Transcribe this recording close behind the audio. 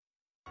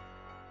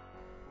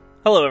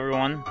Hello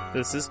everyone,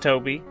 this is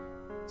Toby.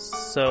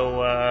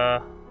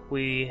 So,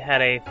 we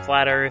had a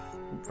Flat Earth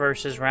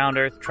versus Round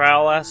Earth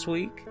trial last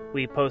week.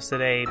 We posted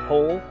a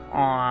poll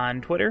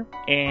on Twitter,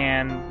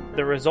 and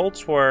the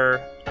results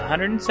were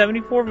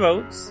 174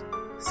 votes,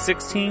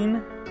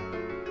 16%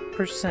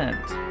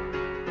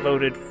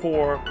 voted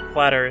for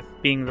Flat Earth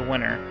being the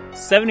winner.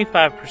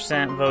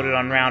 75% voted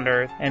on Round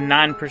Earth, and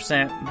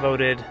 9%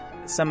 voted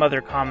some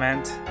other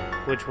comment,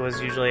 which was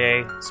usually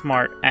a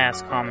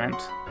smart-ass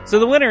comment. So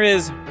the winner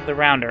is the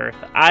Round Earth.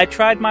 I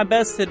tried my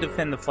best to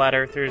defend the Flat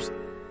Earthers.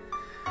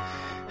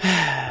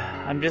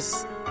 I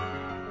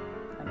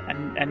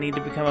need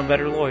to become a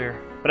better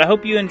lawyer. But I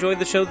hope you enjoyed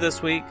the show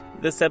this week.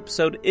 This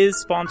episode is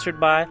sponsored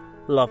by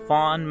La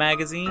Fawn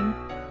Magazine.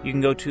 You can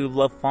go to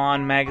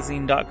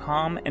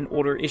lafawnmagazine.com and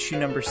order issue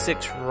number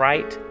 6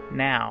 right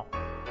now.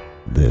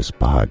 This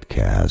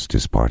podcast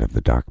is part of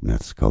the Dark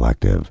Myths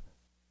Collective.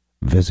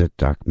 Visit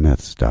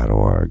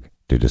darkmyths.org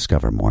to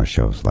discover more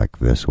shows like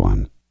this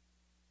one.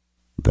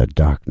 The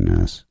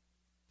darkness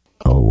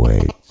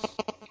awaits.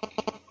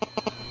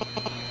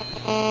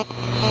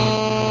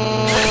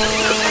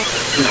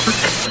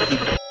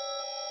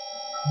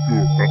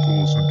 You're about to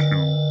listen to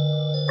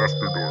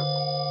After Dark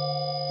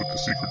with the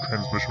Secret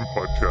Transmission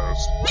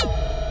Podcast.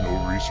 No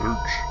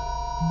research,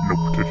 no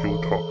particular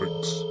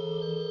topics.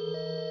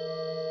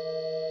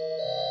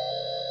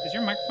 Is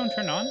your microphone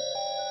turned on?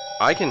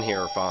 I can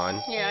hear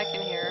fine. Yeah, I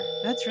can hear.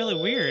 That's really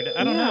weird.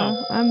 I don't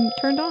know. I'm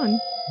turned on.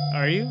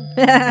 Are you?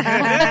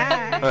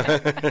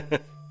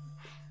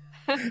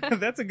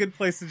 That's a good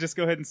place to just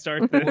go ahead and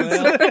start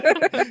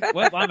this.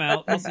 Well, I'm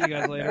out. I'll see you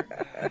guys later.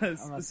 I'm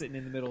not sitting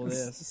in the middle of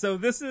this. So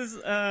this is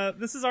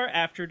our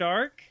After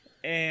Dark,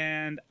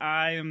 and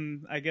I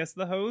am, I guess,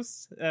 the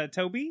host,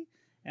 Toby,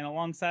 and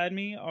alongside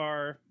me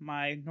are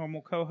my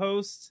normal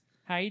co-hosts.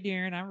 How you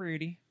doing? I'm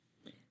Rudy.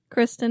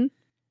 Kristen.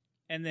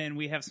 And then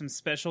we have some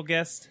special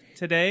guests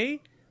today.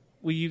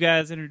 Will you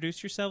guys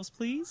introduce yourselves,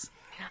 please?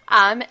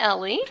 I'm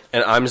Ellie.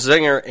 And I'm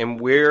Zinger, and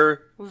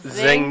we're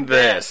Zing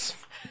This.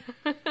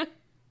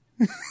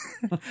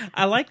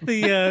 I like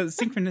the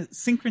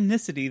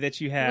synchronicity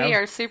that you have. We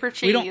are super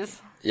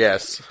cheese.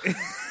 Yes.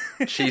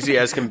 Cheesy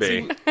as can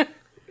be.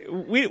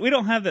 We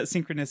don't have that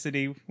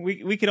synchronicity.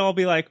 We could all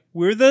be like,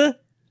 we're the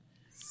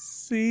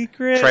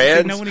secret.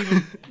 Trans? No one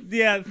even.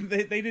 Yeah,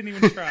 they didn't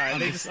even try.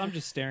 I'm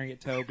just staring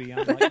at Toby.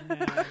 I'm like,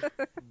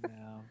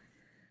 no.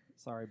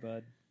 Sorry,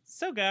 bud.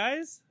 So,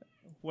 guys,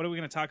 what are we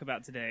going to talk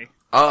about today?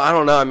 I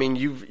don't know. I mean,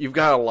 you've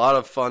got a lot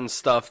of fun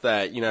stuff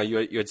that you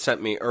had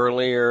sent me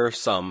earlier.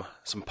 Some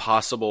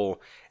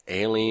possible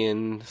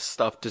alien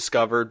stuff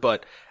discovered,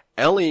 but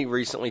Ellie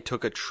recently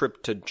took a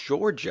trip to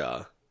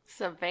Georgia,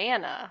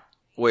 Savannah,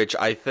 which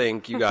I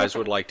think you guys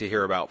would like to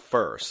hear about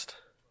first.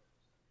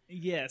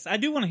 Yes, I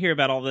do want to hear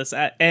about all this.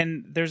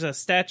 And there's a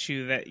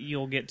statue that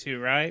you'll get to,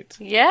 right?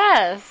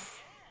 Yes.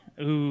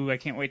 Ooh, I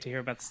can't wait to hear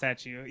about the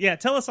statue. Yeah,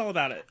 tell us all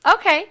about it.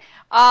 Okay.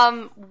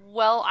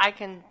 Well, I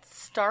can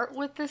start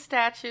with the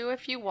statue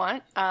if you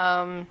want.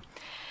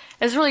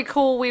 It's really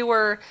cool. We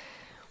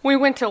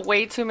went to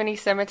way too many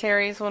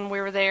cemeteries when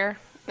we were there.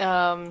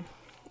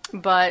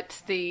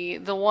 But the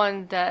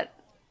one that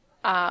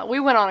we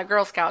went on a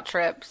Girl Scout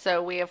trip,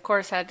 so we of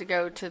course had to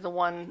go to the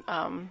one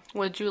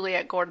with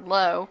Juliette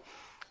Gordon-Low.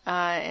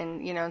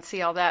 And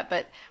see all that.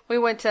 But we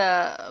went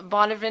to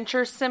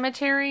Bonaventure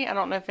Cemetery. I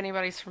don't know if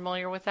anybody's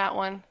familiar with that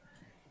one.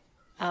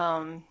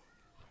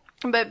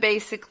 But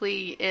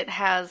basically it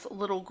has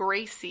little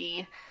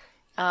Gracie.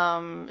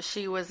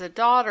 She was a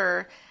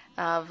daughter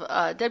of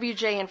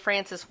W.J. and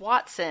Frances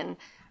Watson.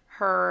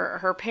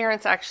 Her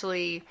parents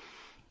actually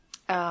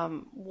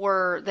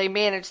they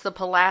managed the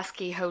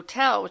Pulaski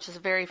Hotel, which is a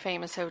very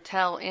famous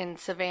hotel in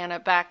Savannah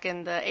back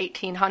in the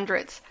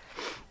 1800s.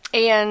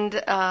 And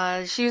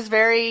she was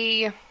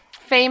very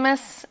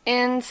famous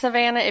in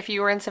Savannah. If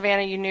you were in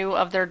Savannah, you knew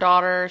of their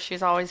daughter. She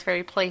was always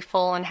very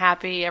playful and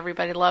happy.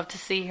 Everybody loved to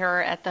see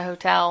her at the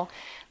hotel.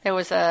 There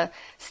was a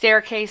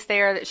staircase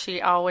there that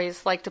she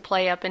always liked to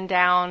play up and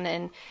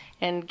down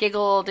and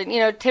giggled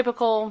and,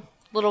 typical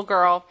little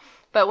girl.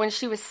 But when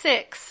she was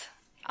 6,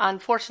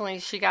 unfortunately,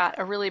 she got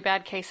a really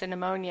bad case of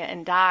pneumonia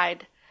and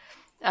died.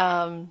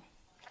 And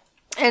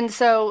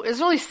so it was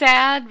really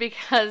sad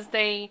because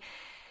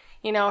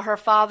her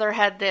father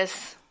had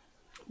this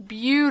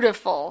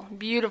beautiful,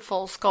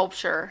 beautiful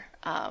sculpture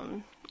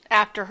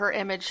after her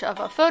image of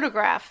a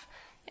photograph,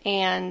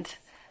 and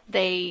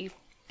they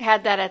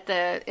had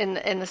that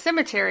in the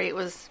cemetery. It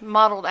was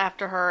modeled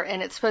after her,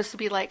 and it's supposed to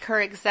be like her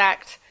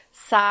exact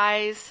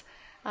size,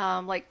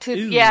 to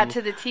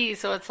the T.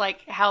 So it's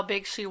like how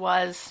big she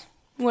was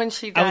when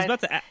she died.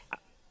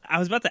 I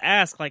was about to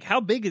ask,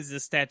 how big is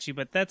this statue?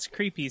 But that's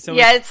creepy. So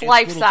yeah, it's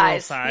life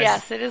size. size.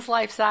 Yes, it is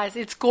life size.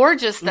 It's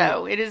gorgeous,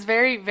 though. It is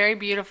very, very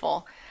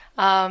beautiful.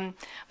 But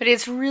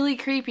it's really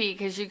creepy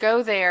because you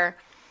go there,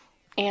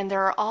 and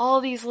there are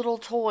all these little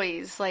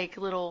toys, like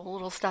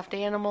little stuffed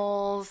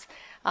animals,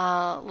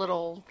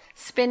 little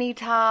spinny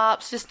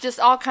tops, just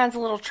all kinds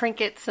of little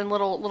trinkets and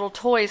little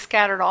toys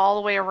scattered all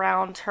the way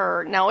around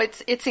her. Now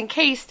it's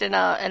encased in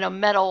a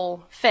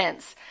metal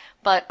fence.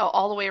 but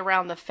all the way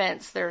around the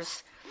fence,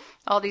 there's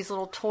all these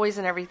little toys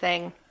and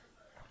everything.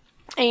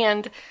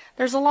 And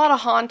there's a lot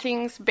of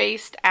hauntings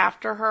based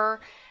after her,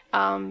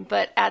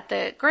 but at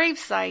the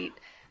gravesite,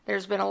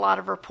 there's been a lot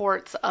of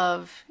reports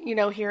of,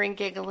 hearing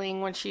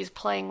giggling when she's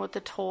playing with the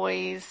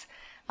toys.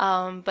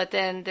 But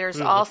then there's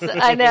also,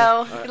 I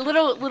know,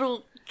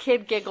 little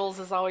kid giggles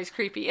is always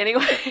creepy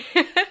anyway.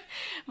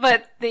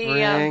 But the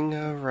Ring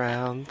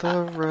around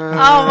the rose.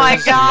 oh my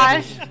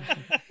gosh,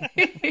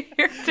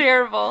 you're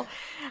terrible.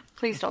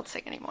 Please don't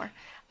sing anymore.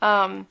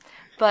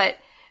 But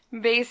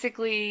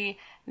basically,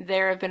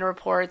 there have been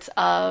reports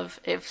of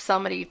if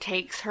somebody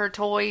takes her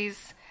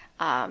toys,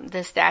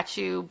 the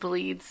statue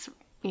bleeds.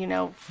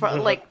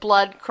 Like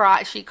blood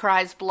cry. She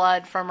cries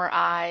blood from her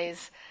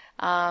eyes.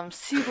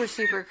 Super,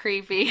 super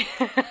creepy.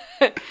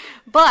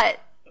 But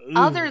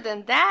other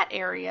than that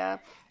area,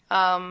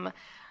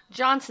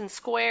 Johnson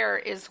Square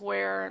is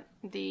where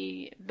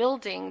the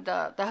building,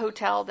 the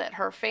hotel that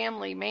her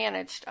family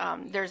managed,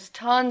 there's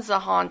tons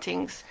of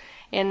hauntings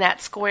in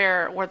that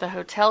square where the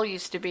hotel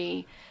used to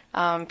be.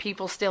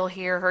 People still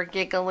hear her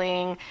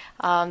giggling.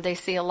 They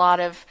see a lot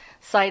of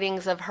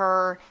sightings of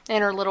her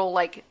in her little,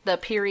 the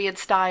period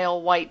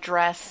style white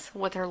dress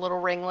with her little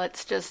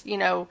ringlets. Just,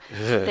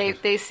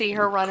 they see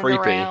her running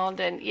Creepy. around.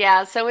 And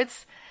yeah, so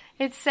it's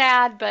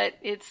sad, but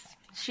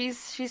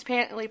she's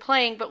apparently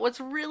playing. But what's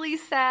really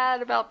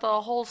sad about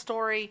the whole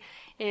story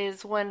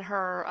is when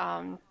her,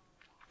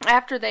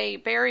 after they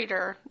buried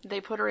her, they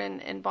put her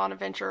in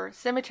Bonaventure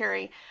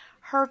Cemetery.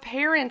 Her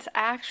parents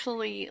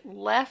actually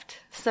left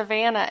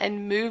Savannah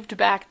and moved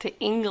back to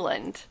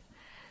England.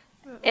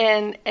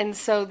 And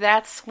so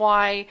that's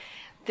why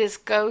this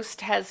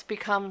ghost has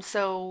become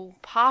so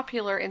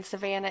popular in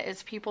Savannah,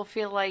 is people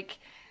feel like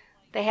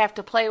they have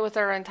to play with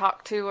her and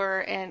talk to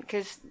her, and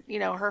because,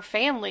 her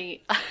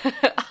family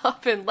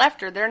up and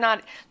left her.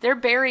 They're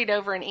buried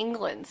over in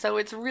England. So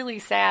it's really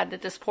sad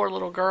that this poor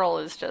little girl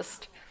is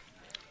just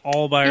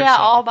All by herself.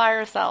 Yeah, all by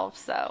herself,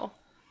 so.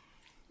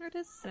 It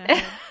is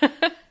sad.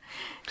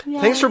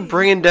 Thanks for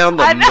bringing down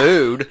the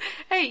mood.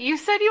 Hey, you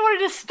said you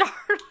wanted to start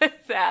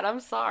with that. I'm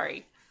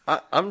sorry.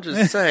 I'm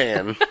just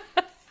saying.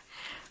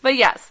 But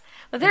yes,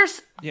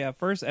 there's... Yeah,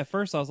 at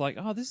first I was like,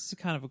 oh, this is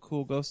kind of a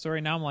cool ghost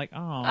story. Now I'm like,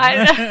 oh.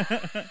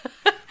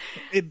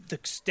 The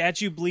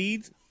statue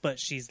bleeds, but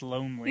she's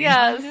lonely.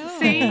 Yeah, No,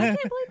 see? I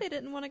can't believe they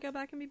didn't want to go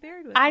back and be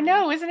buried with her. I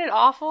know, isn't it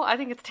awful? I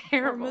think it's Or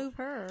terrible. move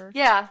her.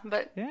 Yeah,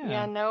 but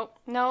Yeah.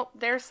 nope,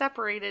 they're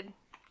separated.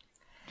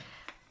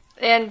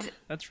 And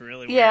That's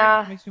really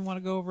yeah, Makes me want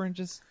to go over and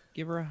just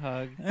give her a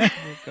hug.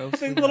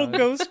 weird. Little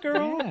ghost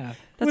girl. Yeah.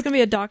 That's going to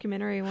be a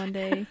documentary one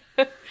day.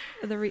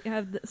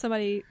 Have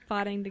somebody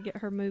fighting to get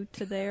her moved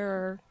to there,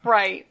 or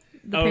right.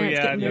 the Oh, parents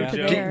yeah, getting moved no to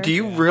joke. there. Do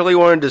you really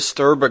want to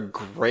disturb a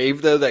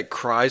grave, though, that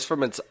cries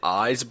from its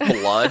eyes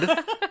blood?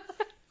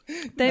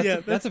 They- Yeah,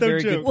 That's a no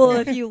very good joke. Well,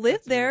 if you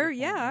lived there,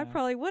 yeah, I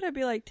probably would. I'd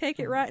be like, take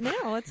it right now.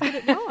 Let's get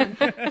it going.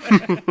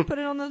 Put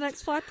it on the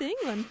next flight to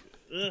England.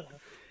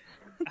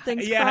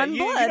 Things Yeah, crying you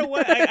blood. know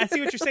what? I see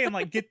what you're saying.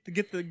 Like, get the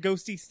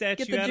ghosty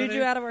statue Get the out juju of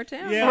there. out of our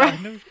town. Yeah,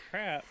 no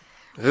crap.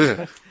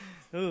 Ugh.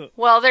 Ugh.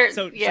 Well, there.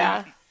 So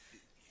yeah.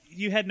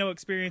 You had no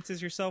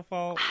experiences yourself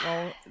while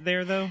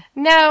there, though?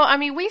 No, I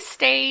mean, we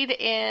stayed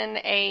in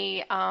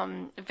a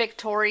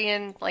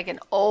Victorian, like an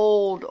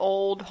old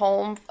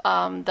home.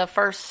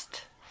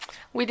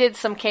 We did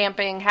some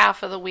camping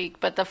half of the week,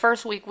 but the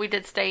first week we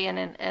did stay in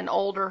an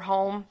older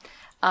home.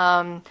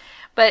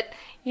 But,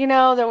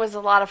 there was a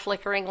lot of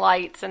flickering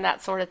lights and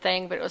that sort of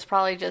thing, but it was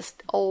probably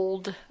just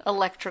old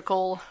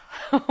electrical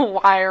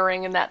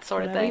wiring and that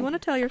sort of Whatever thing. you want to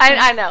tell yourself.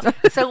 I know.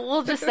 So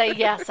we'll just say,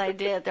 yes, I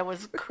did. There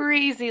was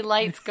crazy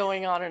lights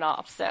going on and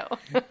off, so.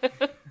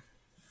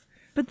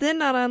 But then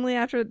not only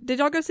after, did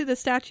y'all go see the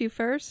statue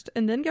first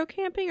and then go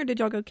camping, or did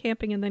y'all go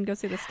camping and then go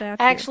see the statue?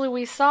 Actually,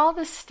 we saw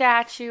the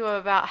statue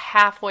about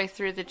halfway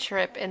through the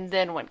trip and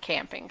then went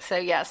camping. So,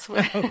 yes.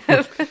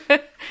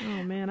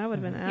 Oh man, I would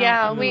have been out.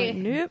 Yeah, I'd been like,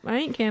 nope, I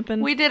ain't camping.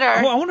 We did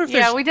our Oh, I wonder if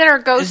there's- we did our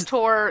ghost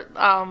tour.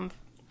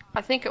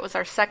 I think it was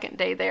our second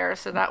day there,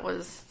 so that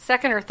was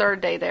second or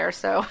third day there.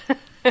 So,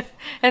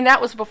 and that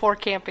was before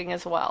camping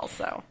as well.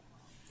 So,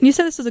 You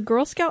said this was a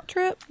Girl Scout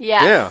trip?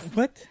 yes. Yeah.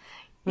 What?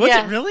 Was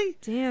Yes. it really?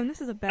 Damn, this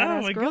is a Oh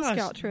badass my Girl gosh.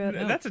 Scout trip.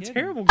 That's a kidding.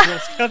 terrible Girl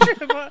Scout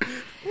trip. What?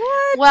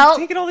 Well,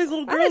 Taking all these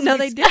little girls. I didn't know to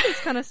they be did this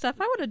kind of stuff.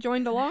 I would have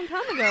joined a long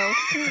time ago.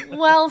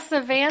 well,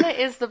 Savannah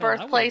is the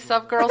birthplace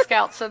of Girl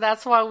Scouts, so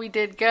that's why we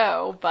did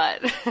go.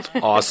 But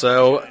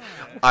Also,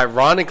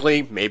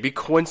 ironically, maybe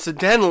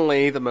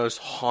coincidentally, the most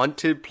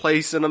haunted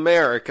place in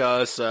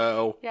America,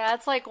 so... yeah,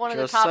 it's like one of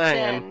the Just top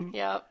saying. 10.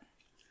 Yep.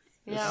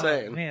 Just Yeah.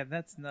 saying. Man,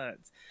 that's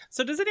nuts.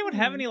 So, does anyone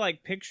have any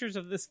pictures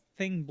of this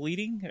thing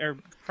bleeding or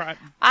blood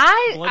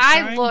I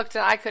crying? looked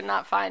and I could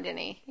not find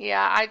any.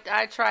 Yeah,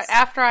 I tried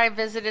after I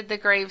visited the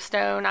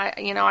gravestone.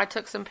 I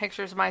took some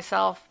pictures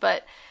myself,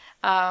 but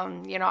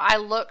I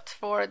looked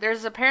for.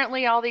 There's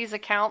apparently all these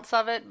accounts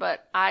of it,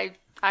 but I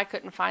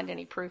couldn't find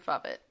any proof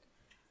of it.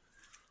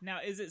 Now,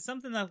 is it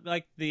something that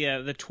like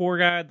the tour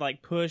guide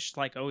like pushed,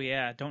 like, oh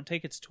yeah, don't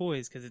take its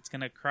toys because it's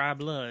gonna cry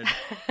blood?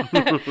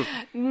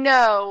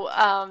 No,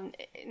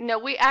 no.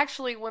 We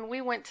actually, when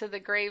we went to the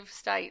grave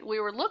site, we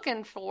were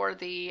looking for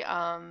the.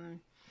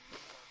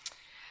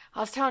 I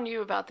was telling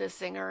you about this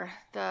singer,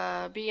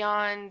 the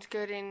Beyond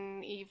Good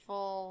and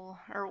Evil,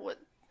 or what,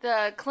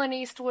 the Clint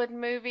Eastwood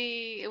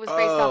movie. It was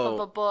based off of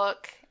a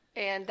book,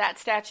 and that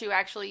statue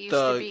actually used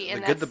to be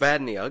in The Good, the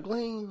Bad, and the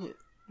Ugly?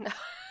 No.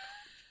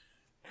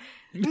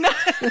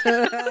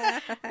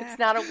 It's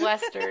not a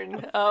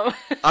Western.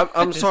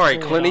 I'm sorry,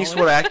 Clint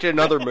Eastwood acted in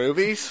other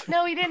movies?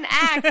 No, he didn't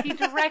act. He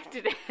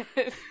directed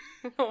it.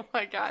 Oh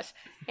my gosh.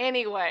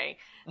 Anyway,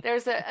 there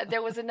was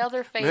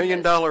another famous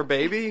 $1 Million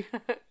Baby?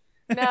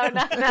 No,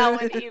 not that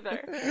one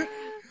either.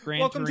 Gran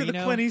Welcome Torino? to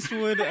the Clint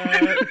Eastwood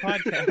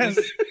podcast.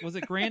 Was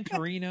it Gran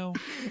Torino?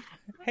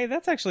 Hey,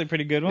 that's actually a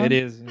pretty good one. It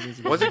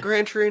is. Was it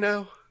Gran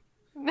Torino?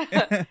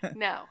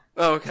 No.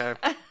 Oh, okay.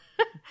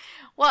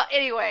 Well,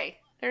 anyway,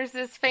 there's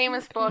this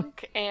famous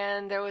book,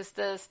 and there was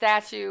the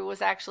statue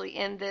was actually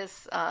in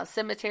this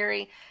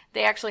cemetery.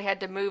 They actually had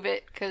to move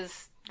it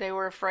because they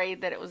were afraid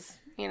that it was,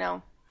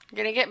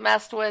 going to get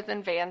messed with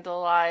and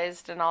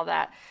vandalized and all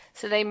that.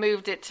 So they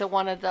moved it to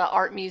one of the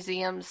art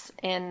museums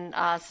in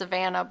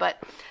Savannah. But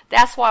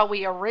that's why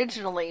we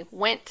originally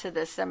went to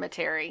this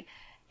cemetery.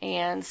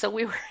 And so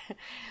we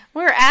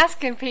were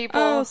asking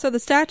people. Oh, so the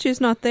statue's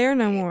not there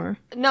no more.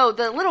 No,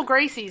 the Little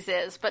Gracie's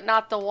is, but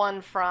not the one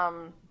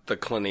from The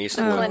Clint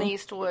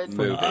Eastwood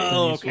movie.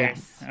 Oh, okay.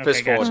 Yes. Okay,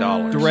 Fistful of gotcha.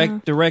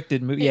 Dollars.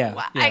 Directed movie. Yeah.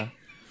 Well, Yeah.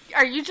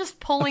 Are you just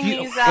pulling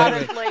these out of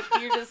these?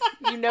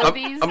 I'm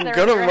They're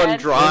gonna in your run head?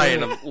 dry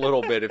in a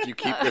little bit if you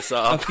keep this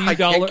up. A few I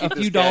can't keep a this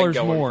few gag dollars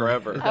going more.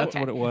 forever. That's Okay.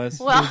 what it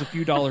was. Well- It was a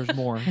few dollars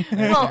more.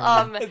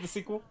 Well, The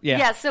sequel?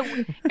 Yeah. so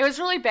it was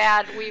really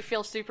bad. We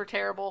feel super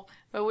terrible,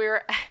 but we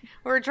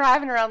were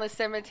driving around the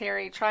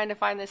cemetery trying to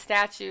find the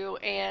statue,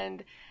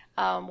 and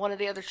one of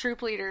the other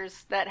troop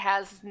leaders that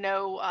has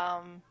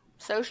no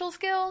social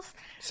skills.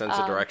 Sense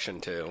of direction,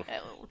 too.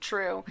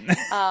 True.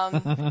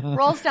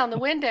 Rolls down the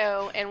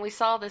window, and we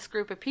saw this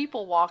group of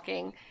people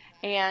walking,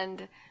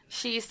 and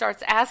she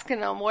starts asking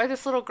them where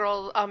this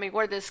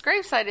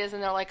gravesite is,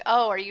 and they're like,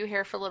 "Oh, are you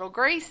here for little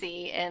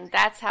Gracie?" And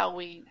that's how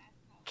we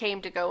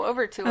came to go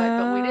over to it,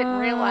 but we didn't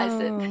realize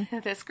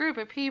that this group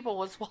of people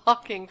was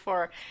walking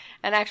for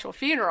an actual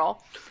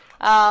funeral.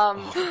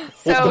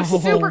 So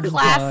super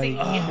classy.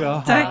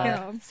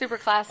 Damn. Super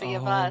classy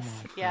of us,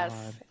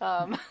 yes.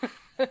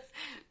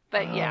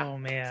 But yeah, Oh,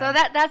 man. so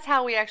that's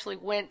how we actually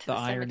went to The the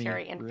irony,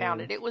 cemetery and really.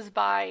 found it. It was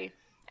by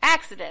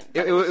accident.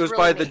 but It was really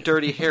by the neat.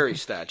 Dirty Harry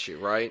statue,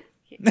 right?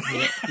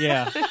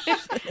 Yeah.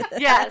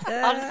 Yes,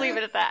 I'll just leave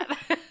it at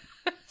that.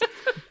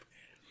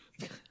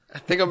 I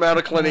think I'm out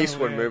of Clint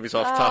Eastwood movies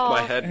off the top of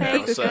my head now,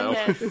 thank so.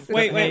 goodness.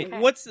 Wait, Okay.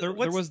 what's There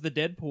was the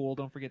Deadpool.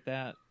 Don't forget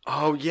that.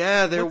 Oh,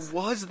 yeah, there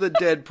was the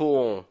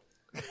Deadpool.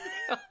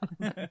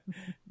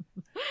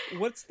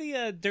 what's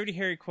the Dirty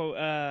Harry quote?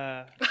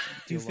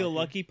 Do you feel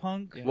lucky,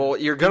 punk? Yeah. Well,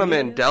 you're gonna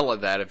Mandela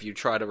that if you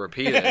try to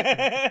repeat it.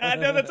 I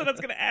know that's what I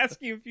was going to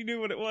ask you if you knew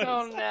what it was.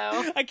 Oh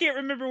no. I can't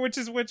remember which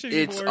is which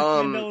anymore. It's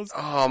Mandela's-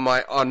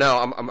 oh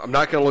no, I'm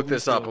not gonna look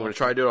this up. I'm gonna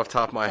try to do it off the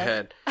top of my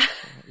head.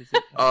 Is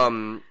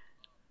it-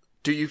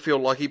 Do you feel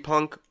lucky,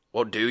 punk?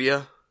 Well, do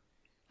you?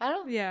 I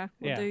don't. Yeah,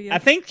 we'll do you. I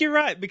think you're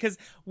right because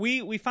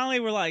we finally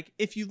were like,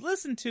 if you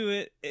listen to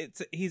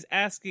it, he's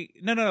asking.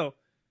 No. No.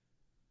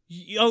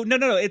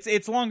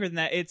 It's longer than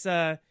that. It's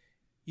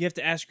you have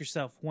to ask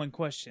yourself one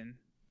question: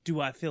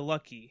 do I feel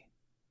lucky?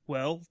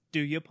 Well,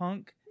 do you,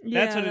 punk?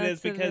 That's what it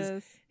is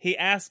because he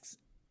asks.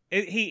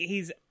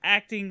 He's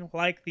acting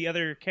like the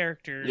other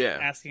character, Yeah.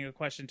 asking a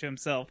question to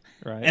himself,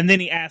 Right. and then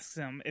he asks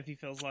him if he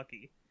feels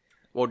lucky.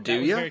 Well, That do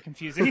was you? very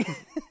confusing.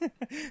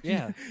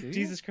 Yeah. Do you?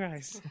 Jesus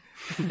Christ.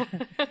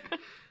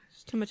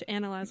 It's too much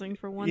analyzing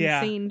for one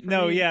Yeah. scene. For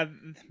No. me. Yeah.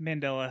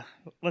 Mandela.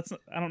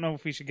 I don't know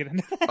if we should get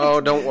into that. Oh,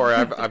 don't worry.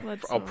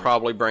 Let's I'll not.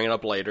 probably bring it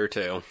up later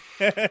too.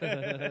 Oh,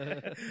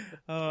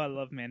 I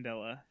love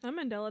Mandela. I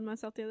Mandela'd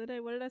myself the other day.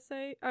 What did I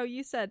say? Oh,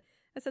 I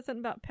said something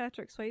about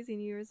Patrick Swayze, and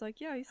you was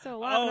like, "Yeah, he's still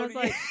alive." Oh, and I was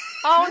like,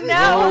 Oh and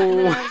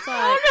no. then I was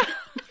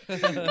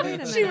like,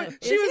 wait a She minute.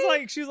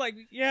 was like,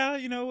 yeah,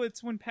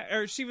 it's when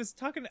or she was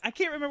talking. I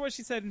can't remember what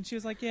she said, and she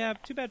was like, yeah,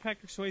 too bad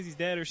Patrick Swayze's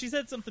dead, or she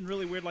said something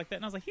really weird like that,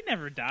 and I was like, he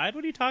never died.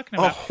 What are you talking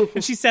about?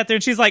 And she sat there,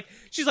 and she's like,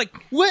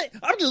 what?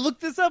 I'm gonna look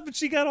this up, and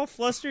she got all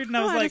flustered, and I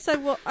No, was I like, just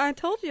said, well, I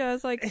told you. I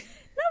was like, no,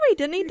 he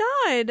didn't. He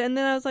died. And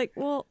then I was like,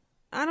 well,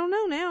 I don't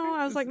know now.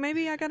 I was like,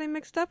 maybe I got him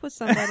mixed up with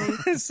somebody.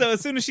 so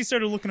as soon as she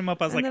started looking him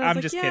up, I was And like, then I was I'm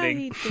like, just yeah, kidding.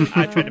 he did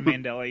I tried to die.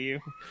 Mandela you,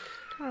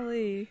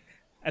 Golly.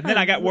 and then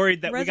I got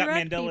worried that we got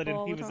Resurrect Mandela people and he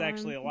all the was time.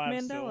 actually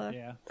alive. Mandela.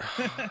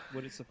 Yeah.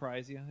 Would it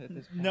surprise you at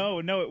this point? No,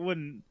 it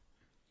wouldn't.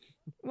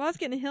 Well, I was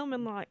getting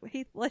Hillman like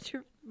Heath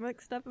Ledger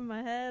mixed up in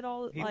my head.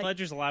 All Heath like,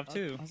 Ledger's alive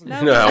too.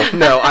 No,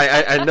 No,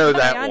 I know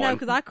that I know one.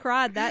 because I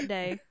cried that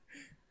day.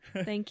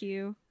 Thank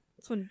you.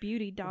 That's when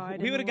Beauty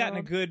died. We in would the have gotten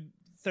a world. good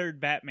third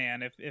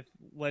Batman if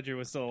Ledger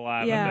was still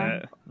alive.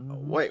 Yeah.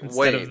 Wait.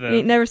 You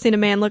ain't never seen a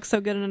man look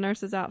so good in a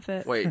nurse's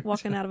outfit. Wait.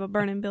 Walking out of a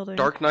burning building.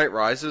 Dark Knight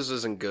Rises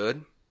isn't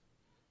good.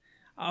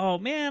 Oh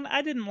man,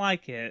 I didn't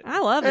like it. I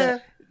love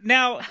it.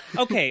 Now,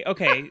 okay.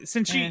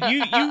 Since you're,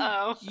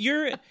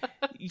 why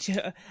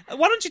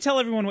don't you tell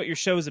everyone what your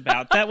show's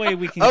about? That way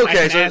we can.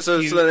 Okay, I can so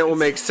ask you- then it will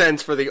make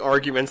sense for the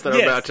arguments that are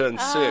Yes. about to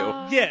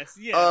ensue. Yes.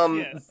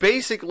 Yes.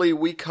 Basically,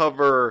 we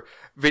cover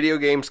video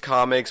games,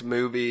 comics,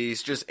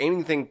 movies, just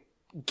anything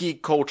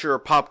geek culture or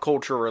pop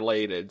culture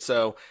related.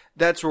 So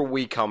that's where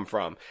we come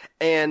from.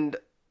 And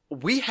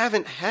we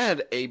haven't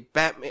had a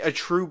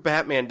true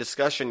Batman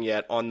discussion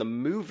yet on the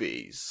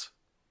movies.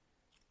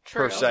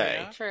 True. Per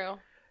se. True.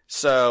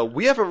 So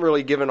we haven't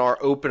really given our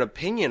open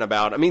opinion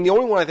about. I mean, the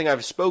only one I think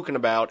I've spoken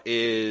about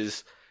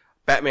is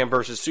Batman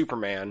versus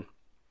Superman,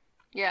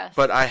 Yes.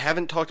 but I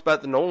haven't talked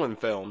about the Nolan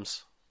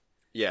films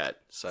yet.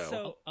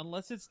 So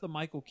unless it's the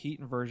Michael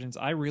Keaton versions,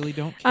 I really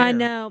don't care. I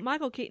know.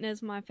 Michael Keaton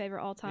is my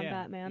favorite all-time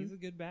Yeah, Batman. he's a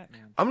good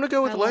Batman. I'm gonna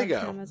go with I liked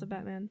Lego. him as a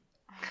Batman.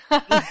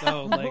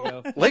 So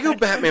Lego. Lego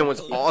Batman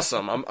was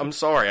awesome. I'm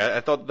sorry.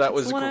 I thought that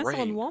was the one great. I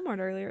saw in Walmart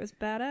earlier. It was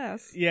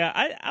badass. Yeah,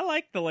 I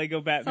like the Lego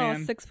I saw a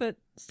Batman. 6-foot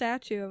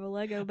statue of a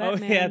Lego Oh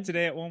Batman. yeah,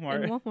 today at in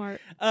Walmart.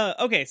 Walmart.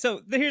 Okay,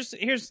 so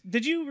here's.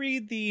 Did you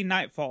read the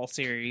Nightfall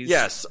series?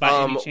 Yes, by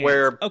any chance?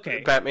 where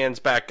Okay. Batman's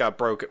back got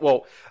broken.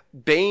 Well,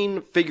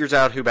 Bane figures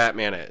out who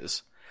Batman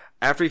is.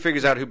 After he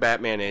figures out who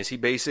Batman is, he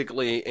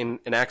basically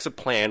enacts a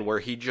plan where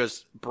he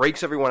just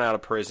breaks everyone out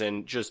of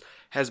prison, just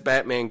has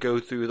Batman go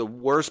through the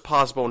worst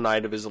possible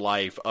night of his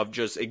life of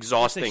just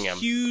exhausting It's a him.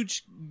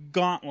 huge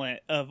gauntlet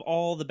of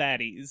all the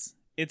baddies.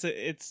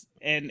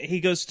 And he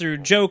goes through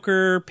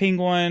Joker,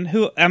 Penguin, he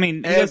goes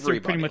through Everybody.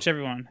 pretty much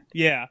everyone.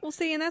 Yeah. Well,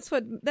 see, and that's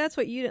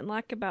what you didn't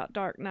like about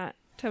Dark Knight,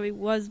 Toby,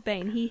 was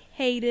Bane. He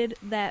hated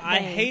that Bane. I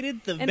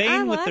hated the And Bane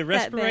I with the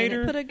liked that Bane.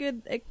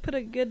 respirator. It put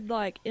a good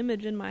like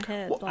image in my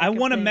head. Well, like, I of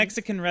want a things.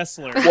 Mexican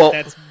wrestler Well-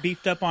 that's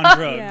beefed up on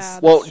drugs. Yeah.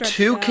 Well, stretched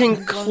to out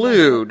and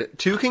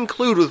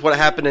conclude with what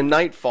happened in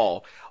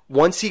Nightfall,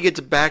 once he gets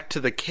back to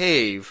the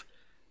cave,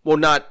 well,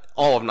 not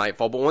all of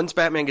Nightfall, but once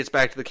Batman gets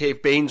back to the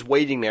cave, Bane's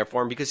waiting there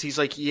for him because he's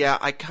like, yeah,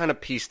 I kind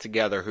of pieced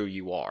together who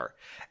you are.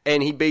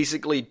 And he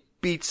basically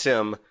beats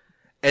him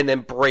and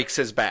then breaks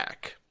his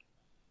back.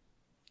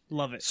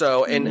 Love it.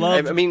 So, and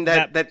Love I mean,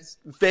 that that-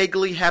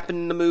 vaguely happened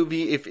in the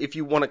movie. If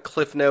you want to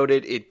cliff note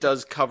it, it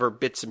does cover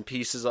bits and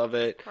pieces of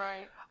it.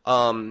 Right.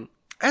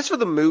 As for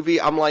the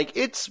movie, I'm like,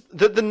 it's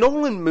the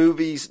Nolan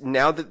movies,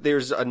 now that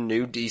there's a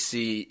new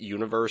DC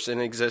universe in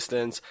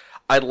existence,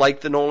 I like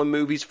the Nolan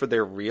movies for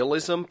their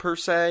realism per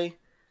se,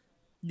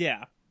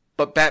 Yeah.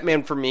 but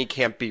Batman for me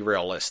can't be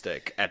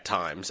realistic at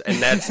times, and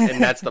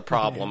that's the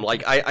problem.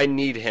 Like I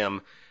need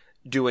him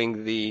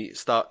doing the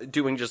stuff,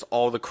 doing just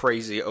all the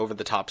crazy over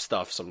the top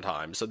stuff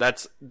sometimes. So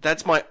that's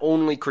my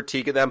only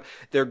critique of them.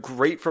 They're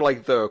great for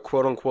like the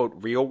quote unquote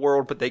real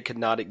world, but they could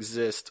not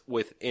exist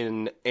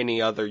within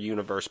any other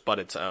universe but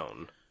its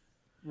own.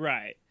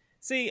 Right.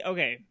 See,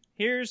 okay,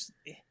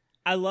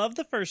 I love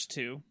the first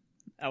two.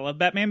 I love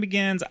Batman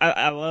Begins.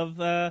 I love,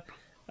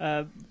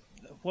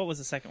 what was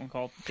the second one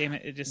called? Damn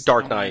it, it just...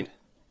 Dark Knight.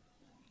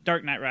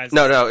 Dark Knight Rises.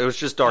 No, it was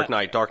just Dark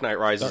Knight. Dark Knight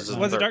Rises. is the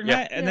Was it third. Dark Yeah.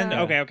 Knight? And then,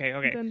 Yeah.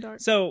 okay. Then Dark-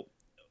 So,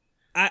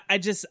 I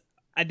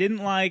didn't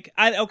like...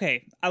 I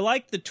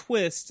like the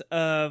twist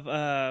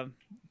of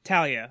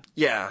Talia.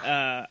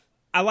 Yeah.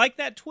 I like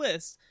that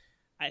twist.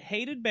 I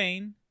hated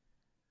Bane.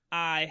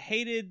 I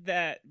hated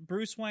that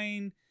Bruce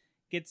Wayne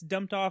gets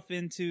dumped off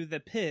into the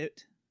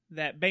pit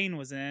that Bane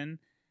was in.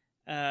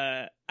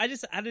 I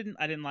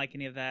didn't like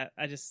any of that.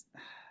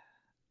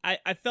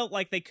 I felt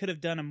like they could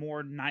have done a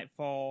more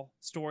Nightfall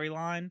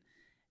storyline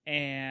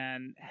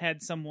and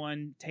had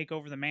someone take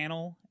over the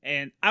mantle.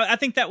 And I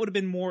think that would have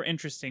been more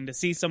interesting to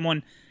see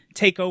someone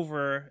take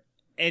over,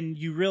 and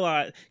you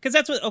realize, because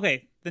that's what,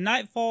 okay, the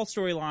Nightfall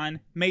storyline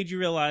made you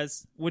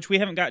realize, which we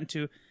haven't gotten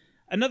to,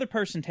 another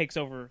person takes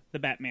over the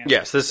Batman.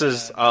 Yes, this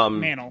is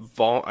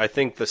mantle. I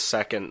think the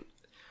second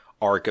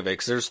arc of it.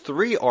 'Cause there's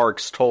 3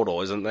 arcs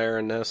total, isn't there,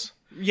 in this?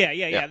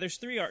 Yeah. There's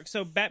 3 arcs.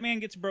 So Batman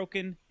gets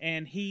broken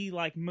and he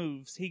like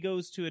moves. He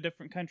goes to a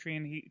different country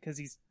and because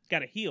he's got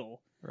to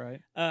heal. Right.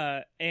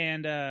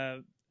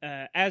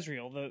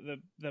 Azrael,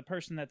 the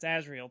person that's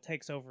Azrael,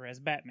 takes over as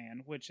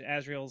Batman, which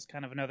Azrael's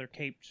kind of another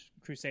caped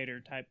crusader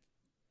type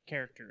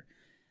character.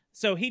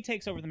 So he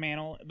takes over the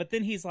mantle, but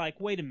then he's like,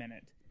 wait a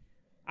minute,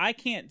 I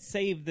can't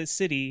save this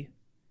city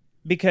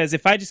because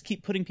if I just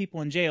keep putting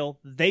people in jail,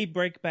 they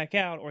break back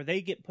out or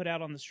they get put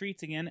out on the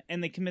streets again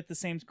and they commit the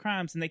same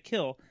crimes and they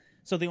kill.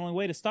 So the only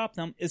way to stop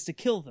them is to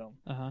kill them.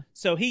 Uh-huh.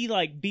 So he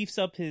like beefs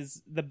up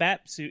the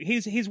bat suit.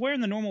 He's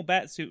wearing the normal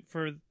bat suit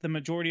for the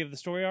majority of the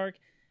story arc,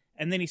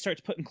 and then he starts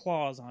putting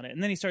claws on it,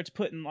 and then he starts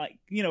putting like,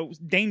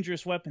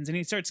 dangerous weapons, and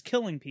he starts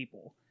killing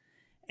people.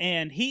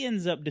 And he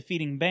ends up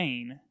defeating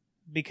Bane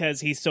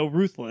because he's so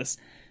ruthless.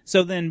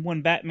 So then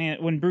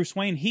when Bruce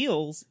Wayne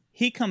heals,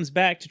 he comes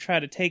back to try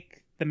to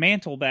take the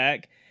mantle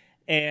back,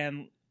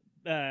 and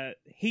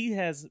he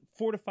has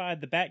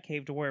fortified the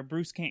Batcave to where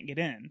Bruce can't get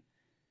in.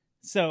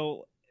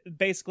 So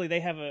basically they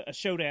have a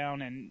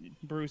showdown, and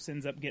Bruce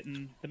ends up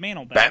getting the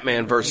mantle back.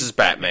 Batman versus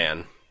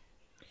Batman.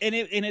 And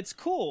it's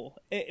cool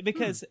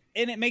because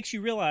and it makes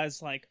you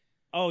realize, like,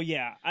 oh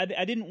yeah, I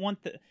didn't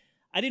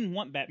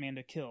want Batman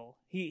to kill.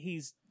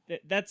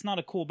 That's not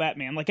a cool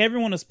Batman. Like,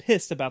 everyone was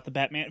pissed about the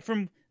Batman.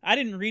 I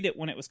didn't read it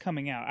when it was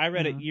coming out. I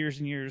read it years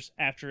and years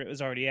after it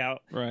was already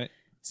out. Right.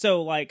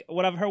 So, like,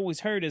 what I've always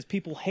heard is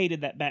people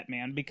hated that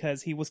Batman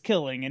because he was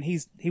killing and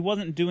he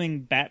wasn't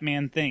doing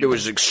Batman things. It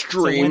was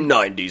extreme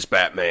 90s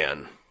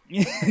Batman.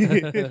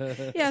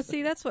 Yeah,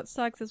 see, that's what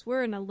sucks is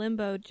we're in a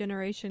limbo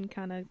generation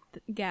kind of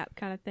gap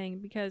kind of thing,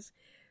 because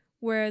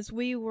whereas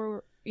we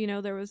were,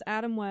 there was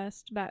Adam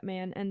West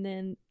Batman, and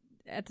then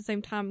at the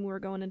same time we were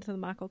going into the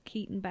Michael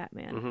Keaton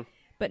Batman. Mm-hmm.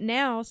 But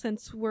now,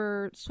 since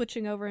we're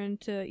switching over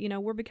into,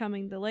 we're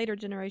becoming the later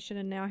generation,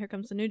 and now here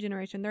comes the new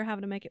generation, they're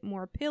having to make it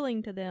more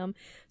appealing to them.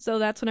 So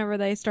that's whenever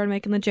they started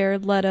making the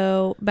Jared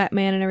Leto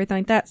Batman and everything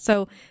like that.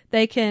 So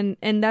they can,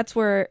 and that's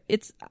where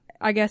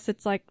I guess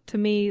it's like, to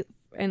me,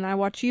 and I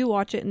watch you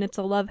watch it, and it's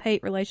a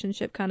love-hate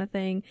relationship kind of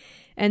thing.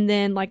 And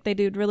then, like, they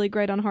do really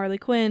great on Harley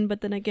Quinn,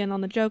 but then again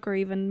on the Joker,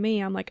 even me,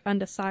 I'm, like,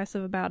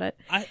 undecisive about it.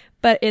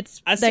 But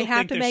they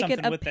have to make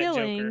it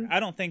appealing.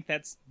 I don't think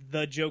that's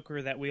the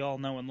Joker that we all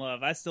know and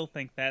love. I still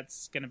think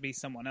that's going to be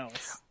someone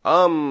else.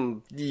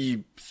 On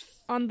the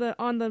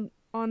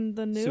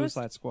newest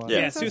Suicide Squad.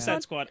 Yeah,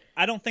 Suicide Squad.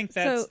 I don't think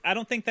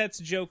that's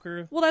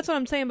Joker. Well, that's what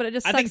I'm saying, but it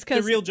just sucks I think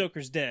because the real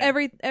Joker's dead.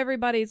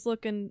 Everybody's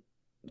looking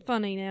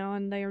funny now,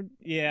 and they're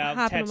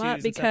hyping them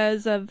up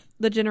because of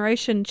the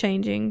generation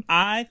changing.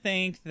 I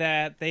think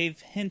that they've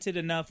hinted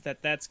enough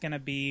that that's going to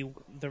be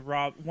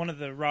one of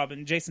the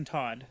Robin, Jason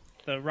Todd,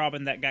 the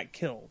Robin that got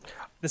killed,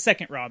 the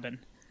second Robin.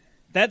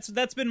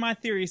 That's been my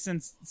theory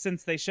since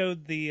they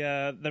showed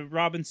the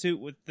Robin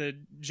suit with the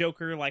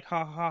Joker, like,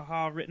 ha ha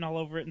ha written all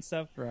over it and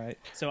stuff. Right.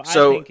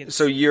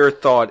 So your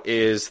thought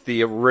is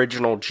the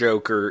original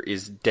Joker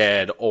is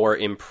dead or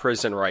in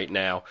prison right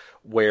now,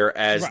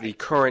 whereas the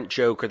current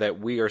Joker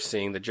that we are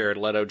seeing, the Jared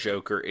Leto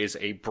Joker, is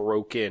a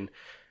broken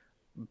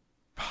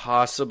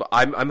possible.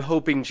 I'm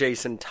hoping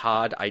Jason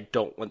Todd. I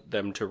don't want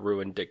them to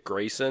ruin Dick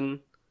Grayson.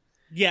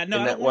 Yeah,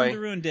 no, I don't want them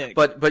to ruin Dick.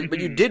 But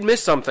you did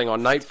miss something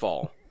on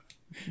Nightfall.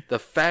 The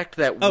fact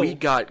that we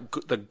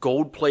got the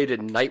gold-plated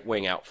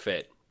Nightwing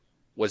outfit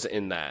was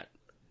in that.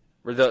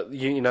 Or the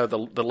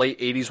late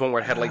 80s one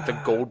where it had, like,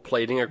 the gold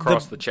plating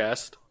across the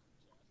chest.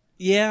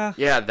 Yeah.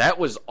 Yeah, that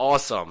was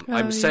awesome.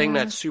 I'm saying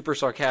that super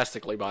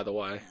sarcastically, by the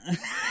way.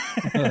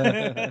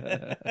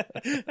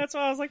 That's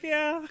why I was like,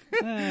 yeah.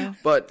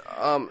 But,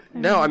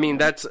 no, I mean,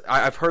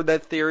 I've heard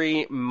that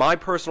theory. My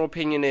personal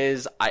opinion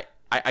is I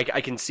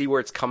can see where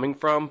it's coming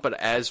from, but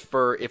as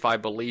for if I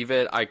believe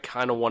it, I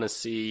kind of want to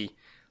see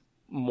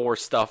more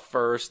stuff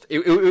first.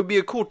 It would be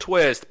a cool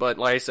twist, but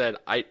like I said,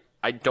 I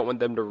don't want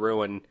them to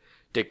ruin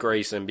Dick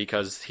Grayson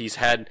because he's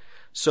had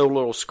so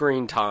little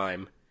screen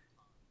time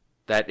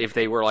that if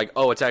they were like,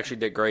 oh, it's actually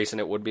Dick Grayson,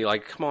 it would be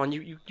like, come on,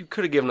 you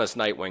could have given us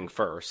Nightwing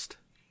first.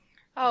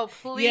 Oh,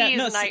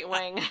 please,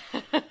 Nightwing.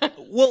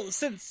 Well,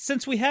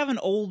 since we have an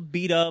old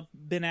beat up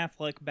Ben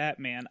Affleck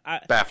Batman,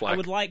 I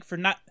would like for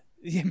not.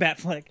 Yeah,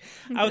 Batfleck.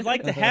 I would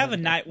like to have a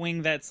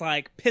Nightwing that's,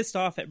 like, pissed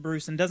off at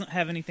Bruce and doesn't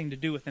have anything to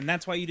do with him.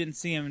 That's why you didn't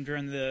see him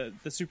during the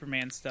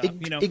Superman stuff.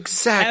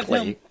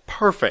 Exactly.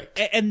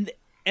 Perfect. And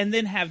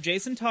then have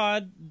Jason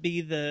Todd be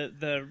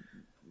the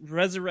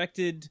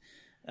resurrected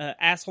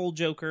asshole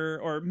Joker,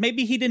 or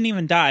maybe he didn't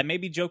even die.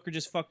 Maybe Joker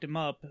just fucked him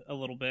up a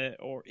little bit,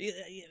 or,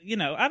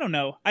 I don't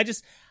know. I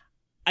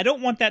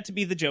don't want that to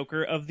be the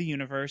Joker of the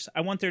universe.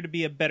 I want there to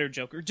be a better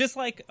Joker. Just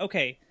like,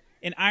 okay,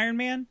 in Iron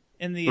Man,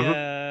 in the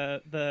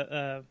God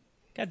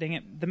dang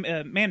it,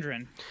 the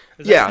Mandarin.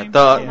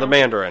 The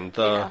Mandarin.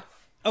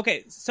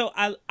 Okay, so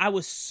I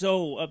was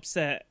so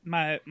upset.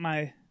 My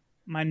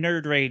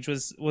nerd rage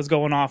was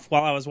going off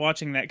while I was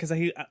watching that, because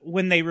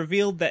when they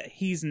revealed that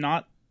he's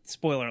not,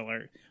 spoiler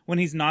alert, when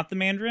he's not the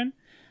Mandarin,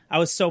 I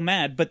was so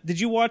mad. But did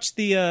you watch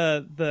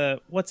the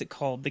what's it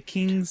called, the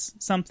King's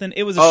something?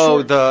 It was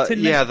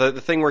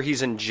the thing where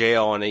he's in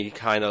jail and he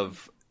kind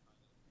of,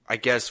 I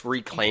guess,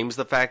 reclaims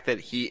the fact that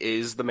he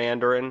is the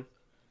Mandarin.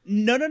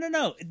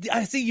 No.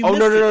 I see you. Oh,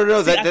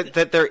 no.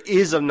 That there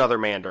is another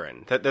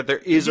Mandarin. That there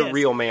is a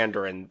real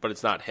Mandarin, but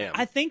it's not him.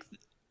 I think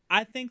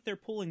they're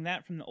pulling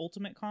that from the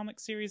Ultimate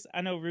Comics series.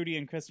 I know Rudy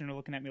and Kristen are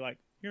looking at me like,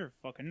 you're a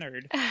fucking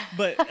nerd.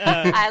 But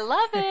I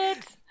love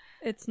it.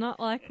 It's not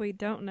like we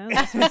don't know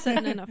this. We're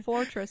sitting in a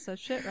fortress of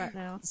shit right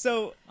now.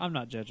 So I'm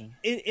not judging.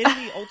 In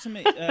the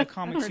Ultimate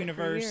Comics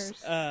universe,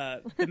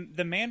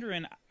 the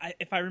Mandarin,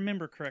 if I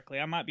remember correctly,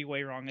 I might be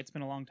way wrong. It's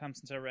been a long time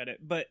since I read it,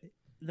 but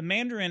the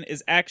Mandarin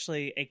is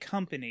actually a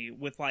company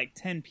with like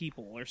 10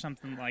 people or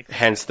something like that.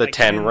 Hence the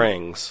 10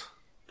 rings.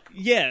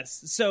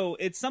 Yes, so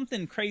it's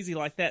something crazy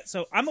like that.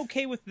 So I'm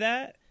okay with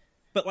that,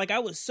 but like I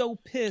was so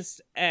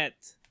pissed at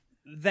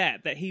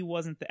that he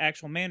wasn't the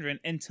actual Mandarin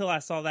until I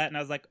saw that, and I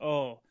was like,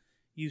 oh,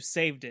 you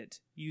saved it.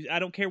 I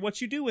don't care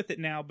what you do with it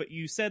now, but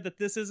you said that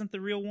this isn't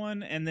the real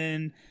one, and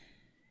then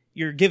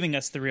you're giving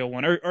us the real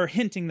one, or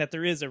hinting that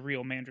there is a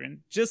real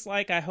Mandarin. Just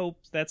like I hope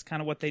that's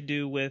kind of what they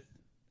do with,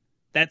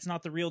 that's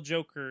not the real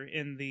Joker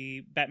in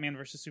the Batman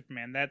vs.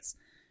 Superman. That's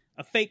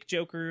a fake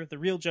Joker. The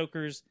real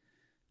Joker's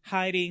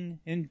hiding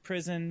in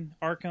prison,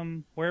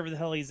 Arkham, wherever the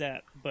hell he's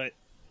at. But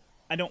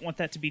I don't want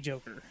that to be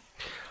Joker,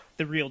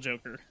 the real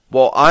Joker.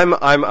 Well,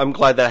 I'm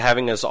glad that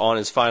having us on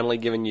is finally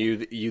giving you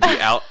the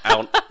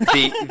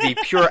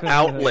pure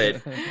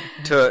outlet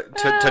to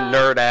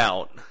nerd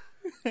out.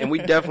 And we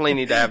definitely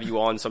need to have you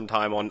on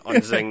sometime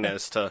on Zing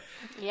This to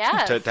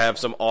have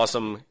some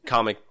awesome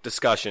comic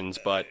discussions.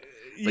 But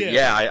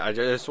yeah, I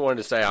just wanted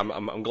to say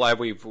I'm glad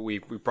we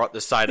brought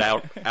this side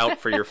out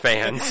for your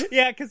fans.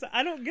 Yeah, because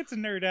I don't get to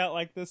nerd out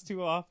like this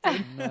too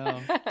often. No.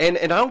 And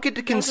I don't get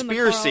to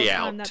conspiracy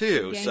out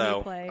too.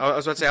 So I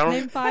was about to say, I don't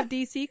name 5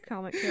 DC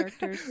comic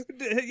characters.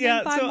 Yeah,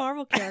 name 5 so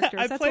Marvel characters.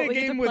 I That's play what we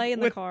a get to game play in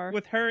the car.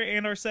 with her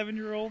and our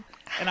 7-year-old,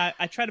 and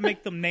I try to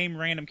make them name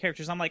random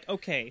characters. I'm like,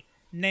 okay,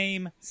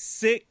 name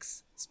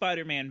 6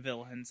 Spider-Man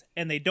villains,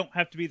 and they don't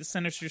have to be the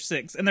Sinister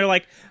Six. And they're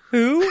like,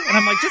 who? And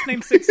I'm like, just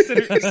name 6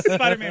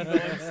 Spider-Man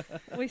villains.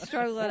 We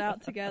struggle it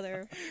out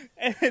together.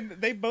 And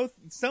they both,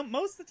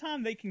 most of the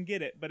time they can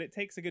get it, but it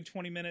takes a good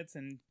 20 minutes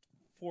and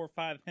 4 or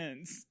 5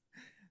 hints.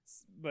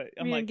 But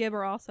I'm Me like, and Gib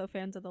are also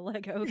fans of the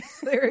Lego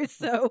series,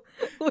 so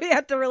we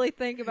have to really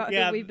think about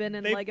who we've been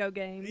in Lego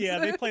games. Yeah,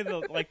 they play the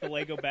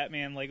Lego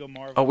Batman, Lego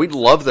Marvel. Oh, we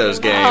love those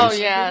games. Oh,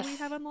 yes. We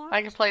have unlocked?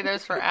 I could play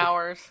those for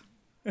hours.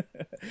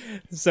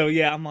 So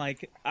yeah, I'm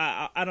like,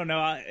 I don't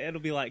know. It'll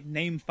be like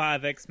name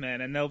 5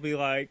 X-Men, and they'll be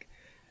like,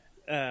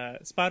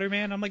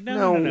 Spider-Man. I'm like,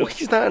 no,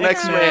 he's not an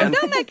X-Man.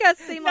 Don't make us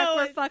seem like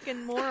we're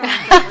fucking morons.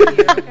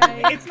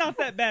 Okay? It's not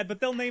that bad, but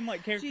they'll name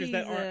like characters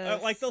that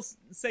aren't like they'll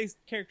say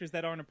characters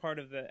that aren't a part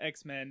of the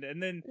X-Men,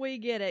 and then We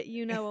get it.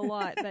 You know a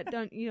lot,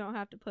 but you don't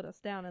have to put us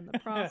down in the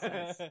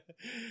process.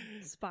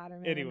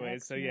 Spider-Man.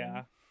 Anyways, so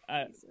yeah,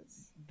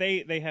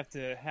 they have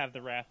to have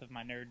the wrath of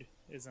my nerdism.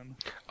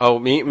 Oh,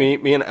 me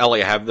and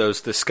Ellie have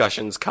those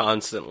discussions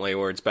constantly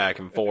where it's back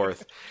and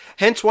forth.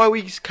 Hence why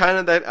we kind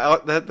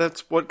of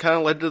that's what kind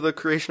of led to the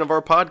creation of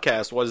our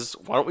podcast was,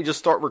 why don't we just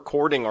start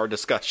recording our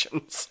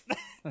discussions?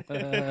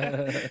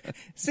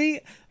 See,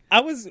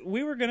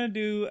 we were gonna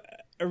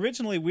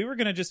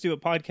just do a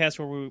podcast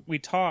where we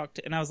talked,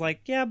 and I was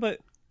like, yeah, but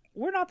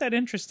we're not that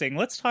interesting.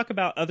 Let's talk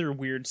about other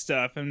weird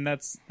stuff, and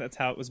that's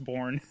how it was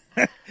born.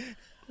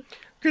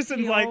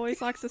 Kristen's He like,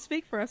 always likes to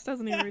speak for us,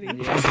 doesn't he, Rudy?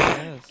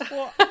 Yes.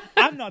 well,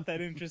 I'm not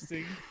that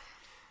interesting.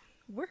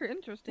 We're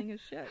interesting as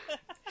shit.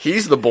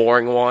 He's the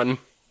boring one.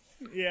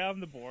 Yeah, I'm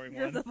the boring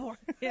You're one. the boring.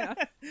 Yeah.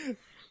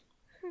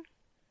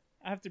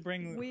 I have to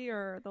bring. We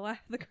are the laugh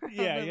of the crowd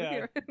Yeah, over yeah.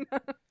 here.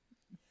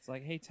 It's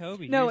like, hey,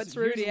 Toby. No, here's- it's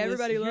Rudy. here's a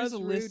Everybody list, loves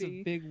here's a list Rudy.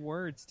 of big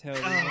words, Toby.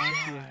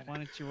 Oh, Why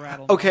don't you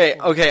rattle them Okay,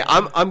 off for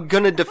us? I'm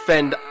gonna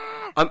defend.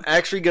 I'm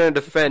actually gonna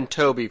defend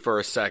Toby for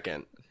a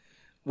second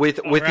with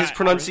his right, For a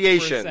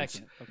pronunciations,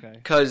 second, okay.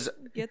 because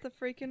Get the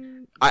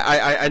freaking.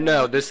 I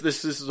know this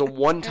is a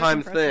one-time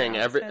Impressive. thing.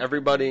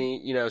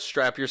 Everybody,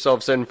 strap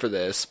yourselves in for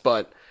this.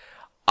 But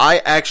I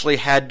actually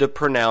had to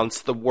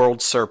pronounce the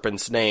world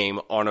serpent's name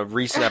on a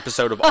recent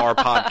episode of our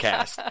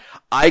podcast.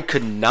 I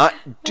could not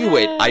do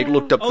it. I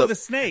looked up the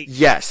snake.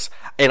 Yes,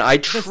 and I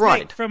The tried.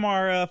 snake from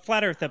our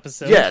Flat Earth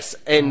episode. Yes,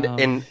 and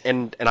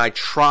I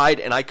tried,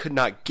 and I could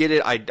not get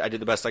it. I did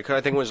the best I could.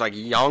 I think it was like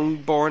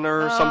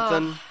Youngborner or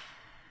something.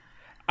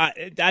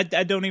 I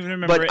don't even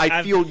remember. But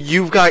I feel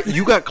you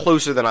got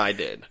closer than I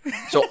did.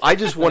 So I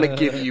just want to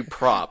give you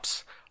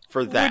props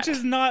for that. which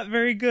is not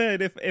very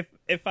good.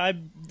 If I,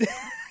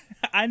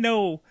 I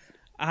know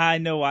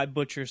I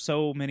butcher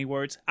so many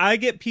words. I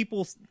get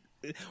people.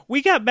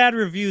 We got bad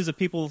reviews of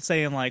people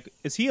saying like,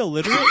 "Is he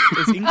illiterate?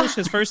 Is English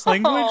his first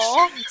language?"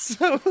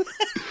 So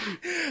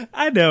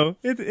I know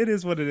it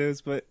is what it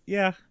is. But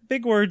yeah,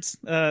 big words.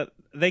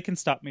 They can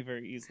stop me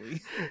very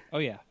easily. Oh,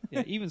 yeah.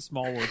 Even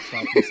small words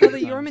stop me Oh,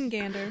 the sometimes.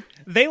 Jormungandr.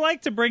 They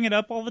like to bring it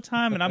up all the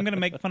time, and I'm going to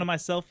make fun of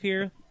myself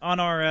here on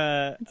our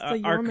the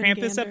Krampus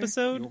Jormungandr.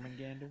 episode.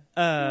 Jormungandr.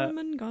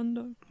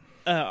 Jormungandr.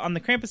 On the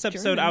Krampus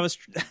episode, German. I was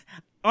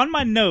on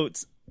my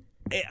notes.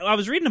 I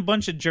was reading a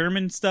bunch of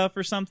German stuff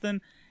or something,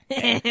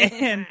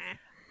 and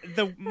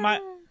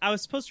I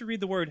was supposed to read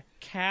the word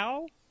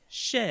cow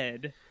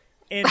shed,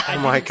 and I Oh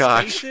my didn't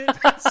gosh. space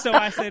it, so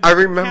I said I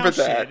remember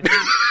cow that. shed.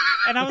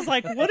 And I was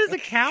like, "What is a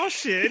cow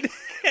shed?"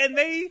 And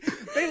they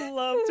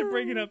love to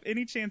bring it up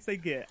any chance they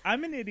get.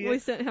 I'm an idiot. We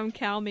sent him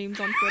cow memes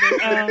on Twitter.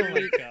 Oh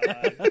my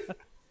god!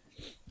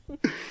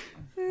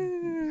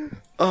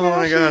 Oh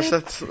my gosh,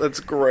 that's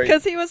great.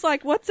 Because he was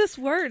like, "What's this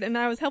word?" And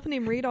I was helping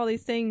him read all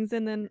these things,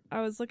 and then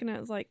I was looking at it,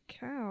 I was like,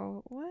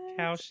 "Cow, what?"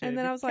 Cow shed. And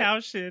then I was like, cow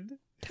shed.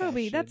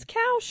 "Toby, Cowshed. that's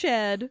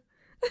cowshed."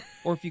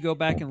 Or if you go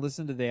back and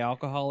listen to the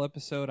alcohol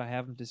episode, I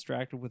have him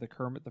distracted with a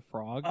Kermit the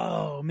Frog.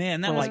 Oh man,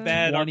 that For was like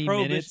bad. 20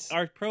 minutes.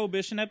 Our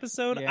prohibition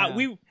episode. Yeah.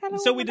 We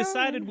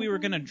decided we were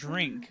gonna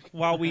drink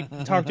while we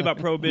talked about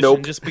prohibition,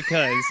 Nope. just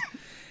because.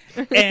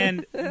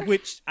 And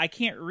which I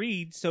can't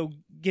read, so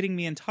getting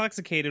me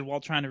intoxicated while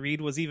trying to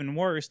read was even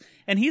worse.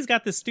 And he's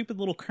got this stupid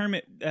little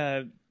Kermit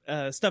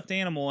stuffed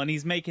animal, and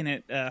he's making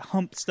it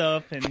hump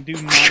stuff and do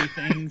naughty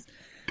things.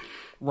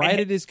 Right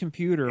at his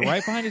computer,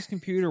 right behind his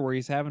computer where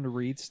he's having to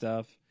read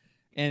stuff.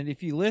 And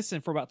if you listen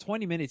for about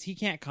 20 minutes, he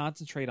can't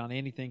concentrate on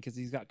anything because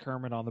he's got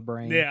Kermit on the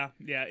brain. Yeah,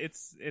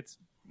 it's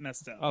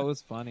messed up. Oh, it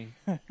was funny.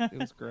 It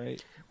was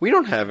great. We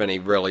don't have any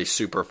really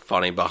super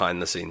funny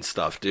behind the scenes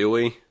stuff, do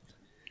we?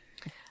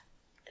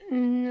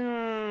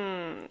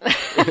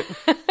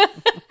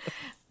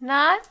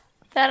 Not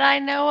that I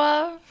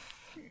know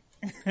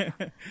of.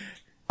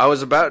 I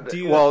was about.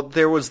 Well,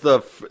 there was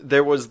the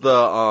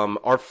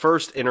our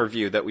first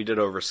interview that we did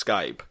over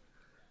Skype.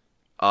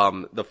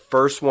 The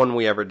first one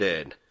we ever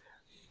did.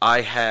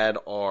 I had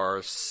our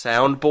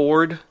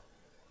soundboard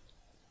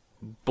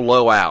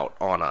blow out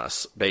on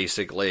us,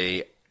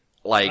 basically.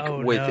 Like,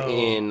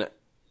 within...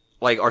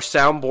 Like, our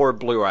soundboard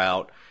blew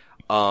out.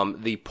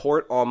 The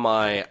port on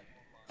my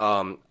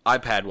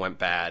iPad went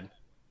bad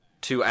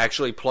to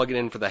actually plug it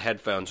in for the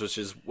headphones,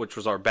 which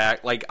was our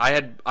back... Like, I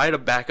had a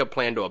backup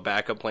plan to a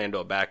backup plan to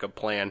a backup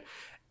plan.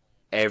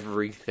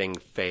 Everything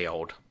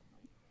failed.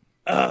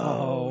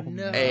 Oh,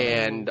 no.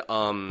 And,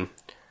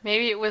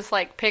 Maybe it was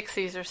like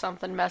Pixies or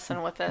something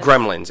messing with it.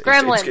 Gremlins.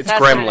 Gremlins. It's that's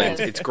what Gremlins. it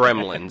is. It's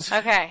Gremlins.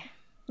 Okay.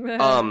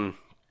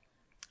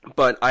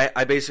 But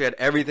I basically had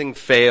everything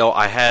fail.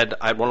 I had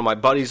one of my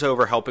buddies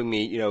over helping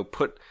me,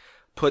 put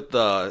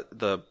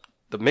the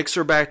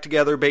mixer back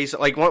together.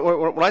 Basically, like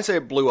when I say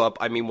it blew up,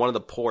 I mean one of the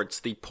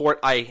ports. The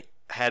port I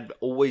had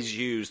always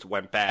used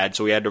went bad,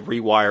 so we had to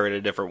rewire it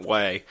a different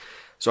way.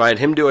 So I had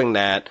him doing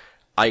that.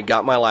 I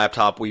got my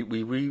laptop. We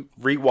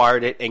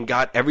rewired it and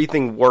got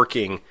everything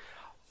working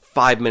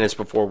 5 minutes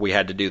before we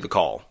had to do the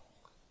call.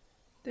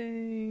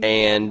 Dang.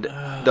 And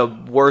the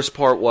worst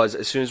part was,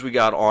 as soon as we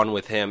got on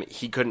with him,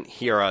 he couldn't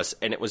hear us,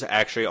 and it was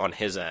actually on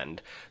his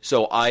end.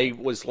 So I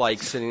was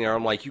like sitting there,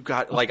 I'm like,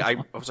 I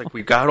was like,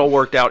 we've got it all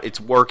worked out. It's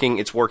working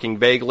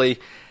vaguely.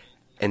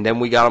 And then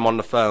we got him on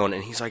the phone,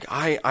 and he's like,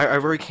 I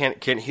really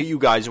can't hear you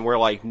guys. And we're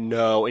like,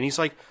 no. And he's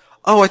like,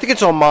 oh, I think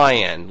it's on my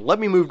end. Let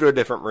me move to a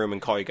different room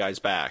and call you guys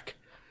back.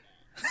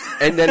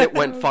 And then it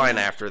went fine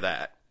after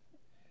that.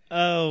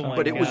 Oh, my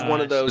But it was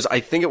one of those, I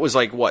think it was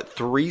like,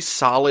 3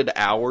 solid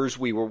hours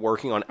we were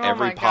working on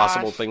every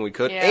possible thing we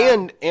could.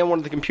 Yeah. And one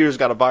of the computers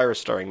got a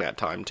virus during that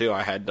time, too.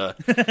 I had to,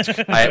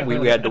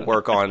 we had to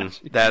work on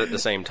that at the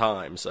same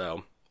time,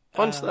 so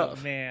fun stuff.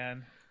 Oh,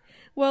 man.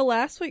 Well,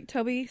 last week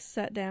Toby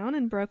sat down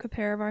and broke a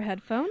pair of our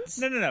headphones.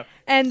 No.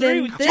 And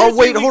then this Oh,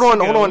 wait, hold on.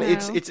 No.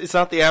 It's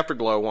not the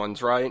Afterglow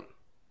ones, right?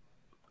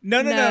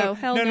 No.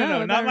 Hell no,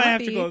 Not it my better not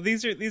Afterglow.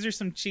 be. These are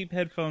some cheap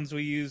headphones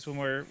we use when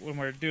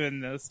we're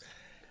doing this.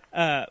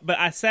 But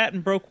I sat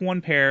and broke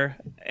one pair,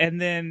 and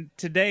then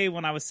today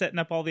when I was setting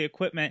up all the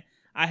equipment,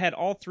 I had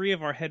all 3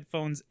 of our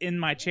headphones in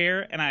my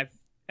chair, and I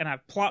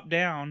plopped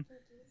down.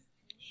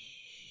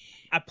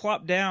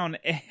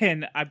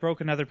 And I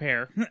broke another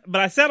pair. But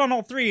I sat on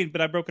all 3,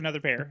 but I broke another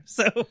pair.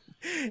 So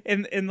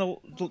in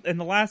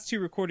the last 2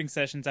 recording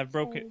sessions, I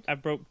broke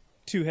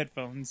 2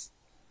 headphones.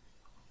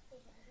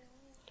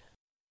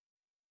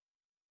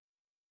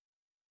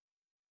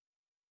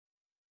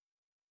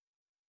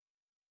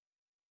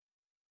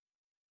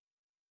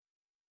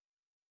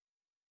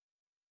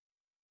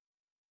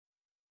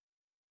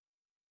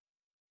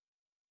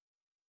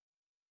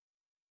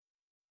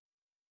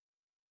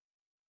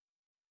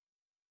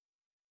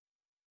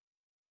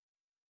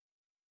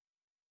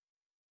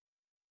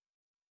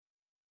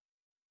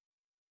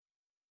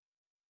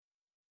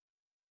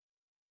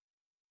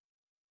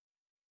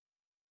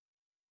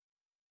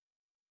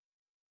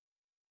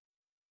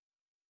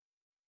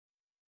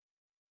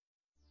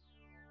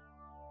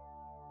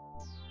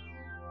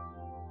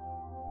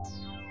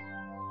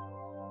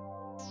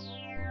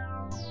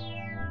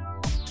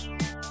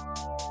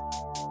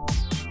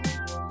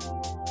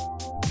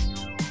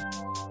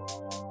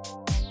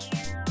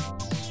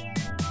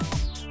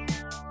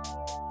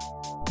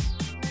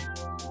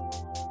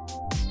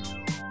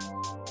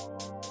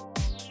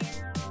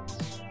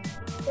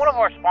 One of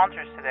our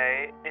sponsors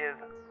today is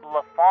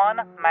La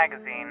Fawn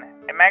Magazine,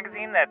 a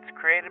magazine that's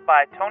created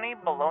by Tony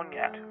Bologna.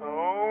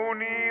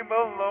 Tony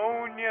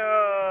Bologna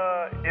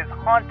is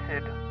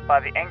haunted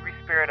by the angry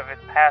spirit of his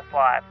past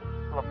life,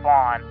 La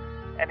Fawn,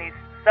 and he's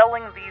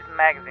selling these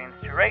magazines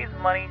to raise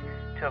money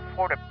to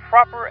afford a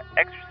proper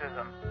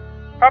exorcism.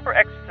 Proper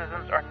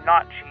exorcisms are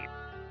not cheap,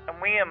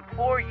 and we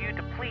implore you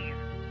to please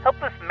help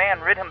this man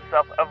rid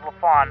himself of La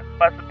Fawn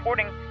by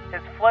supporting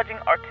his fledgling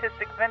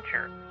artistic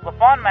venture. La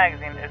Fawn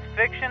Magazine is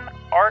fiction,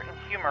 art, and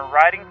humor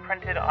writing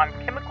printed on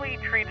chemically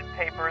treated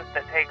paper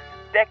that takes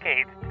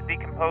decades to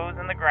decompose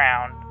in the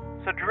ground.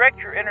 So direct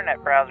your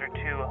internet browser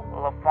to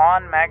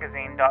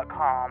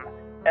lafawnmagazine.com,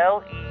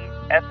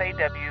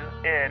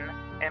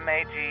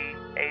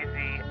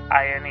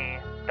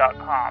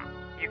 LEFAWNMAGAZINE.com.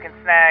 You can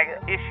snag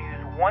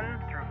issues 1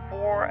 through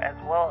 4 as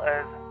well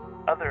as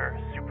other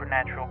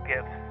supernatural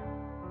gifts.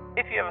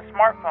 If you have a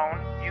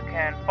smartphone, you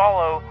can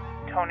follow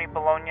Tony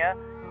Bologna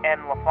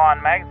and La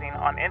Fawn Magazine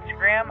on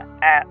Instagram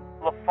at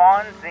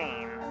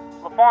LaFawnZine.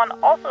 La Fawn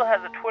also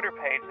has a Twitter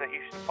page that you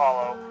should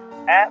follow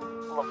at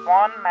La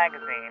Fawn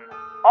Magazine.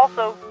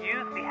 Also,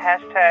 use the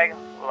hashtag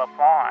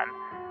LaFawn,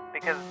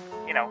 because,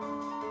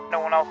 no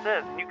one else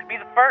is, and you could be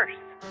the first.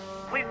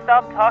 Please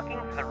stop talking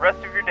for the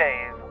rest of your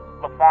days.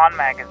 LaFawn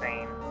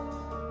Magazine.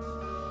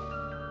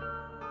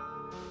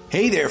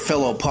 Hey there,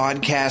 fellow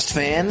podcast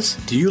fans.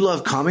 Do you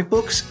love comic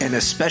books, and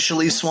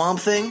especially Swamp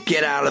Thing?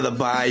 Get out of the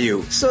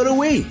bayou. So do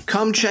we.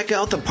 Come check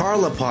out the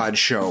Parlapod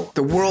Show,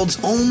 the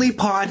world's only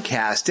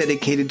podcast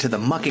dedicated to the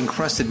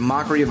muck-encrusted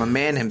mockery of a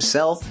man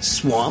himself,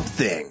 Swamp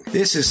Thing.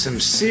 This is some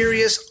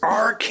serious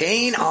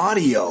arcane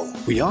audio.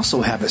 We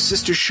also have a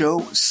sister show,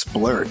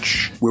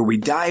 Splurch, where we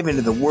dive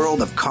into the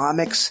world of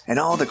comics and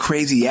all the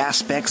crazy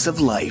aspects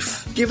of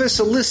life. Give us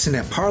a listen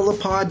at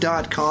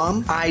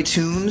parlapod.com,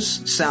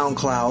 iTunes,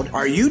 SoundCloud,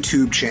 our YouTube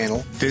channel,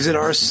 visit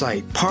our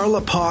site,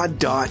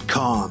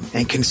 parlapod.com,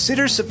 and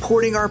consider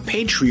supporting our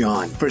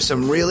Patreon for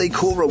some really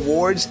cool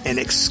rewards and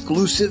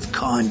exclusive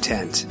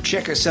content.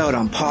 Check us out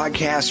on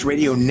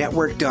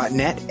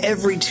podcastradionetwork.net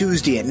every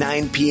Tuesday at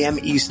 9 p.m.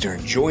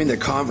 Eastern. Join the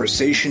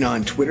conversation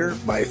on Twitter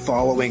by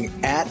following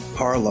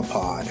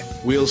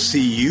 @Parlapod. We'll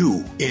see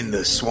you in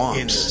the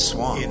swamps.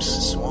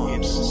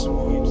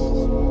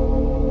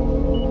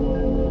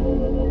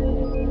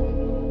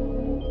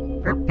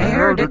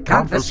 Prepare to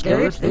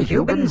confiscate the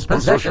humans'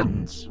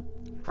 possessions.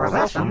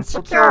 Possessions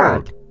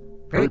secured.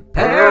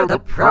 Prepare the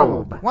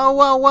probe. Whoa,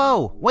 whoa,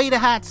 whoa! Wait a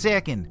hot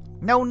second.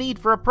 No need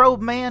for a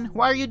probe, man.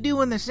 Why are you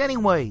doing this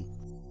anyway?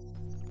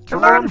 To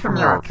learn from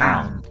your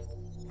kind.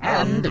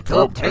 And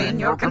to obtain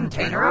your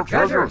container of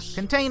treasures.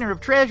 Container of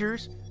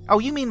treasures? Oh,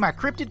 you mean my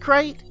cryptid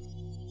crate?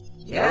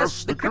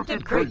 Yes, the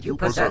cryptid crate you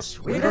possess.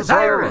 We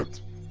desire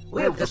it.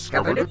 We have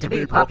discovered it to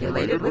be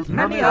populated with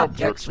many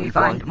objects we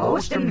find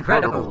most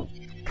incredible.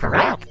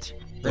 Correct.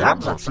 The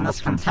objects in this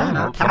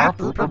container cannot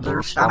be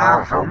produced on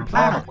our home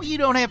planet. Well, you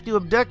don't have to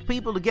abduct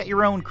people to get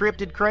your own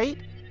cryptid crate.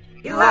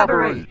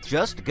 Elaborate.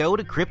 Just go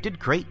to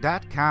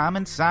cryptidcrate.com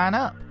and sign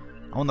up.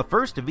 On the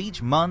first of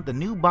each month, a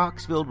new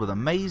box filled with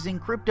amazing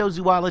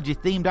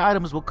cryptozoology-themed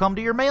items will come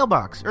to your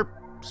mailbox, or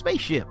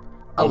spaceship.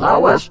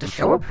 Allow us to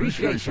show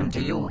appreciation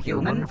to you,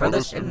 human, for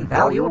this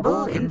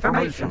invaluable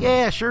information.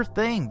 Yeah, sure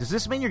thing. Does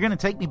this mean you're going to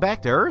take me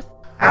back to Earth?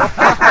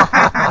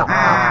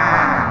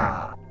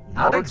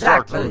 Not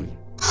exactly.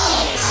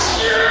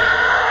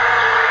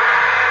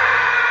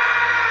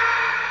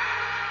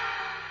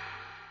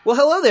 Well,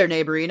 hello there,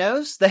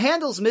 neighborinos. The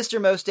handle's Mr.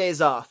 Most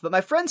Days Off, but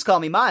my friends call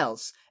me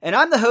Miles, and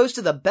I'm the host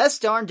of the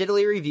Best Darn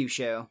Diddly Review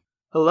Show.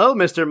 Hello,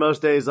 Mr.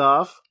 Most Days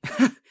Off.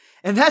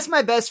 And that's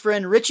my best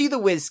friend Richie the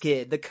Whiz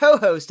Kid, the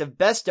co-host of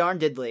Best Darn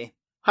Diddly.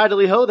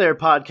 Hi-dily ho there,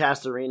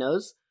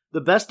 podcasterinos. The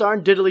Best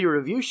Darn Diddly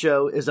Review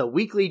Show is a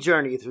weekly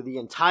journey through the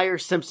entire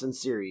Simpsons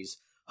series,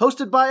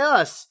 hosted by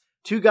us,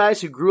 two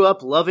guys who grew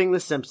up loving The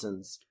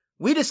Simpsons.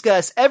 We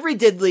discuss every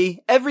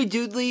diddly, every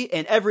doodly,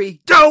 and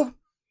every dough!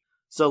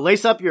 So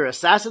lace up your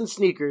assassin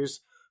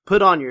sneakers,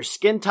 put on your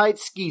skin-tight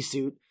ski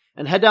suit,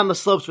 and head down the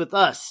slopes with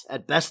us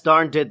at Best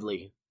Darn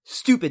Diddly.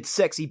 Stupid,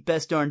 sexy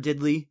Best Darn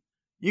Diddly.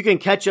 You can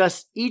catch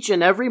us each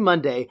and every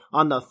Monday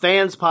on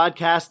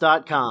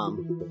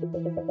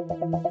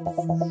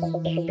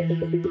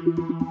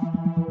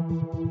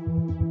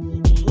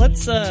thefanspodcast.com.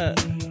 Let's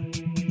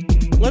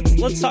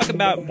talk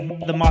about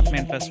the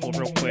Mothman Festival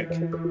real quick.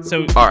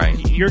 So, all right,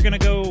 you're gonna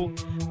be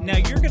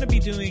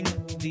doing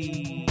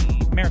the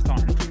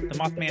marathon, the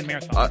Mothman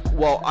Marathon.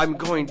 Well, I'm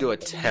going to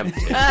attempt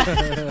it.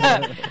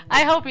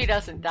 I hope he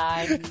doesn't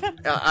die.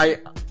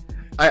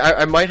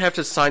 I might have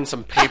to sign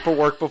some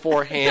paperwork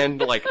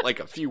beforehand, like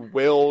a few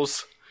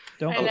wills.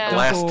 Don't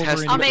last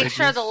test. I'll make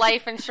sure the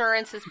life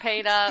insurance is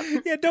paid up.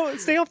 Yeah, don't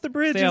stay off the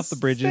bridges. Stay off the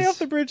bridges. Stay off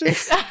the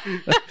bridges.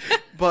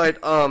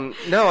 But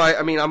no,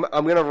 I mean I'm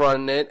gonna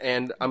run it,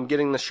 and I'm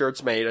getting the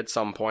shirts made at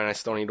some point. I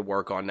still need to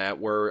work on that.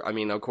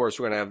 Of course,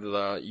 we're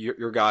gonna have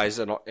your guys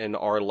and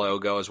our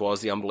logo, as well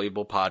as the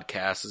Unbelievable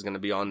Podcast is gonna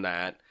be on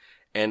that.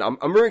 And I'm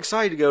really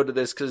excited to go to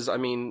this because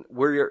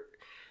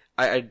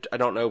I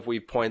don't know if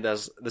we've pointed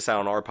this out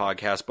on our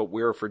podcast, but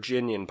we're a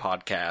Virginian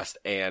podcast,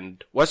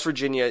 and West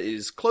Virginia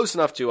is close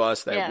enough to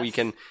us that we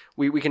can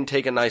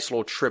take a nice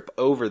little trip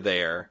over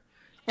there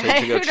to go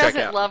Who check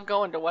doesn't out. love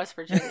going to West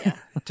Virginia?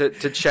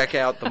 to check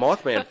out the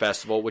Mothman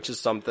Festival, which is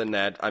something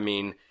that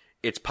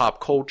it's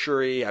pop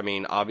culture-y.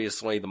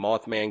 Obviously the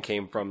Mothman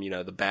came from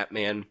the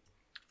Batman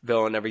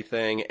villain and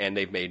everything, and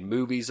they've made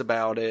movies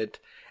about it,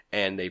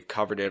 and they've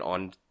covered it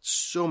on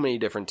so many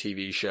different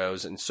TV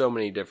shows and so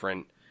many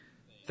different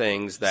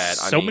things that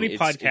many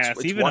podcasts,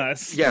 it's even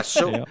us. Yeah,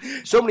 so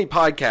many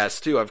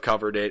podcasts too. I've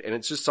covered it, and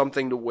it's just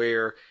something to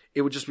where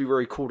it would just be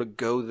very cool to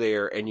go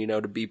there and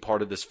to be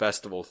part of this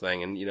festival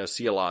thing and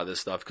see a lot of this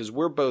stuff because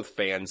we're both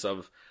fans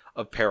of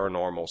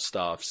paranormal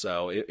stuff.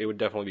 So it would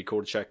definitely be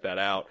cool to check that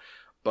out.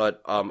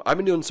 But I've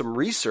been doing some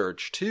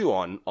research too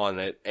on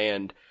it,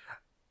 and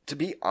to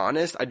be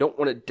honest, I don't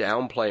want to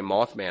downplay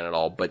Mothman at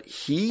all, but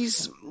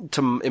he's,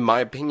 in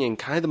my opinion,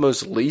 kind of the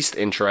most least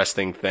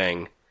interesting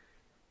thing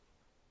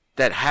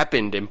that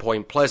happened in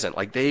Point Pleasant.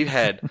 Like, they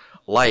had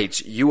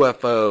lights,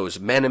 UFOs,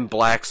 Men in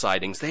Black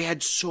sightings. They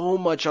had so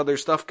much other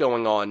stuff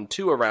going on,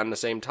 too, around the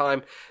same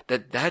time,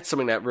 that's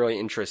something that really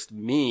interests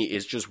me,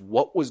 is just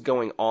what was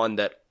going on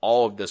that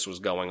all of this was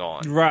going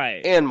on.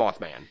 Right. And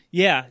Mothman.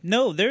 Yeah.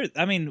 No,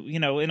 I mean, you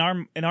know, in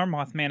our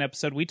Mothman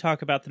episode, we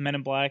talk about the Men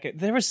in Black.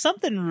 There was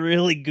something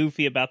really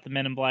goofy about the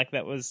Men in Black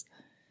that was...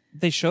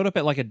 They showed up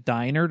at like a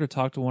diner to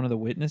talk to one of the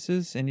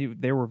witnesses, and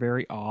they were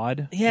very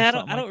odd. Yeah,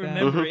 I don't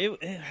remember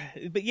Mm-hmm.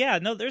 it, but yeah,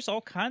 no, there's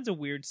all kinds of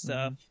weird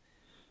stuff.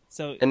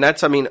 So, and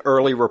that's, I mean,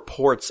 early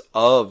reports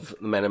of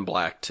the Men in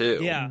Black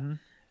too. Yeah.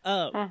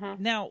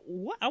 Now,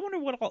 I wonder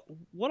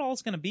what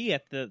all's going to be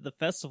at the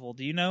festival.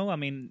 Do you know? I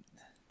mean,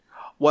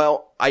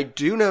 well, I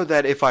do know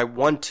that if I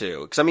want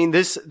to, because I mean,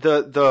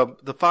 the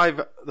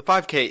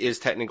 5K is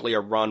technically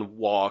a run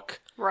walk,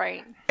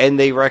 right? And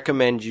they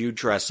recommend you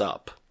dress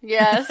up.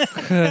 Yes.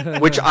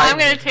 Which I'm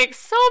going to take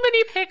so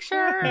many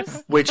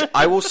pictures. Which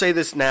I will say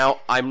this now,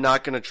 I'm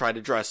not going to try to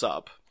dress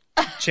up.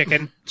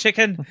 Chicken.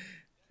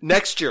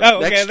 Next year. Oh,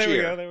 okay, next there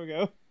year. we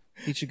go.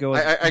 He should go.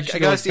 I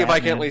gotta see if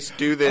I can at least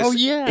do this. Oh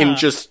yeah. In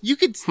just you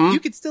could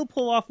still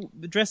pull off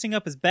dressing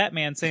up as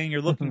Batman, saying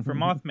you're looking for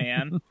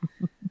Mothman.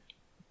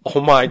 Oh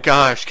my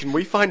gosh! Can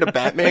we find a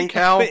Batman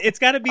cow? But it's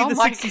got to be the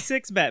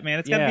 '66 Batman.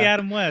 It's got to be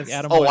Adam West.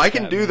 I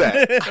can do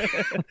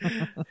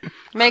that.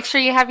 Make sure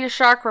you have your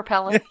shark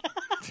repellent.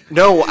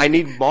 No, I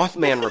need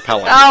Mothman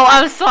repellent. Oh,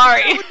 I'm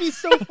sorry. It would be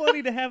so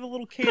funny to have a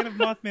little can of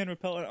Mothman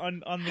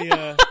repellent on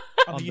the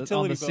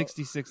utility belt.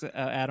 66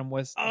 Adam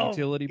West Oh,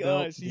 utility gosh,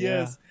 belt.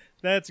 yes.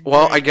 That's great.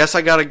 Well, I guess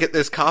I got to get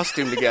this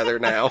costume together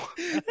now.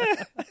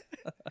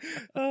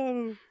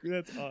 Oh,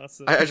 that's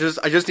awesome. I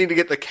just need to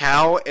get the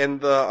cow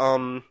and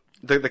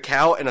the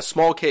cow and a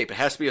small cape. It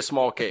has to be a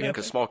small cape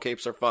because small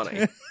capes are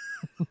funny.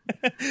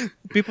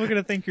 People are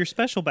gonna think you're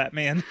special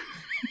Batman.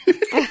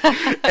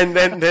 And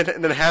then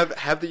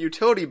have the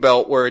utility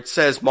belt where it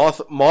says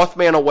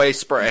Mothman away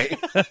spray.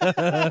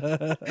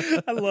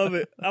 I love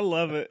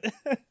it.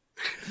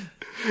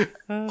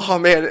 Oh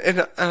man,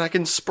 and I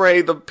can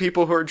spray the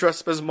people who are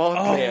dressed up as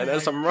Mothman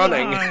as I'm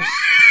running.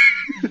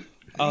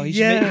 Oh, he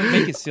should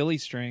make a silly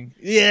string.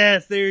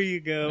 Yes, there you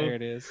go. There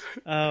it is.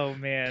 Oh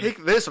man.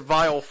 Take this,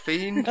 vile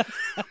fiend.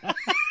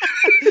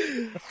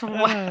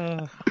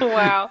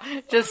 Wow.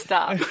 Just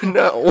stop.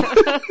 No.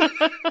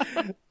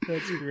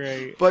 That's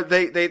great. But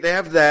they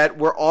have that.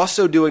 We're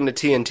also doing the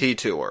TNT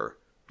tour.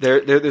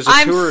 There's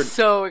a tour. I'm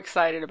so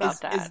excited about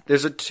that.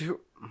 There's a tour.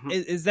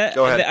 Is that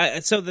Go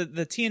ahead. So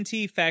the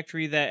TNT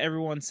factory that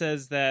everyone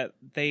says that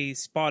they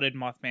spotted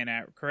Mothman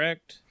at,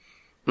 correct?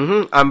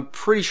 Mm-hmm. I'm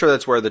pretty sure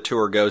that's where the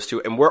tour goes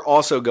to, and we're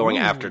also going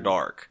after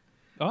dark.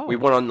 Oh. We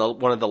went on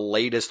one of the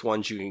latest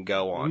ones you can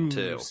go on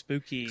too.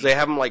 Spooky. 'Cause they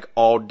have them like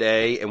all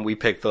day, and we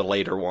picked the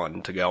later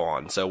one to go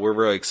on. So we're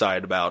really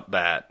excited about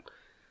that.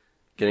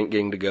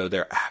 Getting to go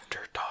there after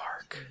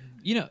dark.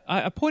 You know,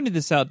 I pointed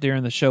this out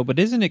during the show, but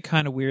isn't it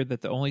kind of weird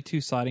that the only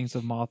two sightings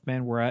of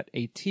Mothman were at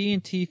a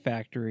TNT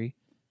factory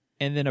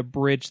and then a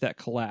bridge that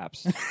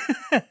collapsed?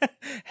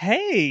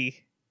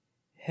 Hey,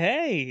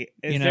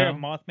 is there a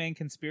Mothman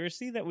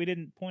conspiracy that we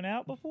didn't point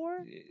out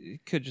before?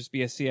 It could just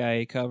be a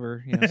CIA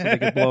cover, so they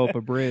could blow up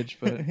a bridge,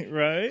 but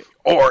right?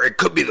 Or it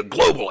could be the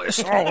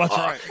globalist. Oh, that's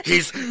right.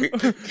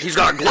 He's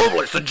got a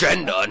globalist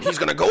agenda, and he's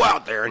gonna go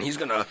out there and he's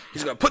gonna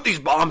put these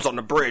bombs on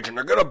the bridge, and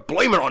they're gonna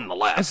blame it on the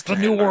left. it's the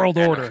New World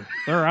Order.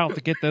 They're out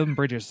to get them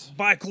bridges.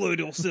 By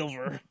colloidal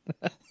silver.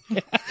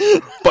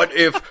 But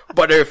if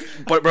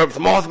the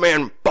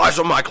Mothman buys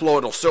on my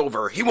colloidal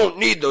silver, he won't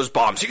need those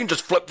bombs. He can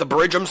just flip the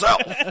bridge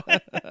himself.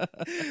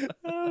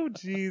 Oh,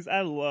 jeez,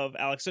 I love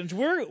Alex Jones.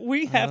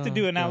 We have to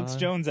do an Alex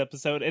Jones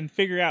episode and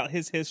figure out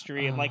his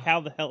history and like how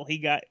the hell he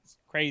got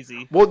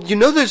crazy. Well,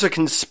 there's a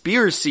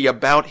conspiracy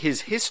about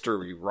his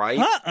history, right?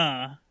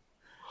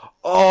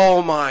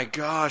 Oh my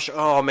gosh.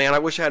 Oh man, I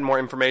wish I had more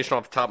information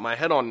off the top of my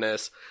head on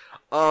this.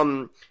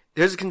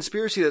 There's a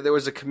conspiracy that there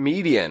was a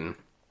comedian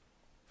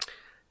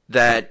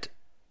that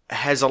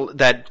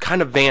that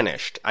kind of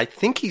vanished. I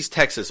think he's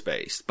Texas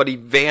based, but he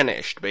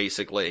vanished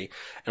basically.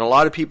 And a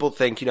lot of people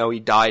think, he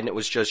died and it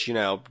was just,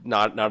 not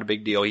a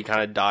big deal. He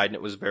kind of died and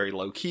it was very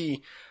low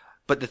key.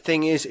 But the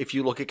thing is, if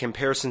you look at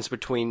comparisons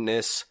between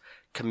this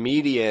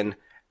comedian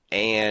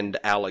and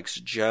Alex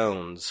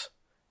Jones,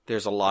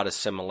 there's a lot of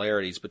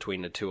similarities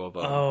between the two of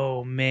them.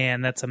 Oh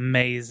man, that's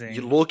amazing.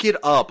 You look it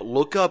up.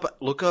 Look up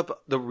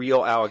the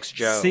real Alex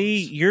Jones. See,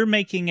 you're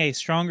making a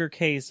stronger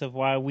case of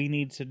why we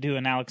need to do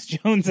an Alex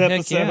Jones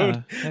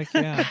episode. Heck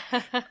yeah.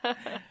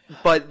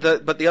 But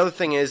the other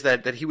thing is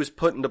that he was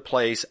put into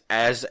place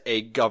as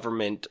a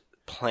government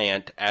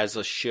plant, as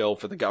a shill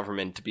for the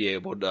government to be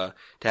able to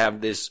have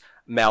this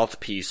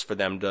mouthpiece for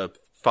them to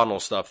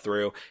funnel stuff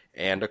through.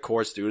 And of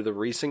course, due to the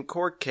recent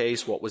court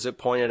case, what was it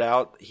pointed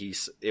out?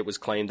 It was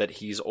claimed that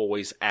he's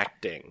always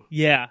acting.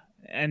 Yeah,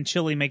 and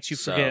chili makes you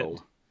forget.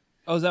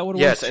 Oh, is that what it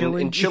was? Yes,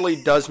 and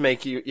chili does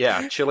make you.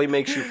 Yeah, chili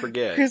makes you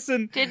forget.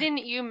 Didn't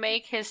you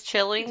make his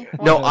chili?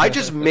 No, I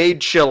just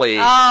made chili.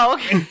 Oh,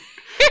 okay.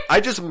 I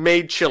just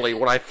made chili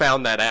when I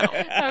found that out.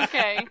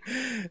 Okay.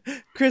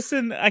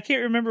 Kristen, I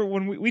can't remember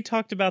when we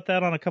talked about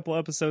that on a couple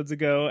episodes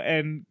ago,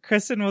 and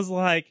Kristen was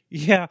like,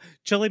 yeah,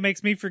 chili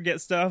makes me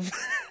forget stuff.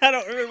 I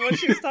don't remember what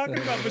she was talking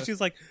about, but she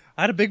was like,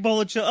 I had a big bowl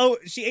of chili. Oh,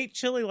 she ate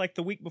chili like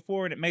the week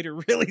before, and it made her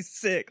really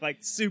sick, like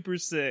super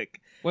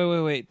sick.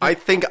 Wait. I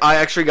think I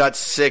actually got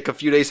sick a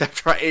few days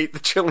after I ate the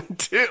chili,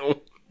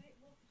 too.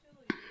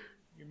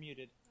 You're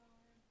muted.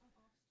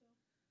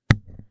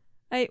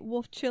 I ate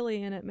wolf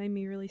chili and it made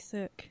me really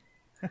sick.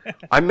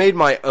 I made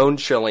my own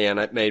chili, and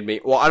it made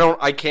me... Well,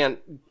 I can't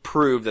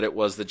prove that it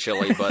was the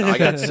chili, but I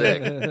got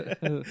sick.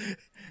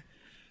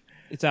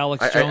 It's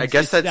Alex Jones. I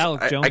guess that's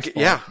Alex Jones' fault.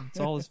 Yeah, it's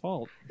all his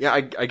fault. Yeah,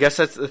 I guess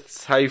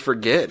that's how you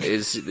forget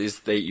is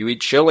that you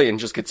eat chili and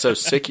just get so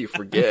sick you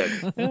forget.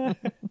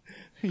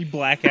 You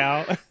black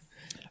out.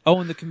 Oh,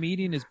 and the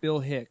comedian is Bill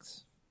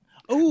Hicks.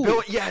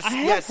 Oh, yes, I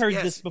have heard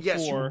this before.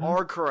 Yes, you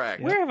are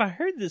correct. Where have I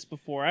heard this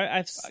before?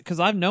 Because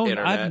I've known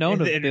Internet.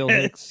 of Bill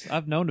Hicks.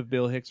 I've known of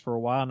Bill Hicks for a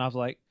while, and I was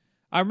like,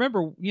 I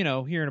remember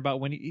hearing about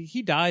when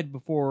he died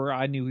before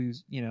I knew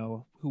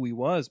who he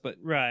was. But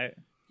right,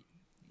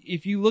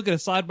 if you look at a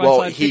side by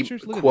side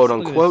pictures, he quote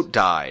unquote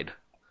died.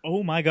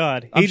 Oh my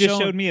God! He just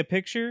showed me a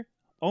picture.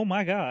 Oh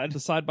my God!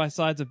 The side by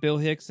sides of Bill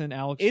Hicks and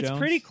Alex Jones. It's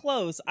pretty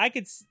close. I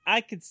could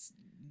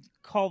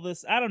call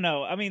this. I don't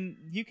know. I mean,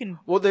 you can.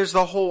 Well, there's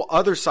the whole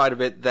other side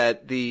of it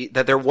that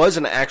there was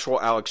an actual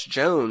Alex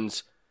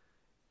Jones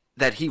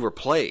that he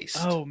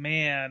replaced. Oh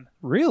man,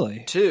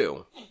 really?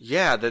 Too.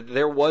 Yeah, that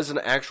there was an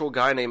actual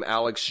guy named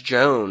Alex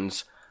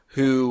Jones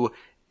who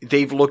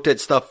they've looked at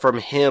stuff from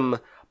him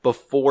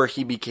before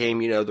he became,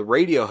 the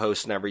radio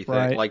host and everything,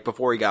 right. Like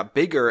before he got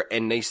bigger,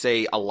 and they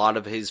say a lot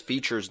of his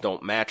features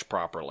don't match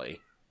properly.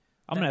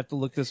 I'm gonna have to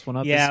look this one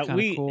up. Yeah, this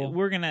is cool.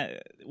 we're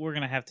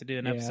gonna have to do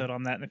an episode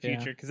on that in the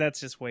future because that's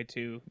just way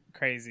too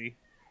crazy.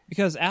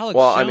 Because Alex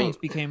Jones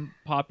became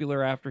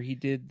popular after he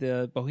did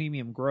the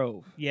Bohemian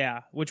Grove.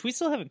 Yeah, which we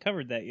still haven't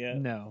covered that yet.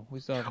 No, we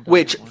still haven't.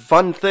 Which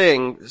fun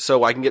thing?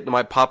 So I can get to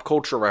my pop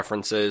culture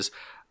references.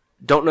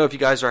 Don't know if you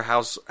guys are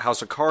House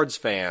of Cards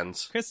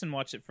fans. Kristen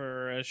watched it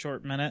for a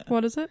short minute.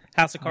 What is it?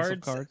 House of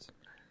Cards.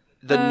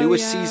 The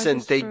newest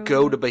season, they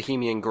go to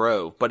Bohemian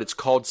Grove, but it's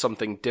called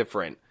something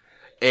different.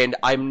 And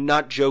I'm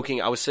not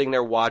joking. I was sitting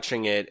there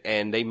watching it,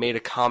 and they made a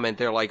comment.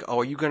 They're like,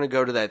 "Oh, are you going to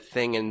go to that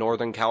thing in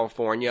Northern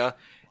California?"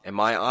 And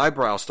my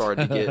eyebrow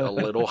started to get a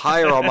little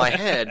higher on my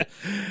head,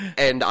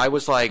 and I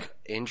was like,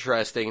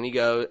 "Interesting." And he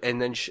goes,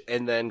 and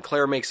then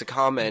Claire makes a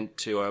comment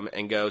to him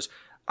and goes,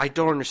 "I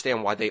don't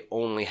understand why they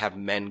only have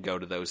men go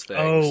to those things."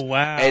 Oh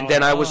wow! And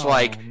then I was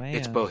like, man.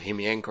 "It's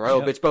Bohemian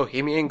Grove. Yep. It's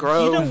Bohemian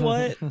Grove." You know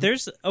what?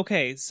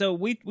 So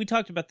we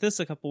talked about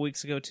this a couple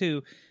weeks ago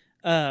too.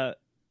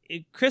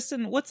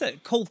 Kristen, what's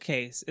that? Cold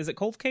Case? Is it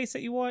Cold Case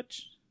that you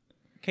watch?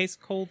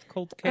 Cold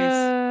Case?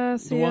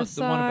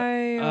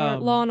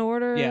 CSI, Law and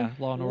Order. Yeah,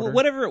 Law and Order.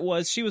 Whatever it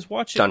was, she was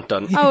watching. Dun,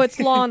 dun. Oh, it's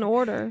Law and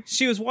Order.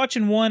 She was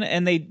watching one,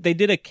 and they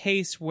did a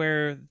case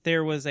where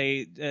there was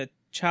a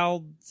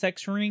child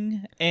sex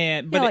ring,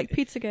 like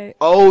Pizzagate.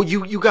 Oh,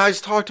 you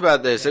guys talked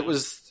about this. Yeah.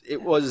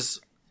 It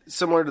was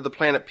similar to the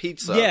Planet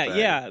Pizza.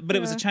 Yeah, but it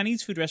was a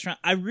Chinese food restaurant.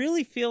 I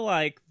really feel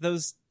like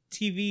those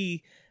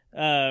TV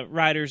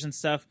writers and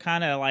stuff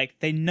kind of like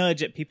they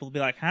nudge at people to be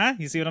like, huh?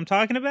 You see what I'm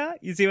talking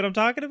about? You see what I'm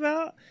talking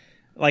about?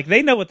 Like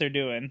they know what they're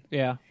doing.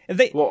 Yeah.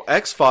 Well,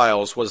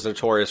 X-Files was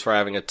notorious for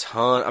having a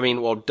ton. I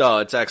mean,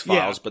 it's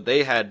X-Files, but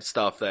they had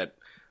stuff that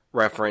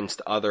referenced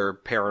other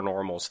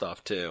paranormal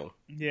stuff too.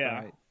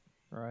 Yeah.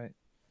 Right.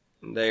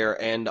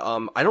 There, and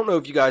I don't know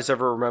if you guys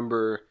ever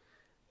remember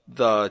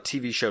the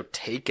TV show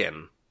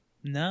Taken.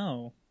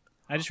 No.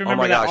 I just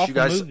remember that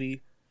awful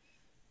movie.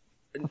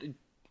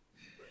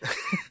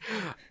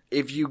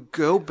 If you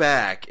go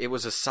back, it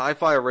was a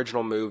sci-fi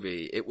original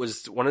movie. It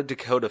was one of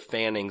Dakota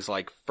Fanning's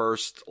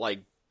first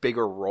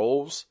bigger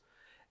roles,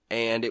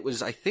 and it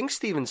was, I think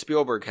Steven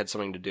Spielberg had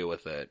something to do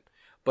with it.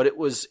 But it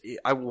was,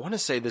 I want to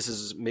say this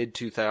is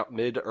mid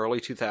early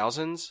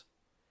 2000s.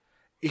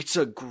 It's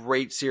a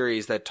great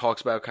series that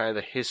talks about kind of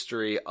the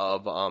history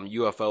of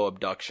UFO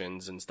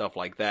abductions and stuff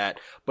like that.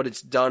 But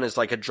it's done as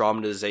like a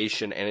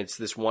dramatization, and it's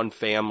this one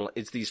family.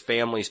 It's these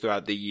families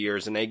throughout the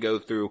years, and they go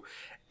through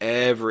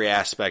every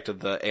aspect of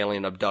the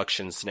alien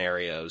abduction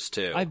scenarios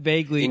too. I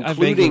vaguely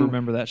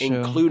remember that show,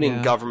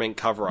 including government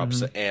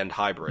cover-ups and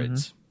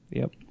hybrids. Mm-hmm.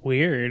 Yep.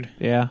 Weird.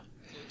 Yeah.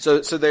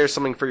 So there's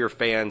something for your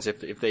fans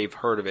if they've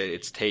heard of it.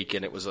 It's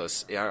Taken. It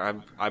was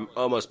I'm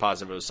almost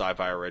positive it was a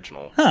sci-fi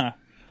original. Huh.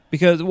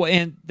 Because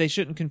and they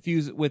shouldn't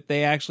confuse it with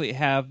they actually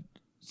have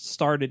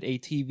started a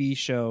TV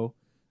show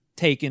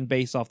Taken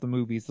based off the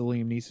movies, the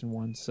Liam Neeson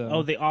one.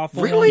 So the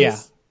awful really?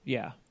 Ones?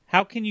 Yeah.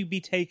 How can you be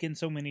taken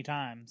so many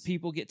times?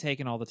 People get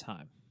taken all the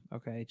time.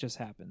 Okay, it just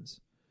happens.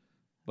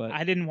 But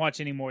I didn't watch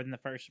any more than the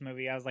first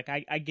movie. I was like,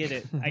 I get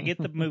it. I get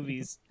the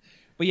movies.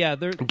 But yeah,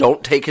 they're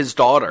Don't take his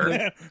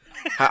daughter.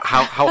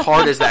 How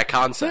hard is that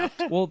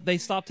concept? well. They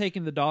stopped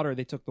taking the daughter.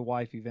 They took the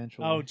wife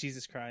eventually. Oh,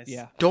 Jesus Christ.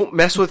 Yeah. Don't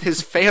mess with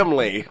his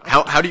family.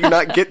 How do you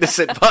not get this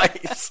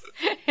advice?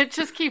 It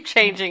just keep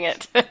changing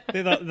it.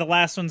 The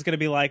last one's going to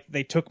be like,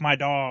 they took my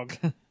dog.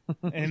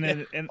 And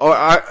then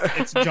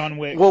it's John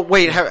Wick. Well,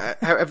 wait.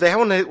 Have they had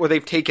one where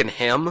they've taken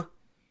him?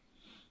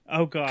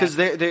 Oh, God. Because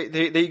there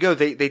you go.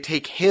 They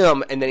take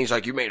him, and then he's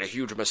like, "You made a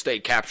huge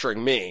mistake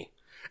capturing me."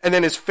 And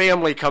then his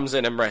family comes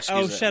in and rescues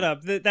him. Oh, shut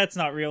up. That's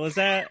not real. Is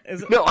that?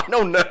 No, I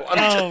don't know.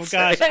 Oh,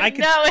 gosh. No,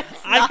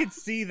 I could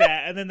see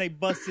that. And then they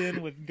bust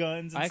in with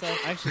guns and I stuff.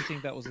 actually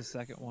think that was the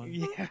second one.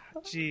 Yeah.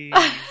 Jeez.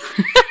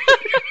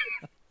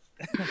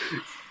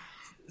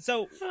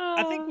 So,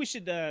 I think we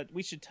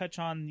should touch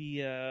on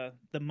the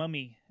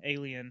mummy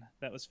alien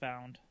that was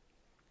found.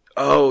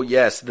 Oh,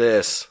 yes,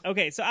 this.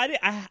 Okay, so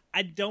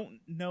I don't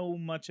know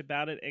much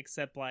about it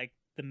except like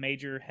the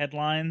major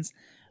headlines,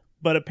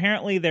 but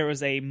apparently there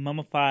was a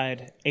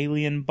mummified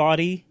alien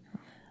body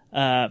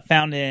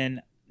found in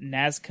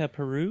Nazca,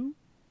 Peru.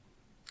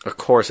 Of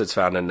course, it's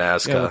found in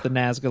Nazca. Yeah, with the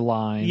Nazca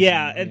lines.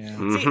 Yeah,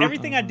 and see,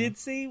 everything I did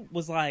see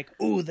was like,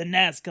 ooh, the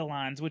Nazca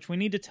lines, which we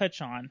need to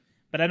touch on,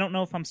 but I don't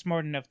know if I'm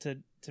smart enough to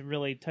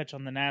really touch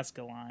on the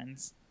Nazca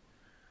lines.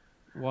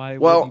 Why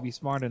would you be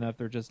smart enough?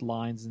 They're just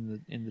lines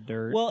in the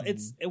dirt. Well,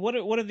 it's what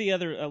are the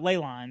other ley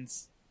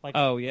lines? Like,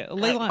 ley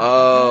lines.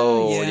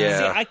 Oh, yeah.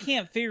 See, I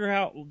can't figure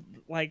out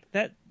like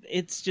that.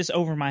 It's just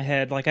over my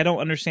head. Like I don't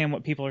understand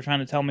what people are trying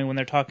to tell me when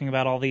they're talking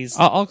about all these.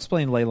 I'll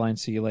explain ley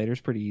lines to you later.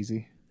 It's pretty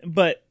easy.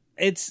 But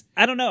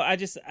I don't know.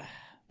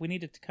 We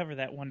need to cover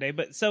that one day.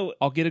 But so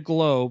I'll get a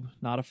globe,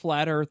 not a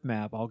flat Earth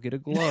map. I'll get a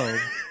globe.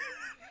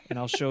 And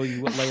I'll show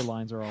you what ley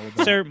lines are all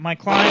about. Sir, my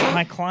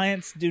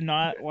clients do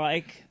not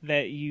like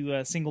that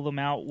you single them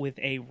out with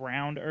a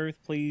round Earth.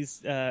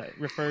 Please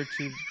refer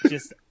to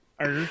just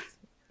Earth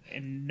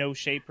in no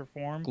shape or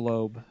form.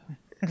 Globe.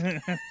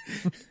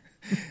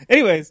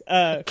 Anyways,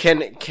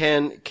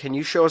 can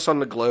you show us on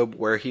the globe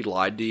where he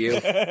lied to you?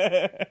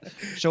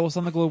 Show us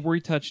on the globe where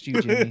he touched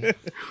you, Jimmy.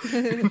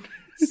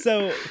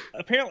 So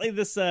apparently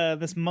this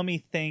mummy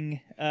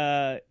thing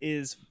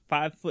is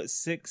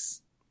 5'6"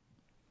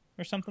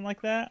 or something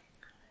like that,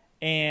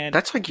 and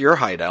that's like your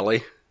height,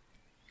 Ellie.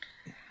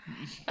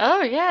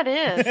 Oh yeah, it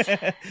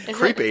is.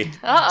 Creepy.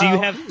 Do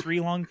you have 3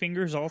 long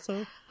fingers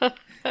also?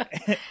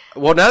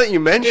 Well, now that you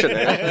mention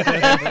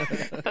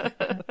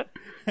it.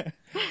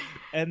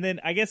 And then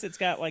I guess it's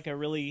got like a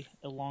really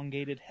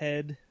elongated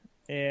head,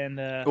 and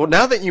well,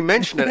 now that you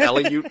mention it,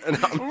 Ellie,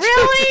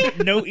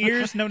 really no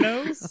ears, no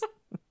nose.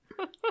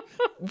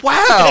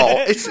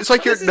 Wow, it's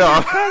like your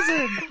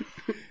cousin.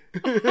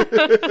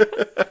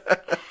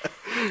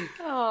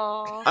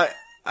 Oh.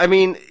 I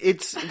mean,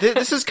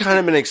 this has kind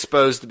of been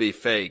exposed to be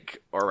fake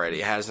already,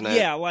 hasn't it?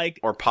 Yeah, like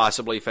or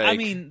possibly fake. I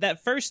mean,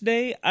 that first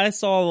day I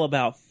saw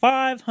about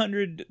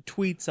 500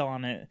 tweets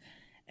on it,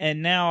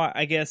 and now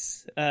I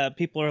guess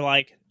people are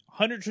like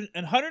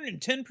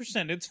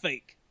 110%. It's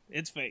fake.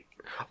 It's fake.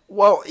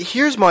 Well,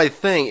 here's my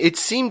thing. It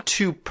seemed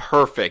too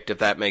perfect, if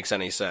that makes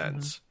any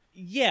sense.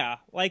 Yeah,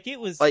 like it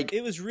was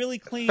really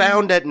clean.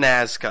 Found at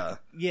Nazca.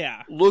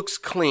 Yeah. Looks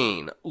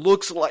clean.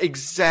 Looks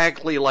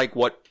exactly like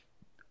what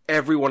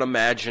everyone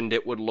imagined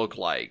it would look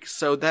like.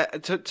 So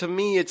that to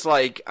me it's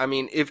like, I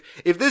mean, if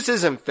this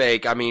isn't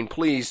fake, I mean,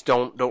 please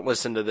don't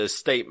listen to these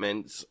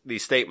statements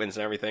and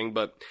everything,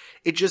 but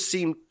it just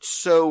seemed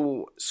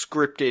so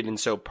scripted and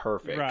so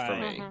perfect for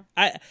me.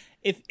 I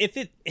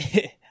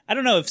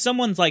don't know if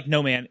someone's like,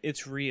 no man,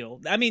 it's real.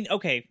 I mean,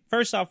 okay,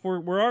 first off,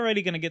 we're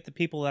already going to get the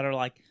people that are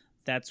like,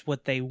 that's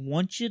what they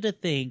want you to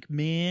think,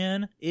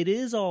 man. It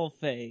is all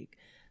fake.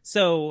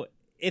 So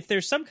if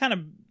there's some kind of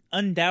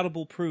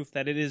undoubtable proof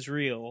that it is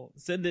real,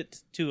 send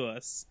it to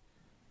us.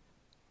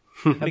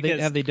 Have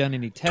they done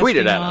any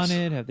testing on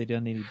it? Have they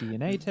done any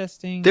DNA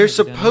testing? There's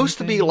supposed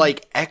to be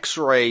like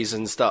X-rays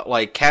and stuff,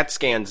 like CAT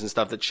scans and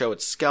stuff that show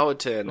its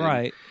skeleton,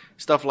 and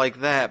stuff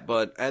like that.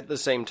 But at the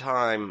same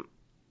time,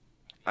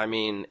 I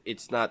mean,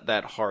 it's not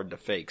that hard to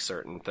fake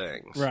certain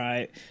things,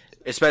 right?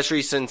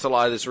 Especially since a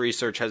lot of this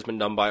research has been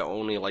done by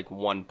only like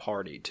one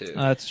party too.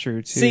 That's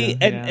true too. See,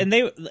 and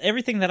they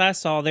everything that I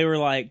saw, they were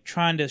like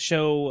trying to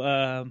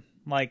show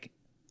like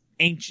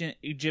ancient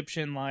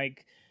Egyptian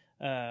like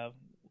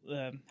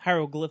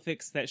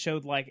hieroglyphics that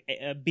showed like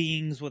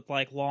beings with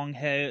like long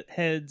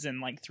heads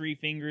and like 3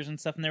 fingers and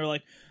stuff, and they were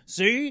like,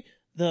 see,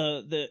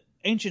 the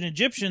ancient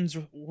Egyptians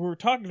were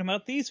talking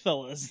about these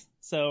fellas.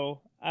 So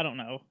I don't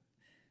know,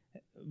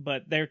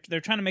 but they're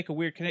trying to make a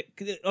weird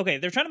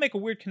they're trying to make a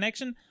weird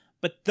connection.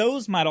 But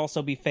those might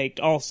also be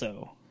faked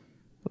also.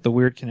 The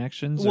weird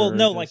connections? Well,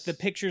 no, like the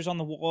pictures on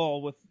the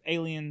wall with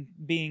alien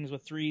beings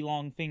with 3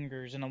 long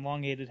fingers and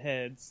elongated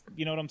heads.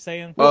 You know what I'm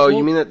saying? Oh,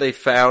 you mean that they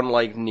found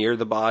like near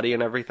the body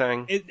and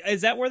everything?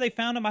 Is that where they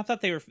found them? I thought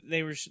they were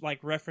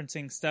like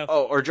referencing stuff.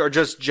 Oh, or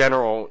just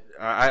general.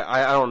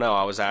 I don't know.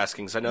 I was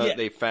asking because I know that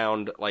they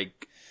found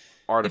like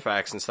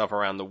artifacts and stuff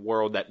around the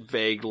world that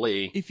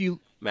vaguely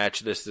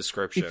match this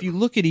description. If you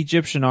look at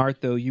Egyptian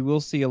art, though, you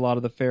will see a lot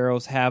of the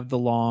pharaohs have the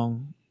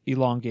long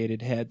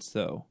elongated heads,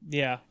 though.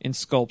 Yeah. In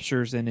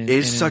sculptures and in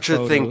Is and in such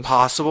a thing photos.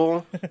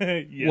 possible?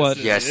 Yes, What?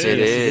 Yes, it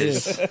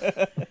is.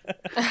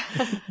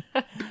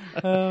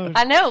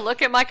 I know.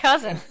 Look at my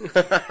cousin.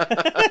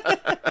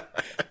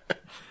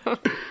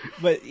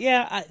 But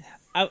yeah,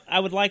 I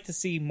would like to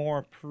see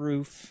more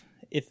proof.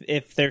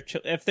 If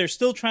they're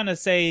still trying to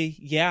say,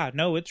 yeah,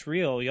 no, it's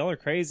real, y'all are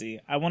crazy.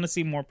 I want to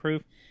see more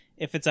proof.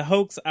 If it's a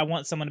hoax, I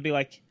want someone to be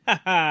like,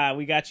 ha,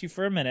 we got you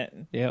for a minute.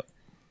 Yep.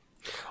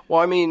 Well,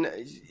 I mean,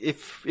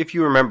 if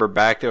you remember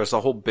back, there was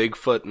a whole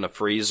Bigfoot in the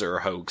freezer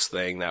hoax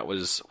thing. That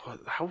was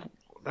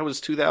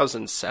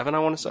 2007, I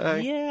want to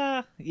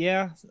say.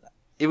 Yeah.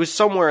 It was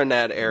somewhere in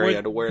that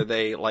area to where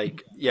they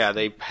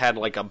they had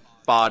like a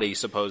body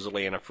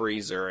supposedly in a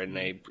freezer, and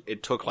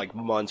it took like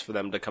months for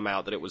them to come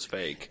out that it was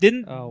fake.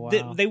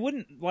 They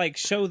wouldn't like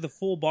show the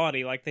full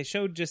body, like they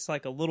showed just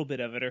like a little bit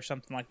of it or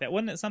something like that.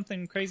 Wasn't it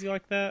something crazy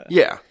like that?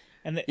 Yeah.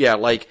 And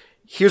like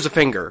here's a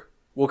finger.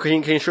 Well,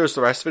 can you show us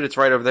the rest of it? It's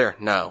right over there.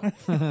 No.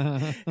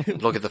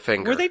 Look at the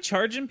finger. Were they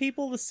charging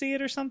people to see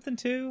it or something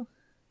too?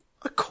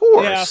 Of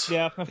course.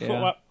 Yeah.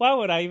 Why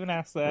would I even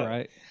ask that?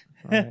 Right.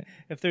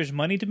 If there's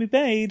money to be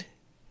made.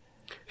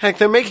 Heck,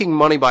 they're making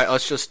money by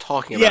us just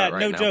talking about it right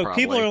now. Yeah, no joke.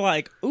 Probably. People are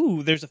like,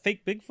 ooh, there's a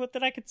fake Bigfoot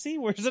that I could see.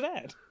 Where's it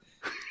at?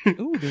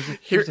 Ooh,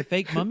 there's a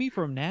fake mummy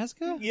from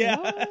Nazca? Yeah.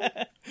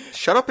 What?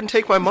 Shut up and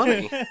take my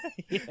money.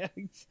 Yeah,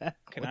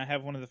 exactly. Can I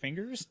have one of the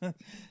fingers?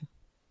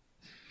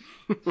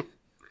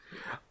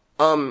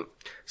 So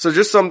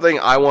just something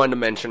I wanted to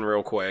mention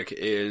real quick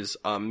is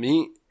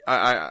me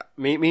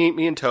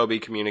and Toby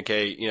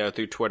communicate,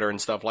 through Twitter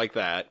and stuff like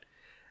that.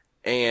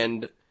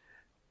 And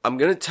I'm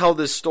going to tell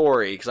this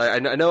story because I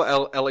know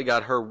Ellie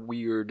got her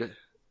weird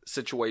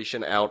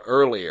situation out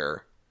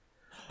earlier,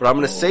 but I'm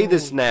going to say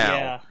this now.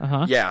 Yeah.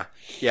 Uh-huh.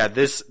 Yeah.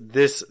 This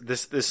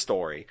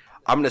story.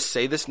 I'm going to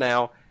say this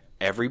now.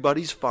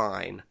 Everybody's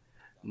fine.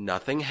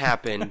 Nothing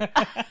happened.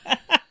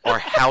 Our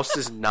house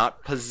is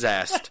not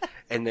possessed,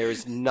 and there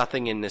is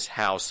nothing in this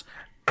house.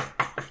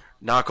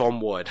 Knock on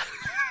wood.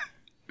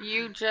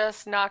 You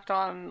just knocked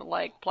on,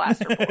 like,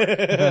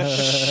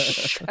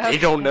 plasterboard. They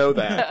don't know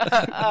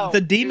that.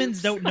 The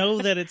demons don't know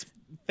that it's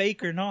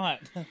fake or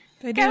not.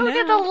 They do Go now.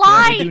 to the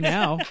light! They do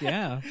now.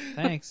 Yeah.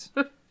 Thanks.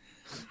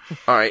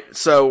 All right,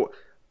 so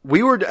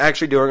we were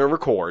actually doing a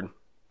record,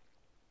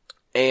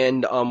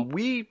 and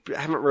we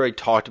haven't really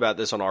talked about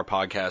this on our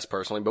podcast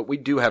personally, but we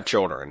do have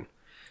children.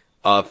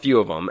 A few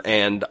of them,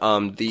 and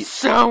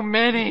so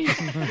many.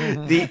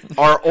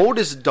 Our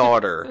oldest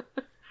daughter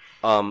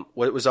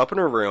was up in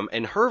her room,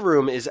 and her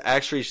room is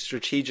actually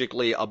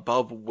strategically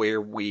above where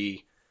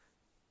we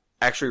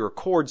actually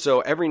record,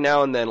 so every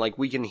now and then, like,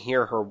 we can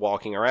hear her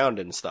walking around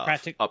and stuff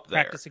up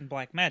there. Practicing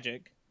black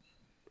magic.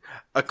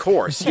 Of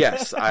course,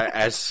 yes,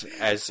 as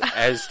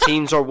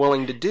teens are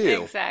willing to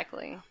do.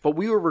 Exactly. But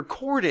we were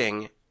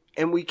recording,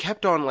 and we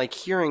kept on, like,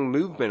 hearing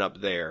movement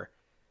up there.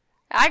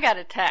 I got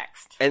a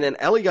text. And then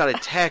Ellie got a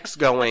text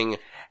going,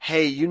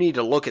 hey, you need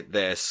to look at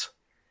this.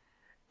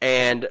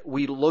 And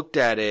we looked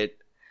at it,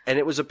 and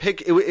it was a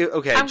pic.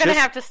 Okay, I'm going to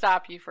have to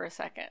stop you for a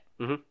second.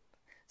 Mm-hmm.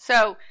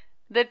 So,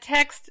 the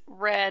text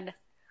read,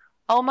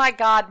 oh my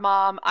God,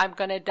 Mom, I'm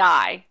going to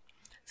die.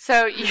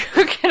 So,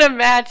 you can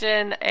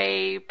imagine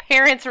a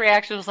parent's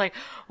reaction was like,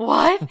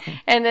 what?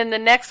 And then the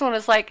next one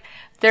is like,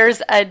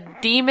 there's a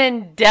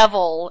demon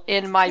devil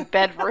in my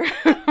bedroom.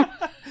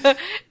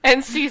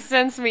 And she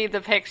sends me the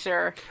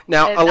picture.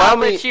 Now, and allow I'll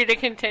me. let you to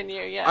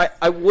continue. Yes.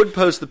 I would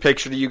post the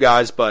picture to you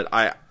guys, but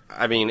I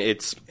mean,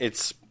 it's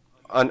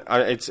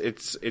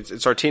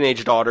our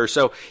teenage daughter.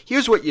 So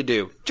here's what you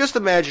do: just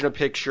imagine a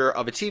picture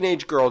of a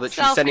teenage girl that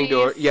she's sending to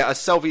her. Yeah, a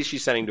selfie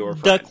she's sending to her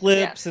friend. Duck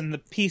lips and the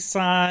peace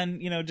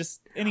sign.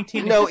 Just any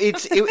teenage. No,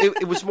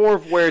 it was more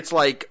of where it's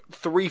like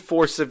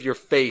 3/4 of your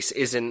face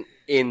isn't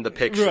in the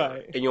picture,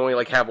 right, and you only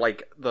like have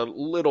like the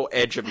little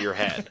edge of your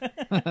head.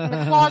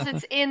 The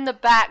closet's in the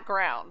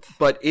background.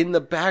 But in the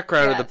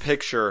background of the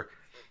picture,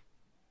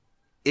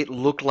 it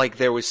looked like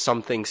there was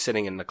something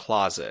sitting in the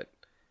closet.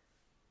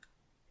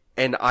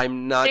 And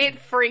I'm not... It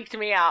freaked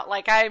me out.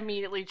 Like, I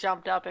immediately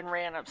jumped up and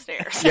ran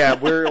upstairs. Yeah,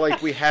 we're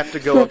like, we have to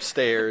go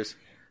upstairs.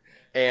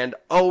 And,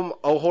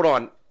 hold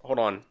on.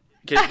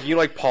 Can you,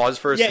 like, pause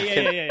for a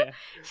second? Yeah.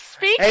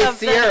 Speaking of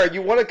Sierra, that,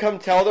 you want to come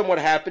tell them what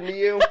happened to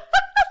you?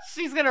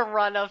 she's gonna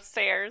run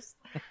upstairs.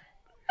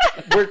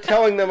 We're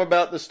telling them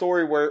about the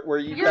story where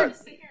you got...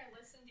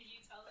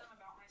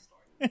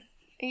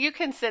 You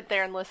can sit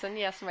there and listen.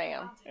 Yes,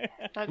 ma'am.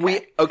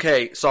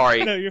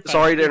 Sorry. No, you're fine.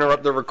 Sorry to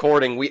interrupt the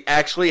recording. We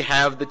actually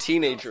have the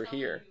teenager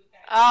here.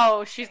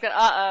 Oh, she's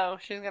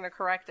gonna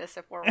correct us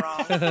if we're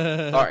wrong.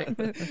 All right.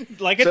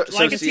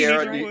 So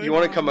Sierra, teenager would. you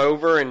want to come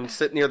over and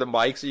sit near the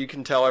mic so you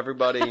can tell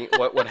everybody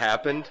what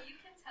happened? You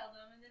can tell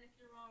them, and then if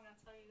you're wrong, I'll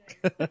tell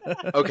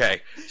you that.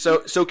 Okay.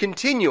 So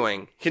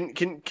continuing.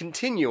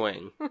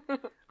 Continuing.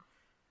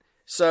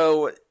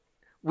 So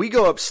we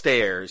go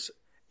upstairs,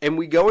 And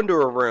we go into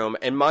her room,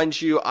 and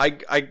mind you, I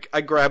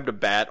grabbed a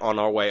bat on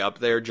our way up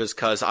there just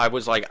because I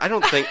was like, I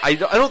don't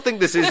think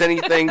this is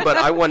anything, but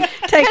I want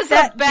because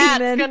a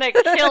bat's gonna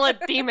kill a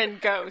demon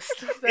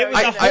ghost.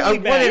 I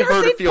wanted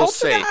her to feel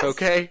safe.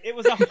 Okay, it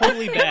was a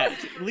holy bat.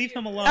 Leave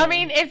him alone. I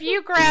mean, if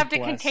you grabbed a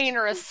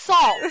container of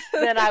salt,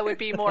 then I would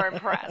be more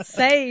impressed.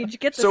 Sage,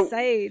 get the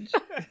sage.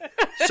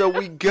 So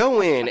we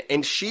go in,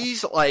 and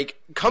she's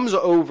like, comes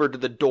over to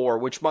the door,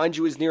 which mind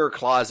you is near a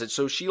closet.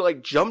 So she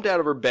like jumped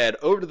out of her bed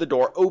over to the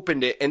door,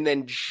 opened it, and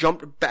then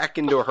jumped back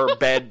into her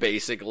bed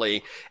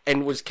basically,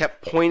 and was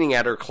kept pointing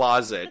at her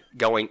closet,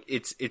 going,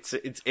 "It's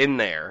in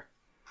there."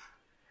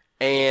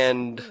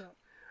 And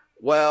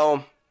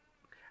well,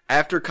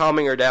 after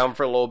calming her down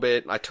for a little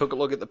bit, I took a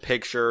look at the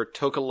picture,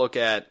 took a look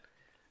at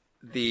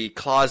the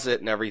closet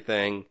and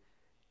everything,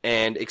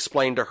 and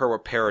explained to her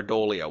what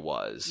pareidolia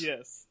was.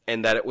 Yes.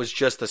 And that it was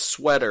just a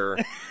sweater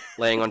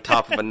laying on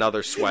top of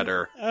another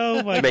sweater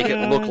to make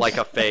it look like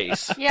a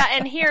face. Yeah,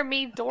 and here,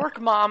 me,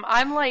 dork mom,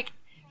 I'm like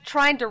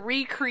trying to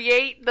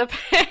recreate the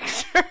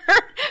picture,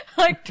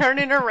 like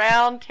turning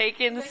around,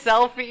 taking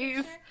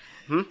selfies.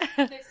 Hmm?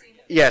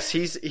 Yes,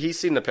 he's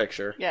seen the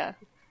picture. Yeah.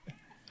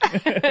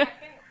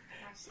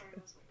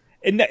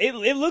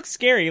 It looks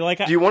scary. Like,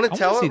 do you want to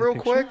tell it real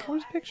quick?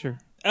 Where's the picture?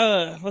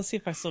 Let's see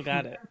if I still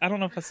got it. I don't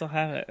know if I still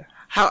have it.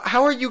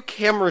 How are you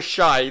camera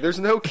shy? There's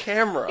no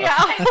camera.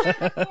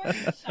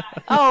 Yeah.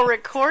 Oh,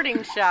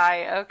 recording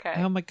shy. Okay.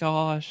 Oh my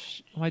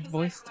gosh, my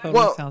voice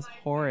totally sounds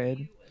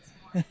horrid.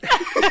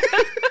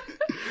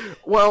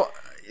 Well,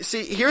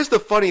 see, here's the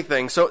funny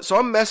thing. So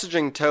I'm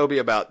messaging Toby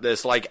about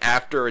this, like,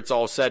 after it's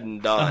all said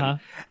and done. Uh-huh.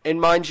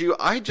 And mind you,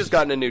 I had just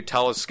gotten a new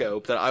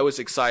telescope that I was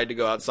excited to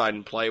go outside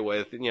and play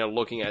with,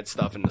 looking at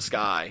stuff in the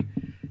sky.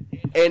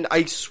 And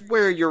I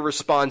swear your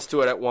response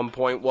to it at one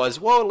point was,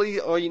 well, at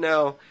least,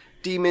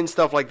 demons,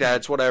 stuff like that,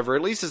 it's whatever.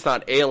 At least it's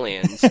not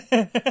aliens.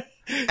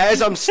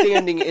 As I'm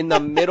standing in the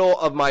middle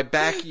of my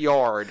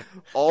backyard,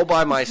 all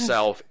by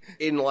myself,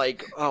 in I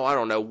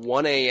don't know,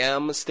 1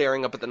 a.m.,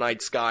 staring up at the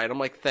night sky, and I'm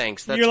like,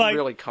 thanks, that's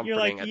really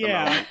comforting at the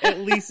moment. At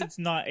least it's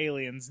not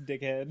aliens,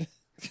 dickhead.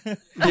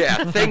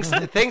 Yeah,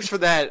 thanks for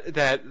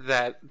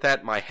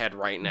that my head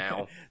right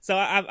now. So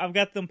I've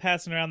got them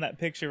passing around that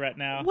picture right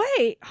now.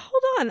 Wait,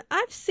 hold on.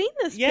 I've seen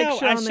this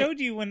picture. I showed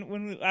you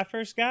when I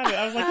first got it.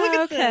 I was like,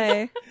 look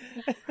at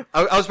this.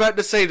 I was about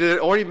to say, did it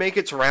already make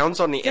its rounds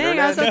on the internet?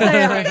 I was about to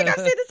say, I think I've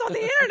seen this on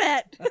the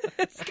internet.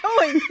 It's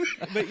going.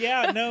 But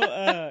yeah,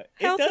 no.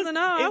 Hell to the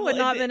no. I would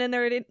not have been in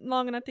there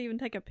long enough to even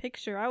take a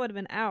picture. I would have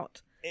been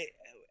out.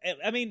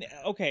 I mean,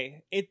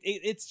 okay.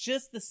 It's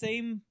just the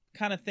same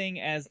kind of thing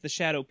as the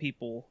shadow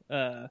people.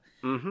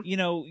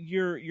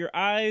 Your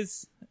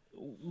eyes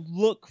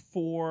look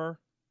for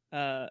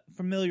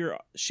familiar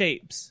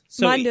shapes.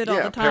 So mine do it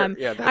all the time.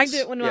 I do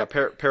it when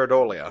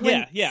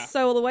pareidolia. Yeah.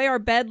 So the way our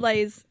bed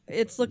lays,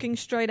 it's looking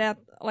straight at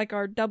like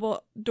our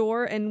double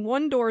door, and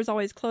one door is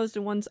always closed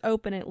and one's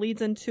open. It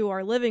leads into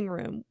our living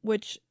room,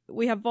 which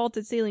we have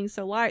vaulted ceilings,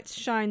 so light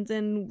shines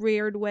in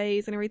weird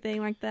ways and everything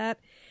like that.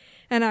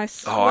 And I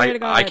swear to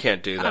God, I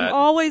can't do that. I'm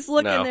always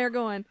looking there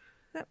going,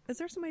 is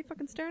there somebody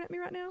fucking staring at me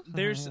right now?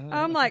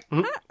 I'm like,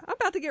 I'm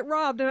about to get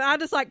robbed. And I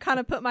just kind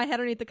of put my head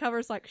underneath the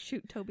covers like,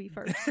 shoot Toby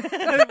first.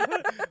 What a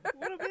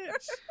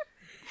bitch.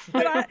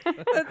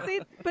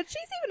 But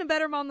she's even a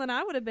better mom than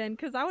I would have been,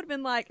 because I would have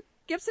been like,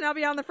 Gibson, I'll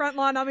be on the front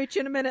lawn. I'll meet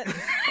you in a minute.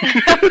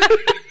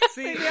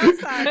 See,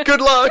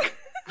 good luck.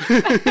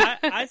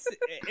 I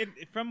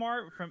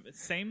from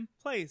same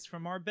place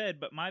from our bed,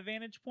 but my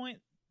vantage point,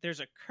 there's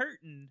a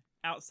curtain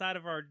outside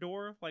of our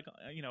door,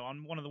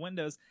 on one of the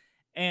windows.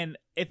 And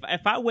if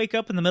I wake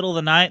up in the middle of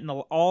the night and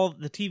all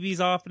the TV's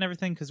off and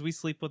everything, because we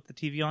sleep with the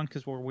TV on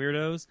because we're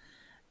weirdos.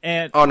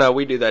 And oh no,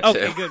 we do that too.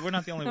 Okay, good. We're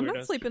not the only weirdos. I'm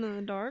not sleeping in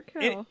the dark.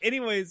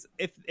 Anyways,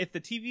 if the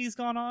TV's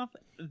gone off,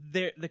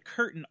 the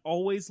curtain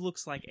always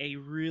looks like a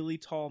really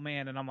tall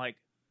man, and I'm like,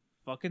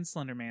 fucking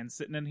Slender Man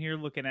sitting in here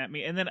looking at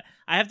me, and then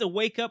I have to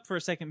wake up for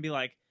a second and be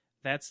like,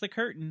 that's the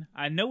curtain.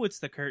 I know it's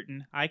the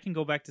curtain. I can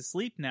go back to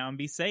sleep now and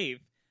be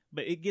saved.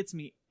 But it gets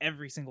me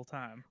every single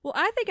time. Well,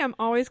 I think I'm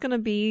always going to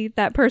be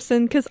that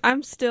person, because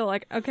I'm still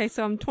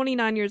so I'm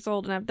 29 years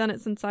old, and I've done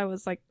it since I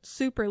was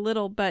super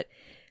little, but,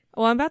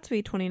 I'm about to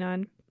be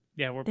 29.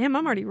 Yeah, Damn,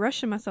 I'm already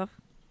rushing myself.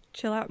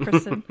 Chill out,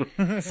 Kristen.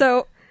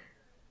 So,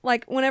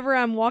 whenever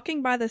I'm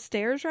walking by the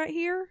stairs right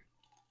here,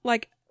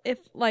 if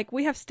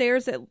we have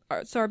stairs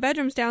so our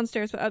bedroom's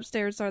downstairs, but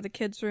upstairs are the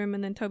kids' room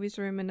and then Toby's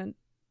room, and then,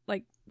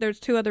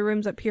 there's 2 other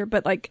rooms up here,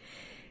 but,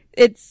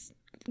 it's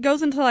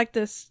goes into,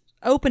 this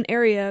open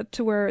area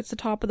to where it's the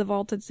top of the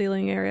vaulted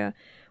ceiling area.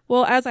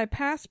 Well, as I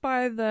pass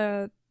by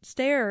the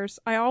stairs,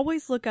 I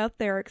always look up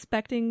there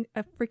expecting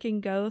a freaking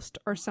ghost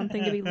or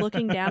something to be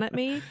looking down at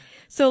me.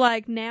 So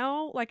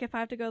now, if I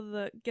have to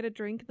go get a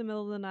drink in the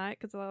middle of the night,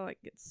 because I'll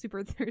get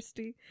super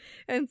thirsty,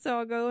 and so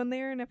I'll go in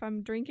there, and if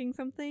I'm drinking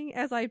something,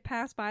 as I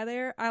pass by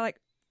there, I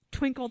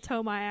twinkle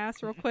toe my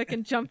ass real quick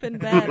and jump in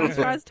bed. I'm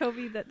surprised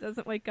Toby that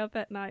doesn't wake up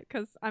at night,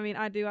 because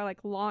I do. I like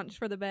launch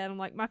for the bed. I'm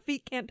like, my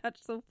feet can't touch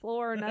the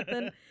floor or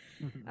nothing.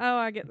 Oh,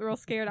 I get real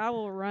scared. I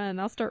will run.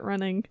 I'll start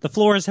running. The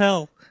floor is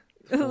hell.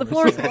 The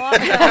floor is lava.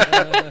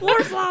 The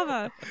floor is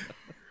lava.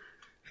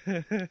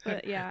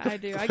 But yeah, I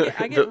do. I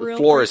get the real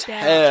floor is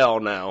freaked out. hell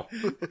now.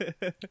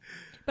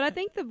 But I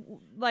think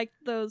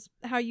those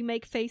how you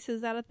make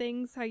faces out of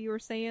things, how you were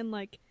saying,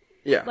 like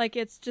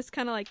it's just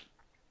kind of like,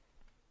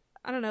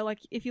 I don't know, like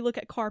if you look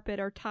at carpet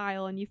or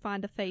tile and you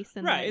find a face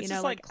in right, it, it's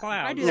just like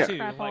clouds. I do that too.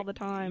 crap all the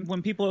time.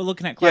 When people are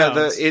looking at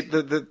clouds.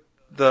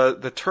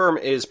 The term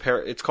is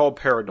it's called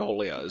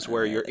pareidolia, is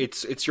where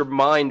it's your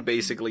mind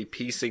basically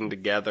piecing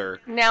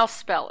together. Now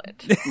spell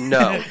it.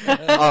 No.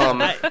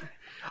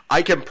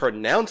 I can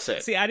pronounce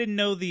it. See, I didn't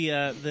know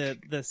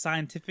the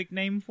scientific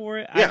name for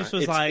it. Yeah, I just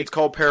was it's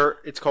called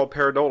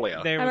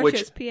pareidolia.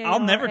 Which I'll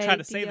never try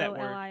to say that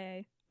word.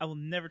 I will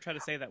never try to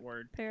say that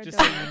word. Just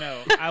so you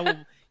know, I will.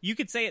 You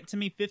could say it to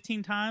me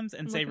 15 times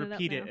and say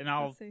repeat it, and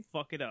I'll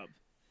fuck it up.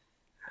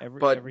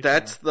 Every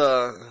that's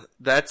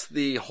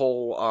the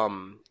whole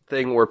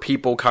thing where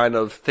people kind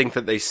of think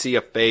that they see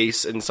a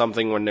face in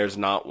something when there's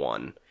not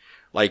one.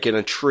 Like in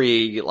a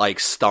tree, like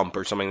stump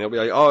or something, they'll be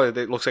like, "Oh,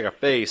 it looks like a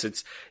face."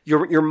 It's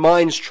your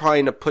mind's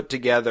trying to put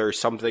together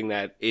something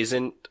that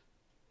isn't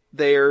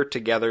there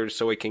together,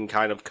 so it can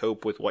kind of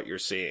cope with what you're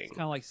seeing. It's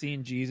kind of like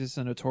seeing Jesus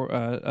in a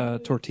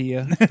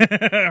tortilla.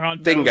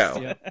 On Bingo.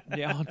 Toast,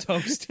 yeah, on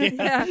toast.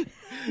 Yeah.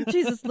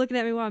 Jesus looking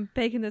at me while I'm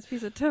baking this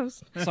piece of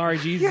toast. Sorry,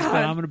 Jesus, God.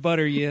 but I'm gonna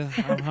butter you.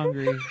 I'm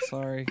hungry.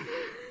 Sorry.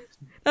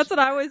 That's what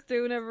I always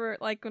do whenever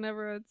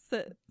I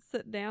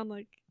sit down,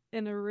 like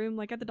in a room,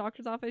 like at the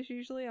doctor's office.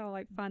 Usually, I'll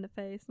like find a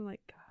face. I'm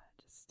like,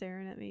 God, just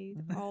staring at me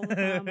all the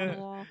time on the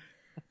wall.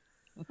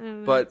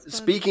 But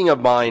speaking of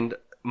mind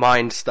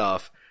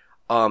stuff,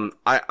 I'm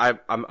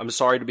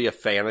sorry to be a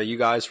fan of you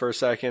guys for a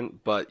second,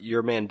 but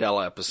your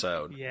Mandela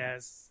episode.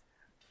 Yes.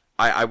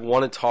 I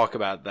want to talk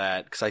about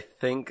that because I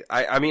think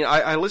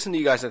I listened to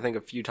you guys I think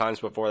a few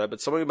times before that,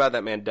 but something about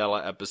that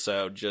Mandela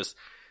episode just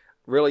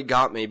really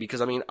got me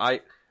because I've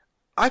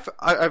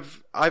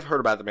heard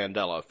about the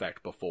Mandela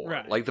effect before.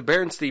 Right. Like the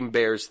Berenstein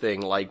Bears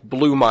thing like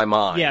blew my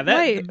mind. Yeah,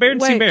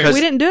 Berenstein Bears. We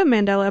didn't do a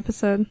Mandela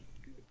episode.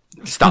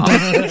 Stop.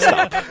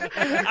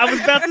 I was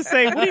about to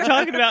say, what are you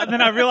talking about? And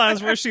then I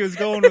realized where she was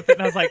going with it,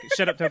 and I was like,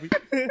 shut up, Toby.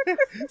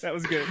 That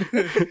was good.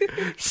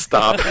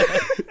 Stop.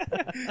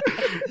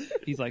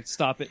 He's like,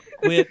 stop it.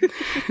 Quit.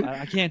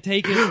 I can't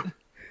take it.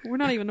 We're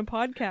not even a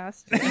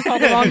podcast. You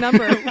called the wrong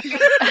number.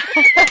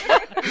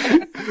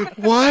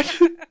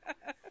 What?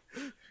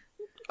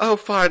 Oh,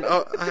 fine.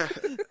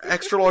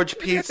 Extra large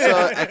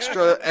pizza,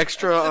 extra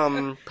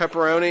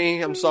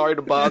pepperoni. I'm sorry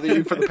to bother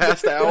you for the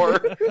past hour.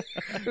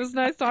 It was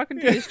nice talking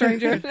to you,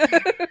 stranger.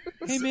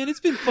 Hey, man,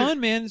 it's been fun,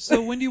 man.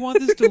 So when do you want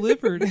this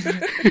delivered?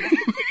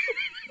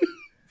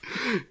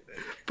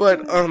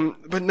 But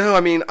no, I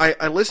mean,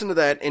 I listened to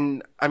that,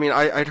 and I mean,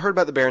 I'd heard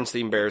about the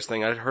Berenstein Bears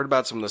thing. I'd heard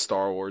about some of the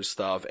Star Wars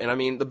stuff, and I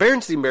mean, the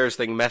Berenstein Bears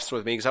thing messed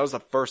with me because that was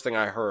the first thing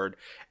I heard,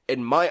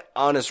 and my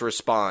honest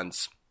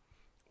response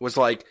was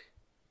like,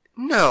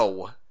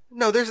 no,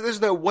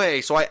 there's no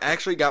way. So I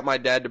actually got my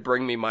dad to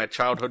bring me my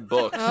childhood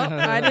books. Oh,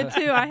 I did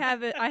too. I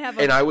have it. I have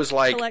a and I was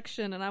like,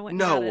 collection, and I went.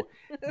 No, and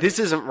got it. this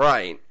isn't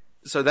right.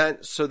 So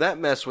that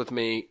messed with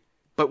me.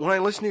 But when I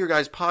listened to your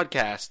guys'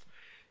 podcast,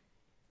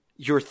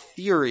 your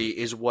theory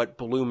is what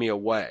blew me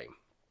away.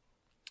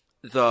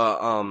 The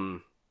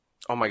oh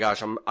my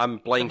gosh, I'm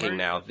blanking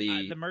now.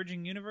 The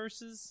merging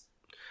universes.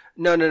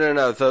 No.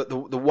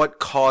 The what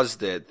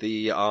caused it?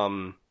 The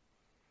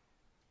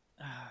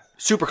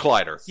Super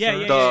Collider.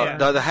 Yeah.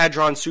 The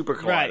Hadron Super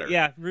Collider. Right.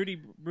 Yeah. Rudy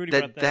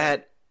brought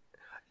that.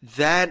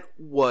 That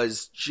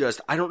was just,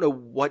 I don't know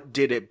what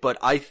did it, but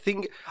I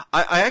think,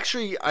 I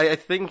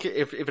think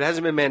if it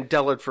hasn't been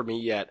Mandela for me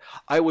yet,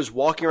 I was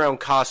walking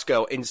around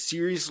Costco and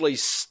seriously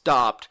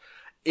stopped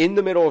in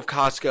the middle of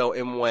Costco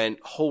and went,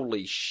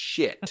 holy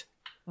shit,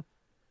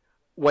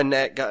 when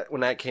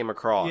that came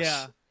across.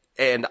 Yeah.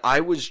 And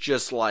I was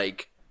just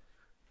like,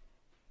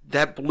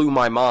 that blew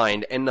my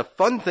mind. And the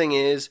fun thing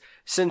is,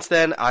 since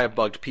then, I have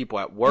bugged people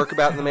at work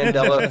about the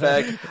Mandela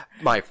effect,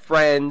 my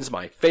friends,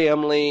 my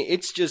family.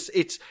 It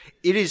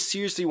is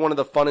seriously one of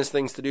the funnest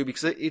things to do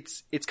because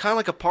it's kind of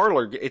like a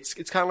parlor. It's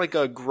kind of like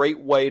a great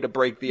way to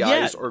break the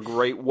ice or a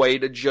great way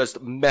to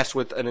just mess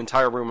with an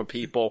entire room of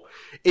people.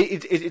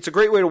 It's a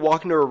great way to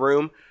walk into a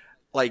room,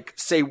 like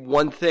say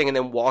one thing and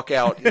then walk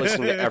out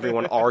listening to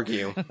everyone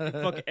argue.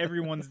 Fuck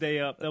everyone's day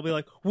up. They'll be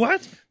like,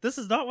 what? This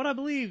is not what I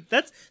believe.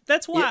 That's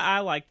why I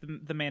like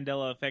the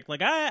Mandela effect.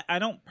 Like I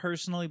don't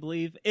personally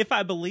believe, if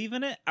I believe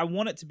in it, I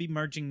want it to be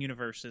merging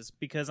universes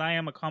because I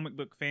am a comic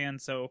book fan.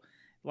 So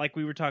like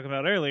we were talking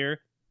about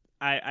earlier,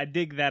 I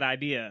dig that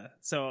idea.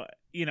 So,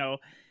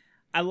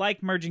 I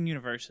like merging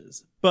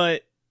universes,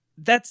 but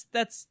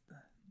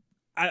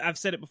I've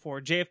said it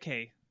before,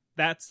 JFK,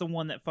 that's the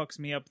one that fucks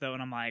me up though.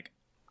 And I'm like,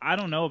 I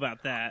don't know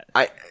about that.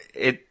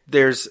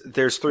 There's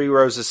 3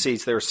 rows of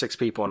seats. There were 6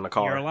 people in the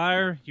car. You're a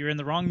liar. You're in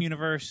the wrong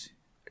universe.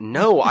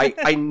 No,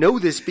 I know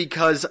this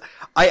because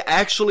I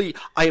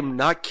am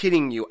not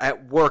kidding you.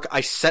 At work,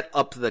 I set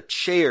up the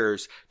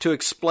chairs to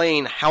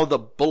explain how the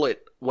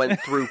bullet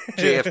went through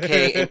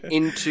JFK and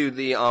into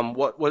the,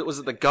 what was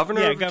it, the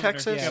governor of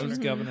Texas? Yeah, it was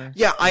governor.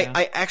 Yeah,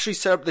 I actually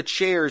set up the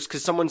chairs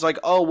because someone's like,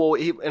 oh, well,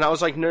 and I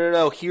was like,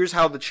 no, here's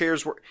how the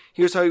chairs were,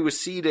 here's how he was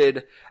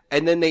seated.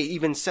 And then they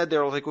even said, they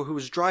were like, well, who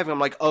was driving? I'm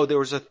like, oh, there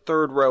was a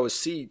third row of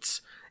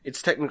seats.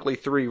 It's technically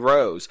 3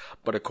 rows,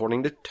 but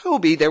according to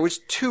Toby, there was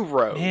 2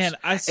 rows. Man,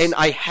 and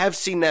I have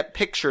seen that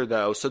picture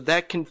though, so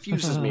that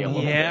confuses me a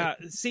little bit. Yeah,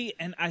 see,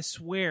 and I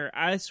swear,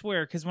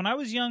 because when I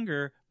was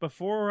younger,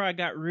 before I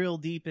got real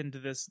deep into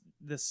this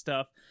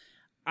stuff,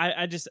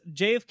 I just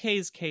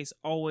JFK's case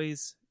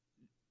always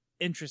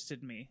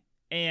interested me,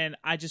 and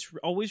I just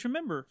always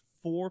remember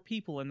 4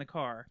 people in the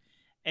car,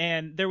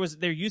 and there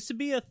used to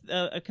be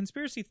a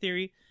conspiracy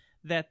theory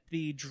that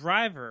the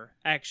driver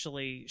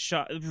actually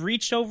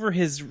reached over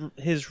his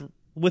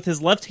with his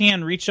left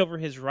hand, reached over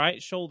his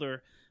right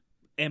shoulder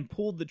and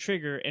pulled the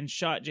trigger and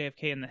shot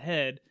JFK in the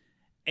head.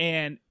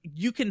 And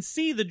you can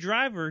see the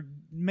driver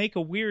make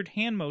a weird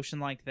hand motion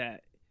like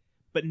that.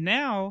 But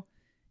now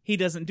he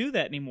doesn't do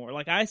that anymore.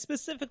 Like, I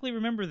specifically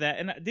remember that.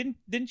 And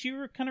didn't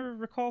you kind of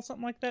recall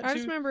something like that too? I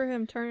just remember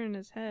him turning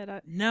his head.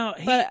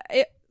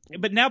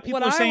 But now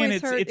people are saying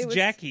it's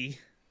Jackie.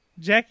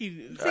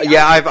 Jackie.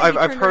 Yeah,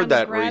 I've heard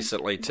that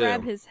recently too.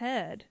 Grab his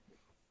head.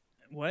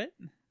 What?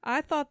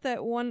 I thought that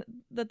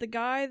the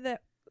guy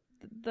that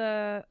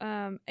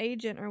the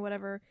agent or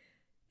whatever,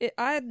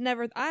 I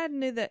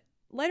knew that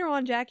later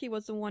on Jackie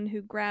was the one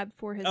who grabbed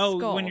for his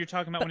skull. Oh, when you're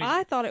talking about but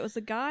I thought it was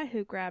the guy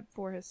who grabbed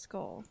for his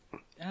skull.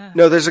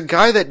 No, there's a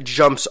guy that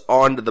jumps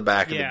onto the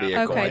back of the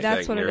vehicle. Okay, I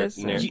that's think, what it is.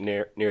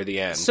 Near the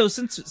end. So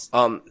since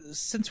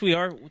we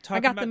are talking, I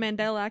got the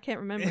Mandela. I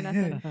can't remember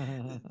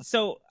nothing.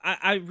 So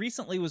I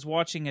recently was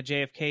watching a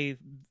JFK.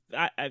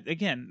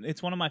 Again,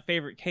 it's one of my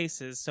favorite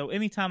cases. So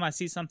anytime I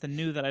see something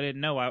new that I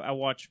didn't know, I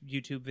watch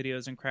YouTube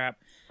videos and crap.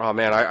 Oh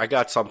man, I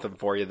got something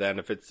for you then.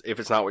 If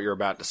it's not what you're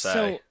about to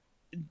say.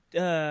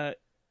 So,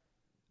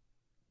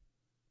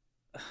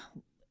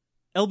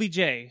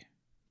 LBJ,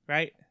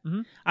 right?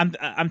 Mm-hmm.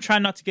 I'm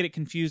trying not to get it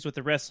confused with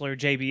the wrestler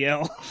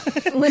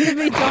JBL. Lyndon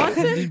B.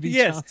 Johnson? Lyndon B.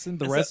 Yes. Johnson,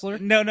 the wrestler?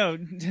 No.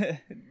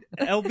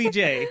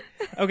 LBJ.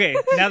 Okay,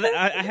 now that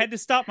I had to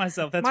stop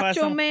myself. That's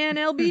Macho why Man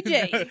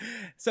LBJ.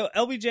 So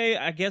LBJ,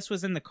 I guess,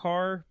 was in the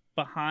car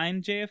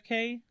behind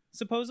JFK,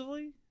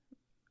 supposedly.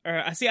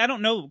 Or I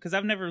don't know because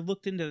I've never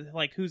looked into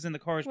like who's in the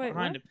cars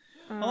behind him.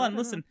 Hold on,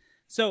 listen.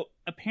 So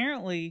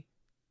apparently,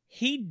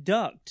 he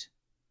ducked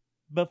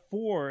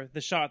before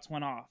the shots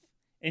went off,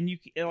 and you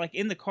like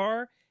in the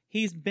car.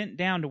 He's bent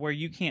down to where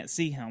you can't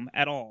see him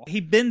at all. He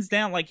bends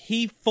down, like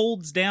he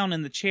folds down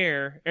in the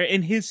chair, or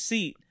in his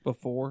seat.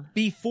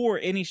 Before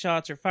any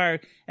shots are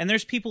fired. And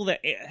there's people that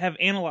have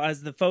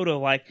analyzed the photo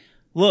like,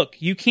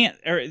 look, you can't,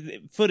 or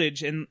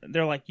footage, and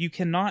they're like, you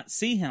cannot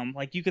see him.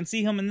 Like, you can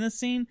see him in this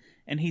scene,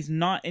 and he's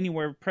not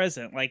anywhere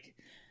present. Like,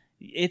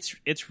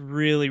 it's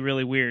really,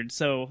 really weird.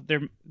 So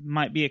there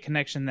might be a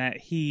connection that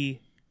he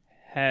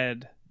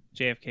had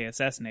JFK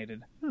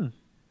assassinated.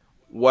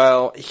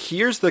 Well,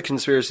 here's the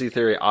conspiracy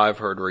theory I've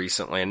heard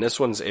recently, and this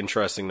one's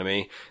interesting to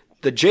me.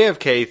 The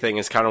JFK thing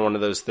is kind of one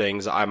of those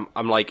things. I'm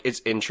like,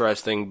 it's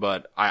interesting,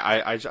 but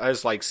I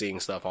just like seeing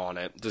stuff on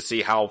it to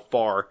see how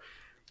far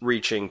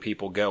reaching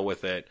people go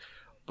with it.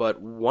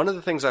 But one of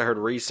the things I heard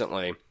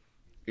recently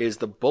is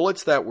the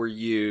bullets that were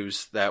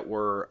used that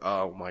were,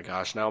 oh my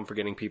gosh, now I'm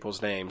forgetting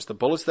people's names. The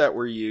bullets that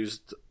were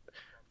used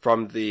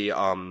from the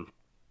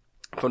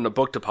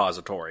book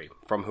depository,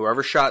 from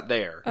whoever shot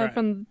there.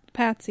 From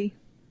Patsy.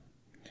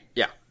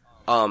 Yeah.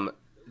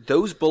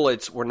 Those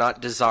bullets were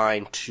not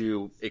designed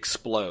to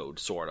explode,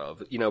 sort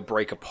of,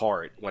 break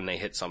apart when they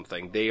hit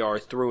something. They are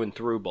through and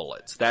through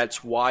bullets.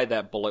 That's why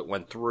that bullet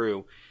went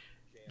through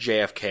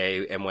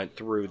JFK and went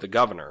through the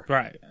governor.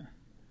 Right.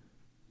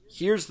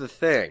 Here's the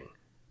thing.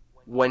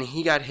 When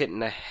he got hit in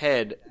the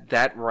head,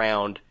 that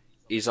round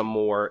is a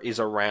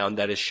round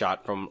that is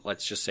shot from,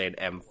 let's just say, an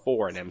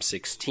M4, an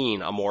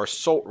M16, a more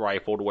assault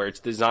rifle where it's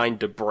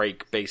designed to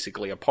break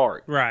basically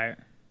apart. Right.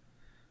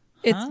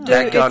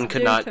 That gun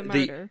could not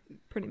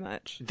pretty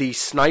much. The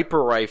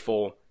sniper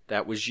rifle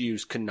that was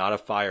used could not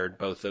have fired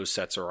both those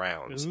sets of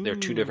rounds. They're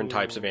 2 different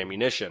types of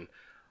ammunition.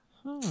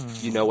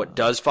 You know what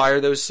does fire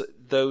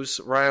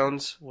those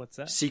rounds? What's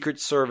that? Secret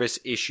Service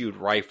issued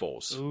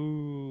rifles.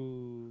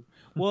 Ooh.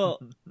 Well,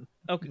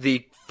 okay.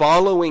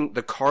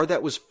 The car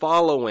that was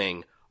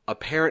following,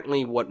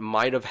 apparently what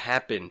might have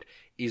happened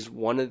is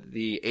one of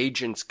the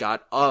agents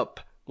got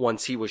up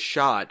once he was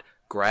shot,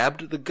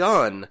 grabbed the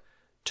gun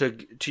to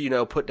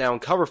put down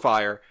cover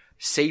fire.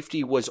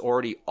 Safety was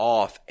already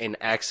off and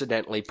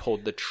accidentally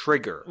pulled the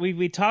trigger.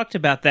 We talked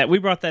about that. We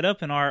brought that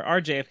up in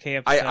our JFK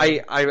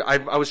episode.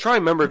 I was trying to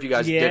remember if you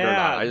guys did or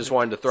not. I just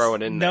wanted to throw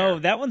it in there. No,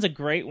 that one's a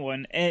great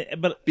one.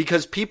 But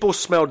because people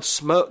smelled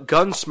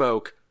gun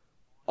smoke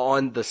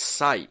on the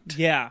site.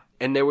 Yeah.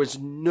 And there was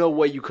no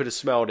way you could have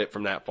smelled it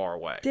from that far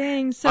away.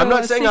 Dang, so I'm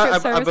not saying I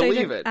believe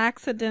agent it.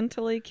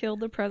 Accidentally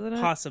killed the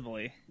president?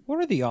 Possibly. What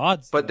are the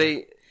odds?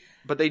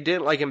 But they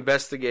didn't like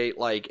investigate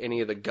like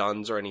any of the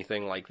guns or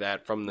anything like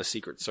that from the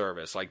Secret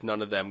Service. Like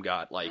none of them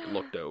got like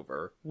looked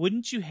over.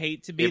 Wouldn't you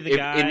hate to be the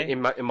guy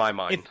in my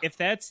mind? If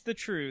that's the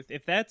truth,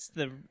 if that's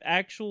the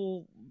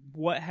actual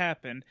what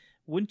happened,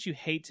 wouldn't you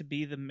hate to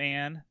be the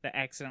man that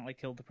accidentally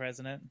killed the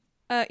president?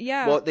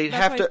 Yeah. Well, they'd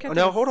have to.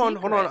 No, hold on.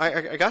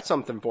 Secret. I got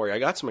something for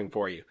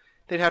you.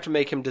 They'd have to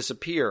make him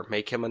disappear,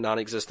 make him a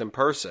non-existent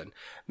person,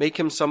 make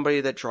him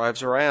somebody that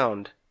drives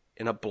around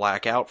in a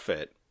black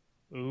outfit.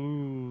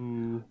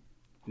 Ooh.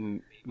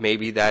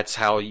 Maybe that's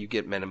how you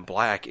get Men in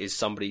Black, is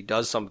somebody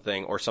does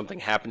something or something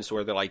happens to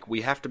where they're like,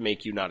 we have to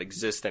make you not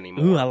exist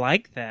anymore. Ooh, I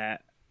like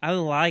that. I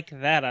like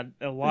that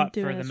a lot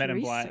for the Men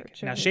in Black.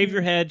 Now shave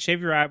your head,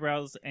 shave your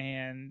eyebrows,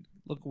 and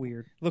look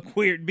weird.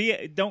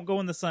 Don't go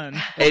in the sun.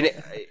 And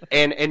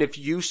if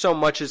you so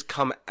much as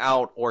come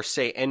out or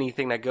say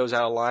anything that goes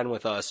out of line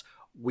with us,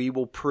 we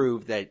will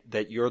prove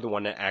that you're the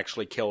one that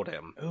actually killed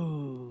him.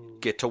 Ooh.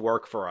 Get to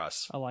work for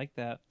us. I like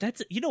that.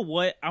 That's, you know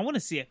what? I want to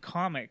see a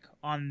comic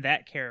on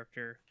that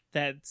character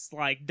that's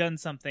like done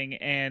something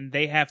and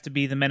they have to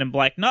be the Men in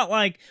Black. Not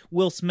like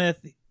Will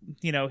Smith,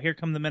 here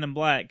come the Men in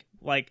Black.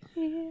 Like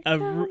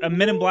a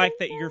Men in Black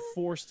that you're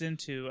forced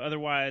into.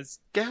 Otherwise,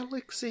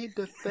 Galaxy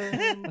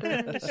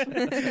Defenders.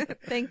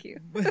 Thank you.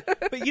 But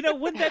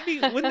wouldn't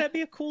that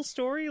be a cool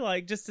story?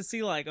 Like just to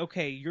see like,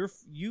 okay,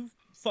 you've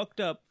fucked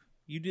up.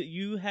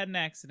 You had an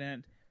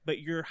accident, but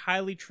you're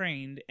highly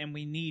trained, and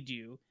we need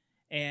you.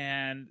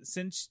 And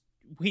since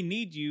we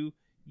need you,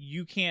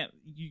 you can't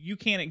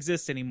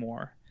exist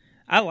anymore.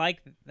 I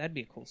like that'd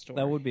be a cool story.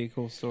 That would be a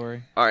cool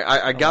story. All right,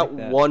 I got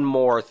like one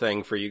more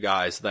thing for you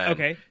guys. Then,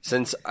 okay.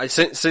 Since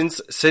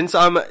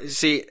I'm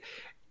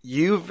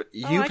you've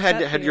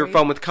had your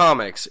fun with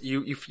comics.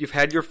 You've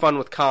had your fun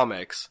with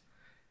comics.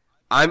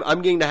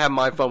 I'm getting to have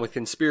my fun with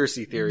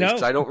conspiracy theories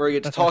because I don't really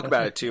get to talk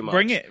about it too much.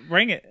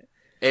 Bring it.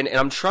 And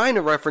I'm trying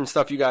to reference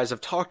stuff you guys have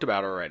talked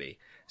about already.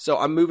 So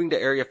I'm moving to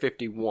Area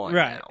 51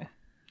 now.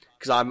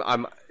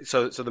 Because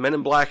so the Men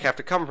in Black have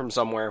to come from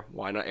somewhere.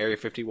 Why not Area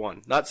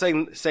 51? Not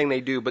saying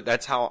they do, but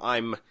that's how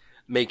I'm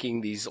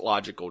making these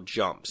logical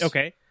jumps.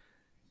 Okay.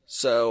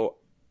 So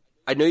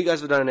I know you guys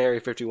have done an Area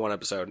 51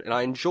 episode, and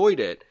I enjoyed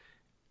it.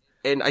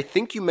 And I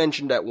think you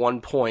mentioned at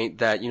one point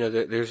that,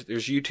 there's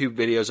YouTube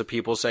videos of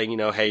people saying,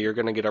 hey, you're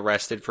going to get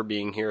arrested for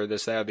being here,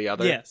 this, that, or the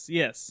other.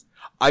 Yes.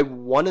 I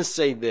want to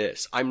say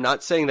this. I'm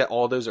not saying that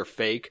all those are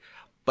fake,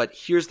 but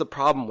here's the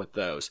problem with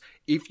those.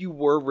 If you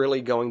were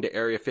really going to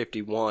Area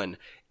 51,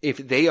 if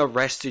they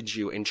arrested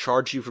you and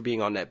charged you for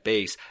being on that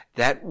base,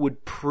 that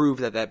would prove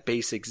that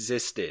base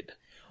existed.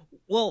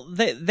 Well,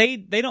 they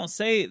don't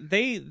say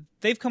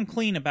they've come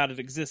clean about it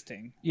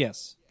existing.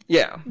 Yes.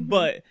 Yeah.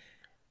 But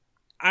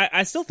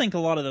I still think a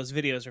lot of those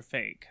videos are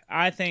fake.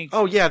 I think.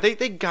 Oh yeah,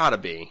 they gotta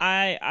be.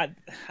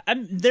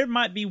 There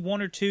might be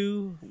one or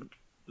two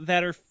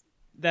that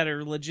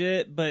are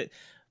legit, but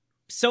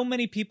so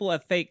many people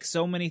have faked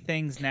so many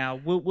things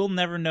now. We'll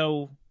never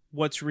know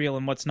what's real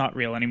and what's not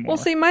real anymore. Well,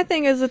 see, my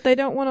thing is that they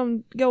don't want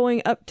them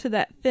going up to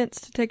that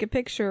fence to take a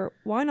picture.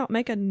 Why not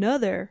make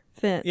another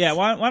fence? Yeah,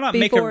 why not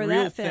make a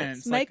real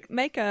fence?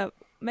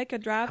 Make a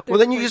drive. Well,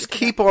 then you just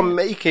keep on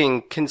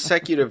making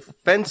consecutive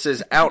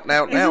fences out and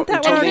out and out.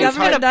 Isn't that what the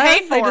government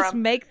does? They just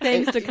make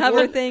things to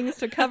cover things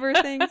to cover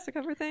things to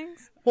cover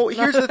things. Well,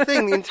 here's the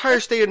thing: the entire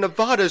state of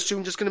Nevada is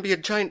soon just going to be a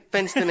giant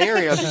fenced-in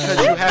area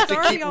because you have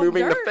to keep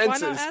moving the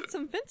fences. Why not add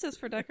some fences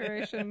for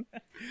decoration?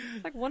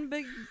 It's like one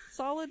big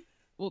solid.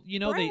 Well,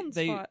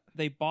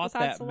 they bought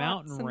that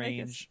mountain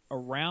range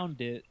around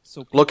it,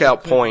 so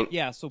Lookout Point.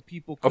 Yeah, so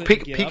people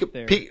couldn't get up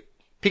there.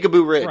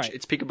 Peekaboo Ridge. Right.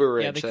 It's Peekaboo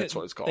Ridge. Yeah, that's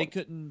what it's called. They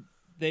couldn't.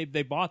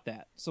 They bought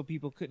that, so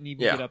people couldn't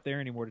even get up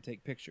there anymore to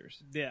take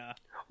pictures. Yeah.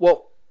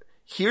 Well,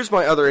 here's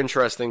my other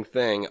interesting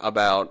thing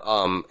about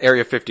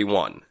Area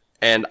 51,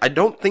 and I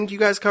don't think you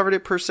guys covered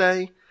it per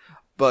se,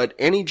 but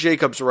Annie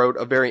Jacobs wrote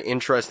a very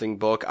interesting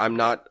book. I'm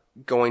not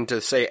going to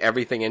say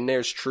everything in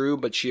there is true,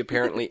 but she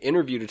apparently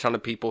interviewed a ton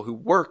of people who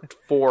worked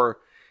for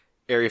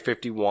Area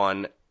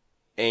 51,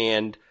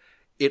 and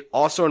it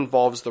also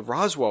involves the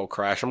Roswell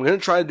crash. I'm going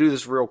to try to do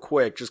this real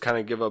quick, just kind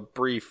of give a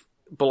brief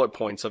bullet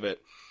points of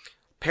it.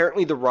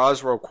 Apparently the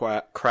Roswell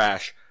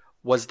crash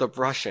was the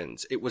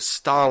Russians. It was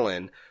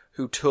Stalin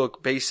who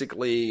took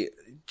basically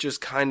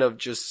just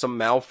some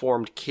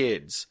malformed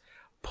kids,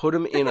 put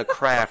them in a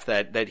craft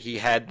that he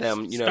had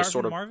them,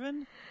 sort of...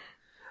 Marvin?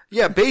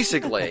 Yeah,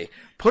 basically.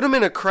 Put them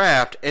in a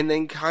craft and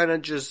then kind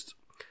of just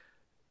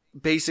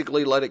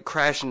basically let it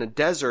crash in the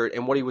desert,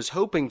 and what he was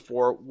hoping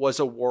for was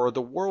a War of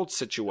the Worlds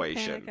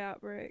situation. Panic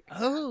outbreak.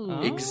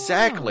 Oh.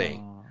 Exactly.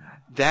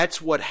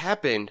 That's what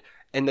happened.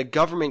 And the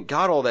government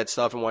got all that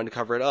stuff and wanted to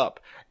cover it up.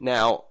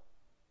 Now,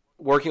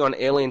 working on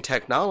alien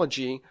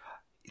technology,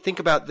 think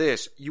about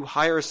this. You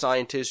hire a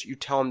scientist, you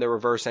tell them they're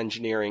reverse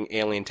engineering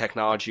alien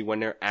technology when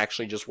they're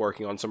actually just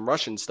working on some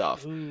Russian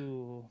stuff.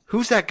 Ooh.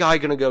 Who's that guy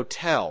going to go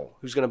tell?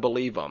 Who's going to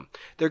believe them?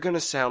 They're going to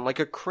sound like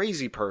a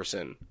crazy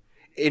person.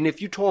 And if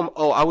you told them,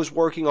 I was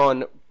working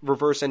on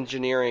reverse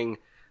engineering,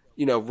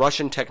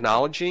 Russian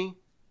technology,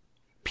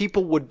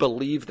 people would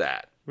believe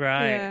that.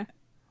 Right. Yeah.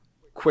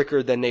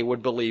 quicker than they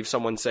would believe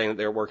someone saying that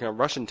they're working on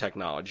Russian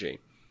technology.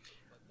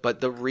 But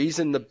the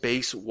reason the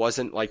base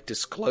wasn't like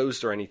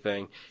disclosed or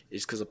anything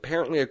is because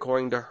apparently,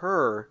 according to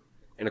her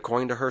and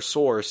according to her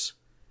source,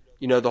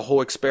 you know, the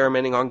whole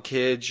experimenting on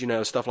kids, you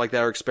know, stuff like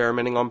that, or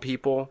experimenting on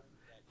people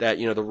that,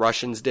 you know, the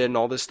Russians did and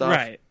all this stuff.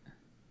 Right.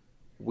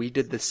 We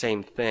did the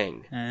same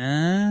thing. Ah.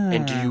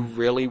 And do you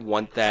really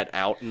want that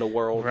out in the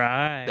world?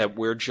 Right. That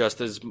we're just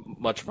as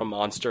much of a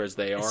monster as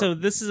they are? So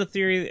this is a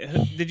theory.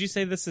 Did you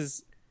say this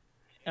is...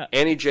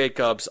 Annie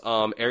Jacobs,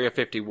 Area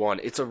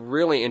 51. It's a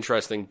really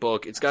interesting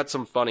book. It's got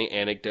some funny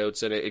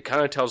anecdotes in it. It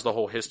kind of tells the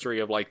whole history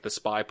of like the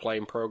spy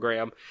plane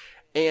program.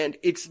 And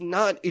it's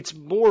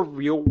more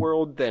real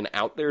world than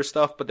out there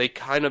stuff, but they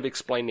kind of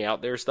explain the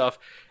out there stuff.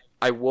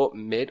 I will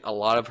admit a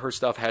lot of her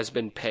stuff has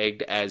been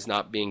pegged as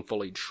not being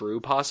fully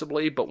true,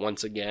 possibly, but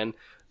once again,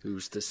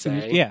 who's to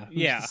say?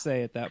 Who's to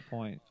say at that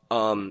point?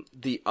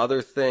 The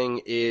other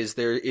thing is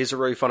there is a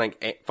really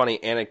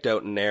funny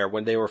anecdote in there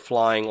when they were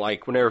flying,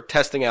 like when they were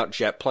testing out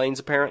jet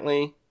planes,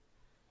 apparently,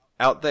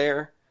 out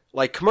there.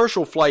 Like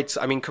commercial flights,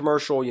 I mean,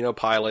 commercial, you know,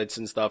 pilots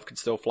and stuff could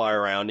still fly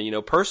around, and, you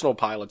know, personal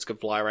pilots could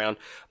fly around,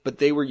 but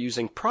they were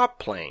using prop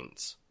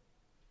planes.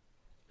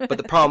 But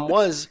the problem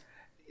was,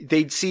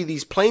 they'd see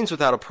these planes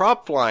without a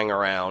prop flying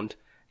around,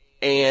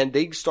 and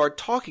they'd start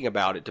talking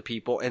about it to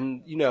people,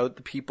 and, you know,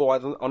 the people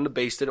on the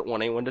base didn't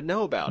want anyone to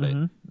know about it.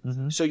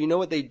 Mm-hmm. So you know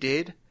what they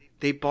did?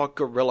 They bought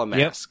Gorilla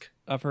Mask.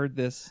 Yep, I've heard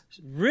this.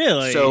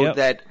 Really? So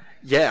that,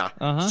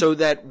 so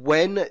that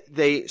when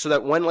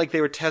like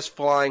they were test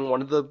flying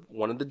one of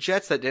the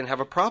jets that didn't have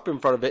a prop in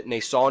front of it, and they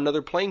saw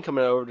another plane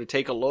coming over to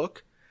take a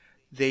look,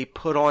 they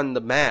put on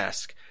the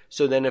mask.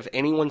 So then if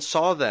anyone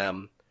saw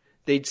them,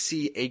 they'd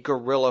see a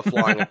gorilla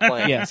flying a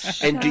plane.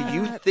 Yes. And do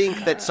you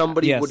think that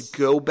somebody would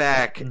go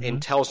back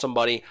and tell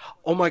somebody,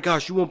 oh my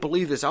gosh, you won't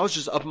believe this. I was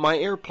just up in my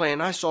airplane.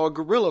 I saw a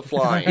gorilla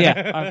flying.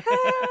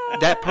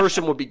 That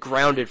person would be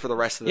grounded for the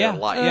rest of their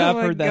life. Yeah, I've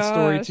heard that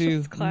story too.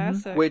 It's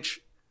classic.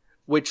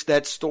 Which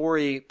that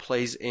story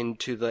plays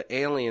into the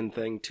alien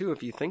thing too,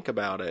 if you think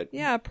about it.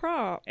 Yeah,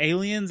 prop.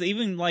 Aliens,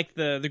 even like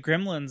the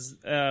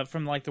gremlins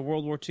from like the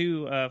World War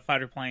II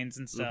fighter planes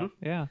and stuff.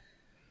 Mm-hmm. Yeah.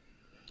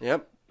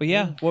 Yep. But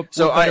yeah,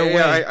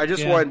 I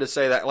just wanted to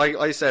say that. Like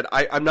I said,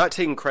 I'm not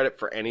taking credit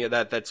for any of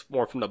that. That's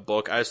more from the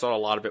book. I just thought a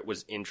lot of it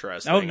was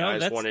interesting. Oh, no, I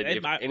just wanted,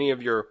 if any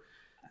of your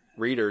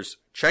readers,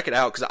 check it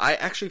out, because I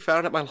actually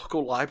found it at my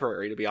local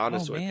library, to be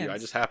honest with you. I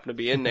just happened to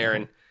be in there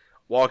and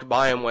walked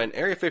by and went,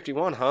 Area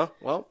 51, huh?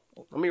 Well,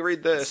 let me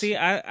read this. See,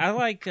 I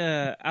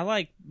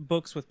like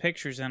books with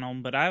pictures in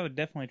them, but I would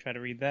definitely try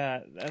to read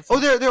that.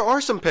 There are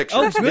some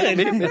pictures. Oh, good.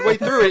 Midway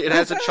through it, it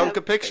has a chunk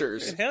of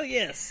pictures. Hell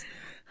yes.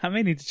 I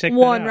may need to check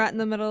one that out. right in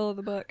the middle of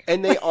the book.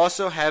 And they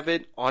also have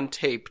it on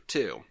tape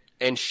too.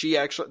 And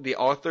the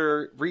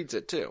author reads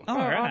it too. All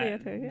right. Audio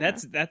too, yeah.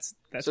 That's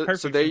perfect.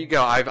 So there you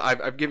go.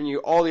 I've given you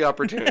all the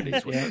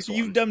opportunities with this one.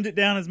 You've dumbed it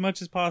down as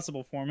much as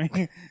possible for me.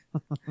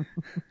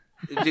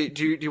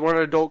 Do you want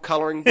an adult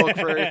coloring book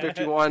for Area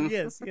 51?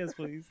 Yes,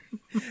 please.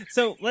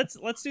 So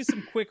let's do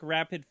some quick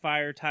rapid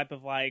fire type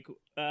of like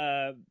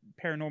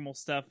paranormal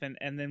stuff, and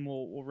then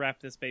we'll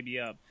wrap this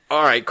baby up.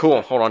 All right,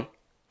 cool. Hold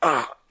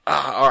on.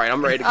 All right,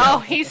 I'm ready to go. Oh,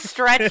 he's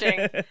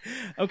stretching.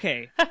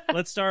 Okay,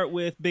 let's start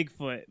with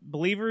Bigfoot.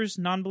 Believers,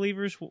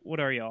 non-believers,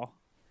 what are y'all?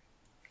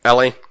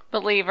 Ellie?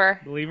 Believer.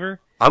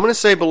 I'm going to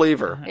say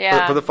believer.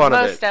 Yeah, for the fun of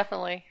it. Most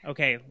definitely.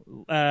 Okay,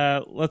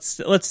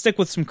 let's stick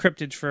with some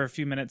cryptids for a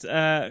few minutes.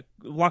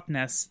 Loch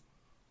Ness.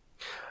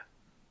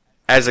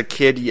 As a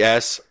kid,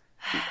 yes.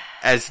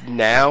 As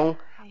now,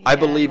 I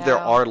believe there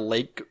are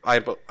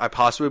I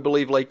possibly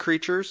believe lake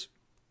creatures.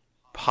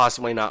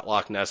 Possibly not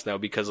Loch Ness, though,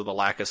 because of the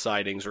lack of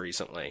sightings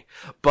recently.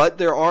 But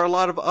there are a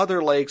lot of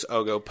other lakes,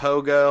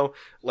 Ogopogo,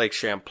 Lake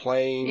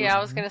Champlain. Yeah,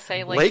 I was going to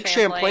say Lake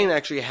Champlain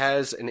actually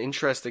has an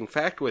interesting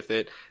fact with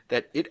it,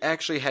 that it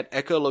actually had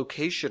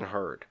echolocation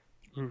heard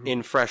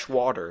in fresh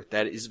water.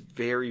 That is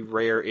very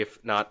rare, if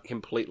not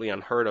completely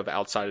unheard of,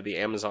 outside of the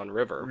Amazon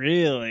River.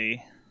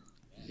 Really?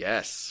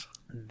 Yes.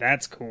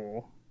 That's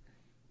cool.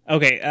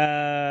 Okay,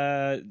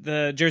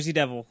 the Jersey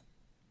Devil.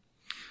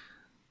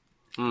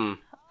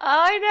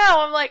 I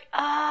know. I'm like,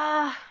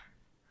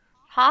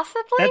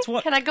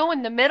 possibly? Can I go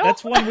in the middle?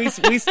 That's one we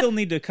still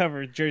need to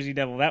cover, Jersey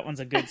Devil. That one's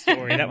a good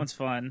story. That one's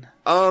fun.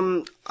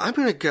 I'm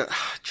gonna go.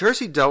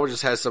 Jersey Devil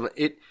just has some.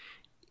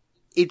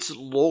 Its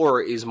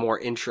lore is more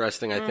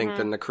interesting, I think,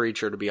 than the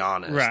creature, to be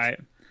honest. Right.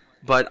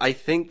 But I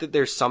think that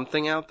there's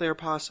something out there,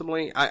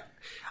 possibly.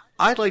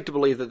 I'd like to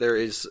believe that there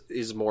is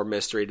more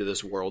mystery to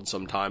this world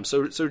sometimes.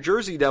 So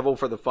Jersey Devil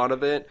for the fun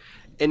of it.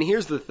 And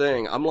here's the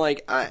thing. I'm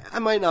like, I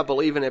might not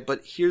believe in it,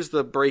 but here's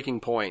the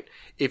breaking point.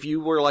 If you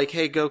were like,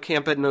 hey, go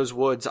camp in those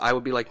woods, I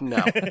would be like,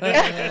 no.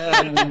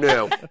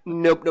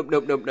 Nope.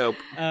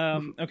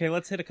 Okay,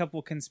 let's hit a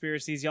couple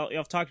conspiracies. Y'all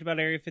have talked about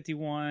Area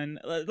 51.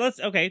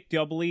 Do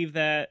y'all believe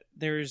that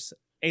there's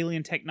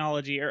alien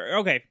technology? Or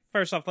okay,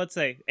 first off, let's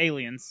say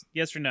aliens.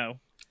 Yes or no?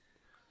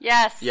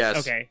 Yes.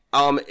 Okay.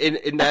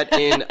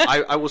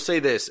 I will say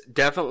this,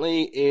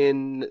 definitely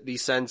in the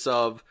sense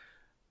of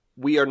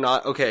we are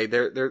not okay.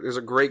 There's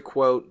a great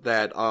quote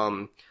that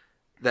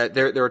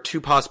there are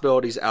two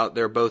possibilities out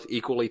there, both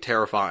equally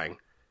terrifying.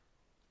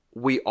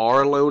 We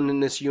are alone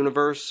in this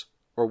universe,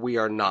 or we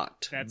are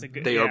not. That's a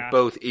good. They are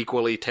both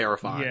equally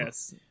terrifying.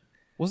 Yes.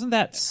 Wasn't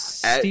that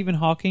Stephen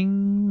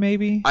Hawking?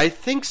 Maybe I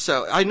think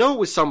so. I know it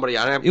was somebody.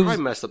 I probably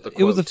messed up the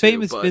quote. It was a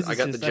famous too, but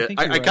physicist. I got the gist.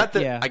 I I got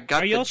the. Yeah. I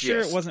got Are y'all the sure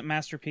gist. it wasn't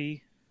Master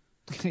P?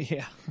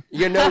 Yeah.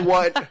 You know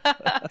what?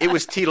 It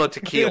was Tila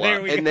Tequila,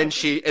 There we and then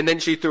she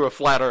threw a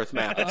flat Earth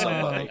map at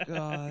somebody.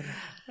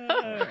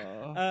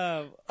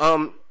 Oh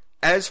God.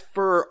 As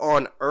for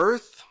on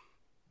Earth,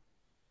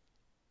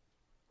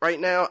 right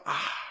now,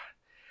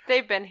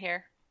 They've been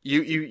here.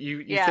 you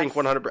Yes. think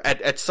 100%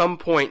 at some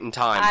point in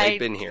time they've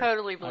been here. I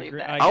totally believe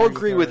that. I'll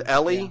agree with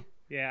Ellie.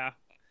 Yeah.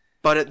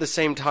 But at the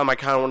same time, I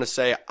kind of want to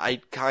say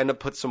I kind of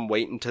put some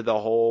weight into the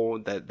whole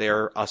that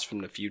they're us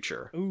from the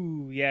future.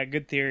 Ooh, yeah,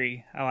 good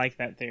theory. I like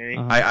that theory.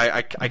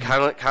 I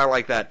kind of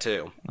like that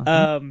too.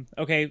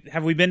 Okay,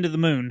 have we been to the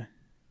moon?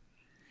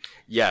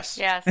 Yes.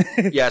 Yes.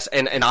 Yes,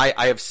 and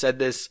I have said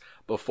this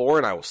before,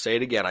 and I will say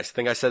it again. I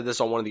think I said this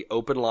on one of the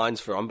open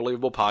lines for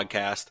Unbelievable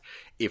Podcast.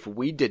 If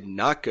we did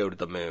not go to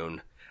the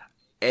moon,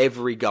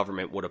 every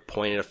government would have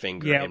pointed a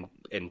finger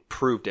and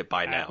proved it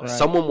by now. Right.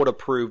 Someone would have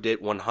proved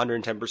it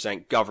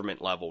 110%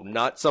 government level,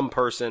 not some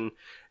person.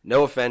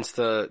 No offense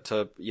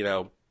to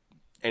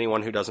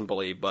anyone who doesn't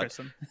believe, but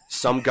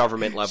some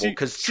government level.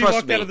 Because she trust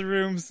walked me, out of the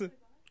rooms.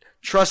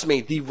 Trust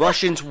me, the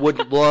Russians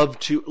would love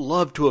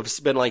to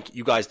have been like,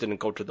 you guys didn't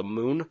go to the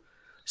moon.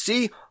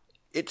 See,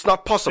 it's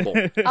not possible.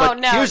 But Oh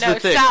no, here's the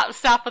thing.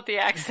 Stop with the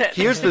accent.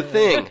 Here's the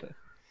thing.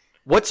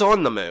 What's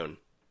on the moon?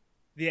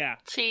 Yeah.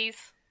 Cheese.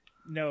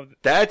 No.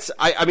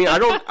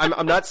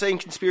 I'm not saying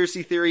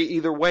conspiracy theory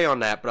either way on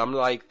that, but I'm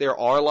like, there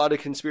are a lot of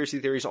conspiracy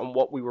theories on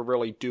what we were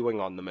really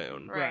doing on the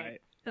moon. Right.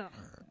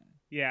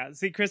 Yeah.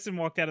 See, Kristen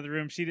walked out of the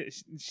room. She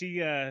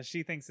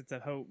thinks it's a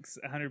hoax,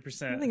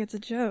 100%. I think it's a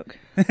joke.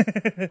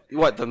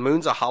 What? The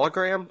moon's a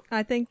hologram?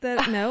 I think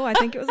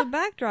it was a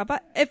backdrop.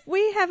 If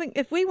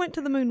we went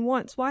to the moon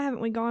once, why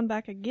haven't we gone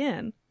back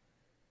again?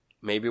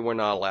 Maybe we're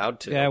not allowed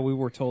to. Yeah, we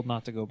were told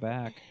not to go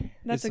back.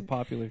 That's It's a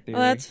popular theory.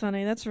 Oh, that's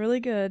funny. That's really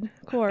good.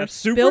 Of course. That's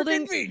super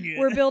convenient.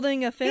 We're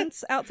building a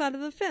fence outside of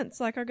the fence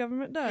like our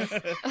government does.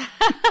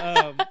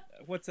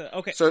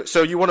 Okay.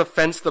 So you want to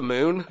fence the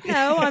moon?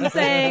 No, I'm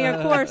saying,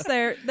 of course,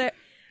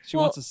 She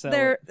wants to sell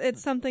it.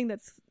 It's something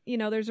that's,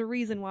 there's a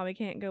reason why we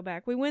can't go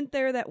back. We went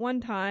there that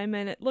one time,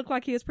 and it looked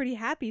like he was pretty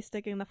happy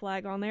sticking the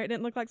flag on there. It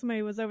didn't look like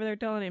somebody was over there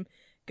telling him,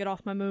 get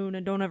off my moon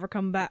and don't ever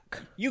come back.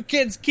 You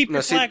kids keep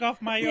your flag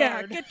off my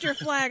yard. Yeah, get your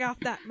flag off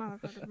that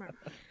motherfucker's mouth.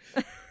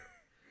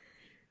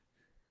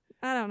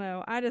 I don't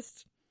know.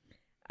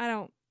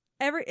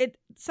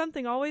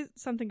 Something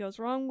goes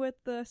wrong with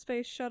the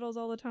space shuttles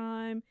all the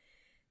time.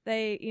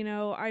 I don't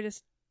know.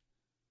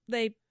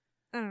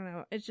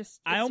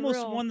 I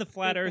almost won the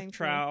flat Earth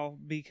trial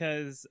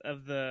because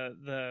of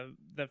the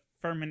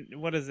firmament,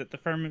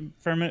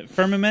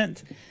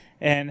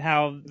 and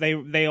how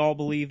they all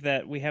believe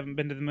that we haven't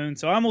been to the moon.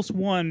 So I almost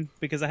won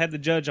because I had the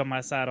judge on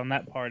my side on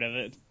that part of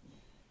it.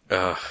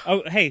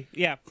 Oh, hey,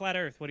 yeah, flat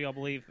Earth. What do y'all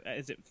believe?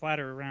 Is it flat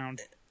or round?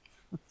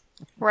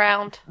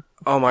 Round.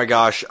 Oh my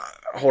gosh.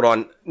 Hold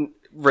on.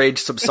 Rage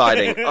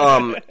subsiding.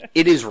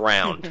 It is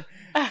round.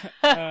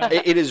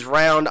 It is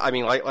round. I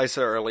mean, like I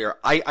said earlier,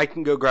 I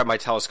can go grab my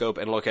telescope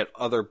and look at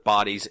other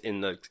bodies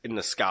in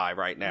the sky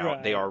right now.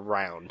 Right. They are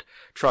round.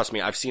 Trust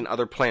me, I've seen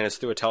other planets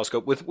through a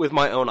telescope with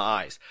my own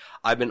eyes.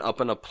 I've been up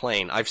in a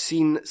plane. I've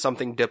seen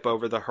something dip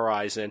over the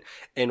horizon,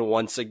 and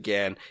once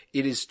again,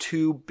 it is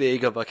too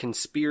big of a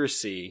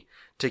conspiracy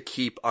to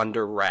keep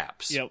under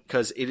wraps. Yep.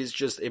 Because it is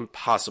just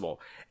impossible.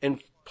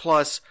 And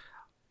plus,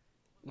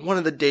 one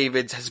of the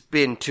Davids has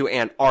been to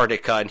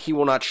Antarctica, and he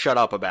will not shut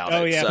up about it.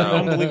 Oh yeah, so.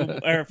 from Unbelievable,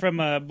 or from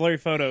Blurry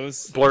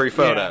Photos. Blurry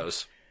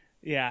Photos.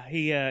 Yeah,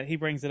 he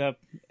brings it up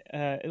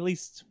at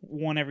least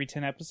one every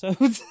 10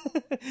 episodes.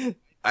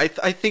 I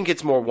think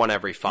it's more one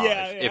every 5,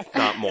 if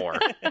not more.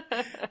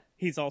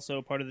 He's also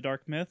a part of the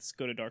Dark Myths.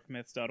 Go to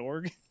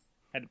darkmyths.org.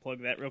 Had to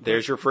plug that real quick.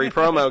 There's your free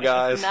promo,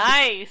 guys.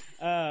 Nice.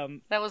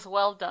 That was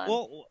well done.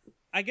 Well,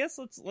 I guess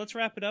let's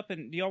wrap it up.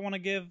 And do y'all want to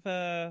give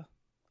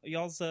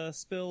y'all's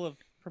spill of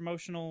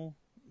promotional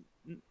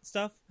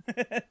stuff?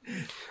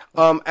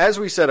 As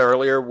we said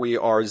earlier, we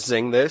are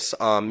Zing This.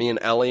 Me and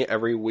Ellie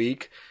every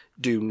week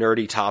do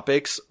nerdy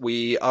topics.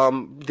 We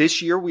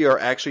this year we are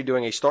actually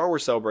doing a Star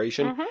Wars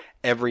celebration. Mm-hmm.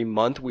 Every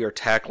month we are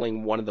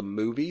tackling one of the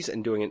movies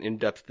and doing an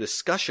in-depth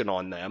discussion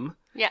on them.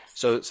 Yes.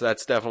 So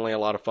that's definitely a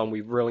lot of fun.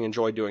 We've really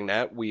enjoyed doing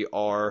that. We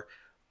are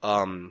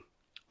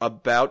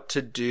about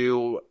to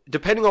do,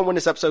 depending on when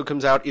this episode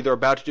comes out, either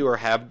about to do or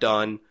have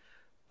done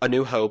A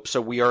New Hope.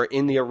 So we are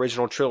in the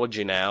original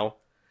trilogy now.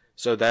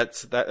 So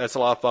that's a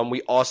lot of fun.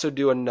 We also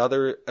do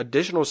another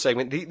additional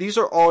segment. These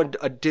are all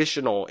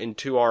additional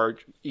into our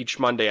each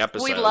Monday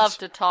episodes. We love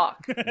to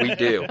talk. We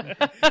do.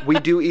 We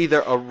do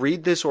either a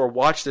read this or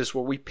watch this,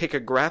 where we pick a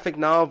graphic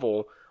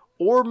novel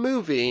or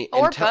movie.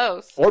 Or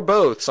both. Or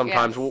both.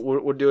 Sometimes Yes.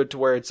 we'll do it to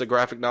where it's a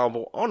graphic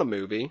novel on a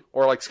movie,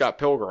 or like Scott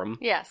Pilgrim.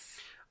 Yes.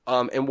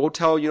 And we'll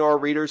tell, our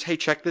readers, hey,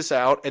 check this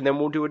out, and then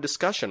we'll do a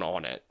discussion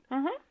on it.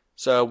 Mm-hmm.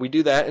 So we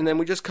do that, and then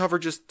we just cover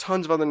just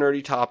tons of other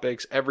nerdy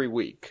topics every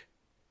week.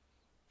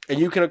 And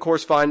you can, of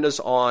course, find us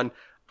on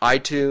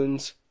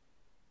iTunes,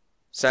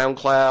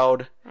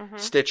 SoundCloud,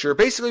 Stitcher.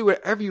 Basically,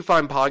 wherever you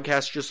find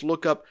podcasts, just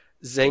look up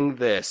Zing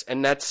This,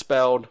 and that's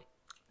spelled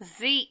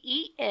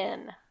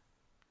Z-E-N.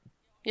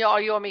 You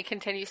want me to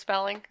continue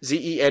spelling?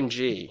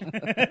 Z-E-N-G.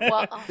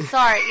 Well,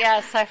 sorry,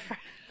 yes,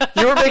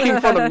 You were making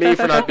fun of me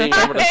for not being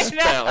able to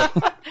spell.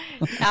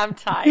 I'm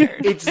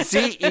tired. It's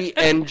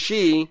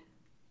Z-E-N-G.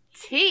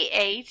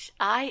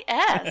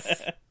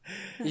 T-H-I-S.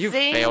 You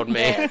Zing failed me.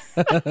 This.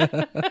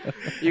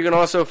 You can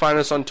also find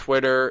us on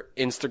Twitter,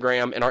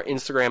 Instagram, and our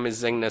Instagram is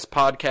Zing This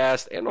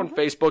Podcast, and on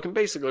Facebook, and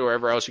basically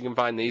wherever else you can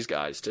find these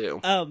guys, too.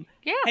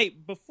 Yeah. Hey,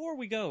 before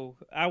we go,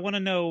 I want to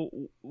know,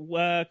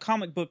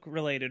 comic book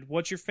related,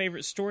 what's your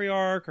favorite story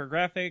arc or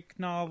graphic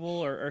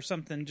novel or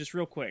something, just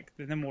real quick,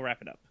 and then we'll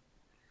wrap it up.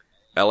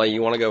 Ellie,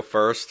 you want to go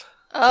first?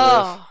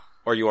 Oh.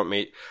 Or you want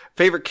me?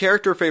 Favorite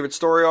character, favorite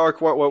story arc?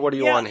 What do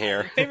you want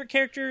here? Favorite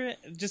character,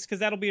 just because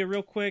that'll be a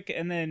real quick,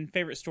 and then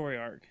favorite story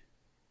arc.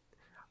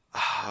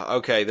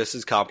 Okay, this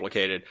is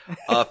complicated.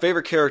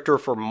 Favorite character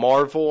for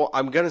Marvel?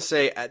 I'm gonna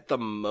say at the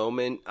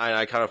moment,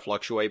 I kind of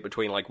fluctuate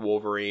between like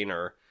Wolverine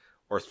or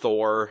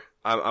Thor.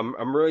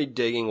 I'm really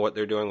digging what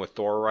they're doing with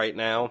Thor right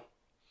now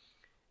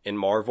in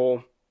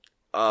Marvel.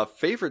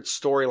 Favorite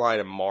storyline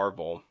in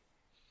Marvel?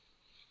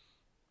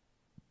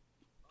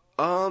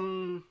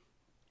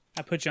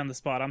 I put you on the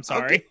spot. I'm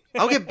sorry.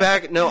 I'll get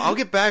back. No, I'll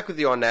get back with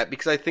you on that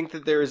because I think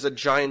that there is a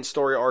giant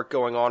story arc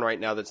going on right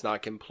now that's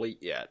not complete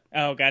yet.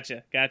 Oh,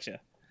 gotcha.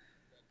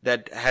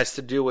 That has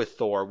to do with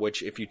Thor,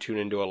 which if you tune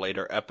into a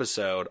later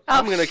episode,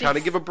 I'm going to kind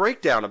of give a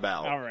breakdown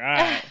about. All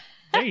right.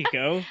 There you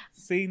go.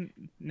 See,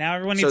 now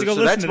everyone needs to go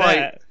listen to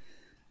that.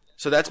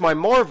 So that's my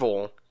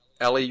Marvel.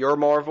 Ellie, your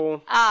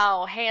Marvel?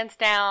 Oh, hands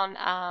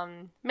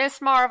down,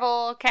 Miss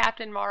Marvel,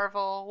 Captain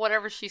Marvel,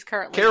 whatever she's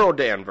currently... Carol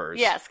Danvers.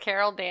 Yes,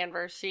 Carol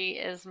Danvers. She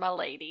is my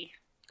lady.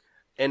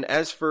 And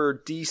as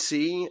for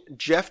DC,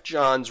 Jeff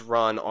Johns'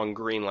 run on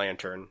Green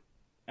Lantern.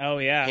 Oh,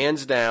 yeah.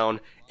 Hands down,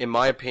 in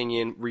my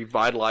opinion,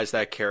 revitalized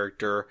that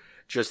character.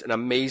 Just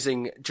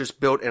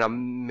built an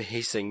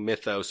amazing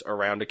mythos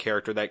around a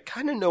character that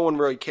kind of no one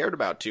really cared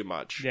about too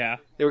much. Yeah.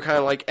 They were kind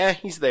of like,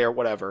 he's there,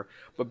 whatever.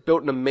 But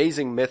built an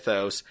amazing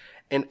mythos.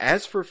 And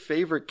as for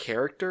favorite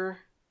character,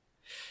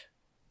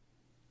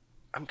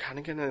 I'm kind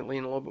of going to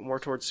lean a little bit more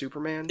towards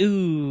Superman.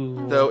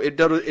 Ooh. Though it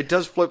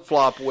does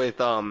flip-flop with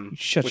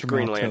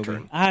Green mouth,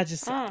 Lantern.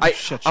 Toby.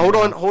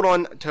 Hold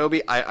on,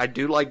 Toby. I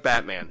do like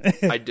Batman.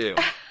 I do.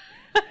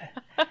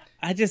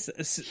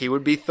 He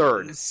would be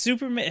third.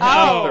 Superman.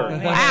 Oh,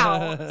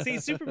 wow. See,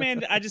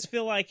 Superman, I just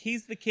feel like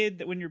he's the kid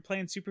that when you're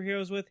playing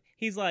superheroes with,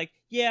 he's like,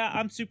 yeah,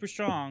 I'm super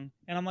strong.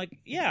 And I'm like,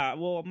 yeah,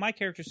 well, my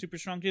character's super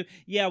strong too.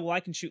 Yeah, well, I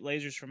can shoot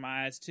lasers from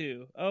my eyes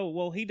too. Oh,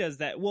 well, he does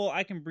that. Well,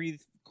 I can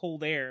breathe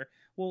cold air.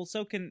 Well,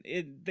 so can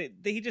it.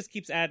 He just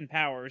keeps adding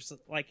powers.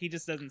 Like, he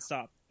just doesn't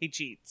stop. He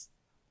cheats.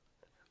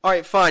 All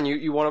right, fine.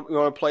 You want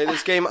to play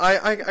this game?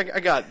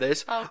 I got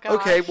this. Oh, gosh.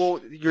 Okay, well,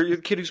 you're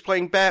the kid who's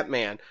playing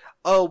Batman.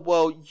 Oh,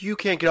 well, you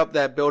can't get up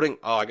that building.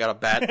 Oh, I got a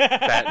bat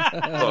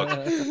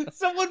hook.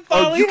 Someone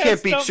finally you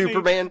can't beat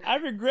Superman. Me. I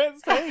regret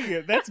saying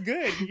it. That's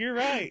good. You're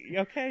right.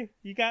 Okay,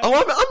 you got. Oh,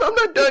 I'm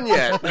not done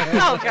yet.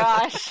 Oh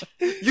gosh.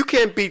 You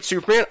can't beat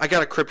Superman. I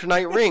got a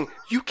kryptonite ring.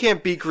 You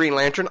can't beat Green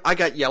Lantern. I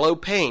got yellow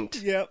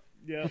paint. Yep.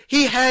 Yeah.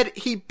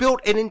 He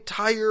built an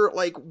entire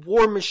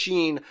war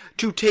machine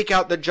to take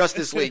out the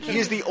Justice League. He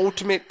is the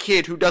ultimate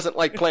kid who doesn't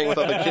like playing with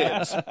other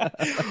kids.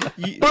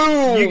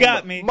 Boom! You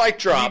got me. Mic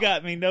drop. You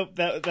got me. Nope,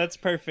 that's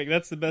perfect.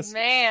 That's the best.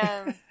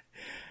 Man.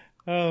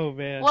 Oh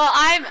man. Well,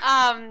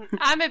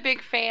 I'm a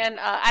big fan.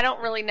 I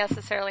don't really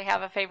necessarily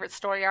have a favorite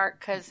story arc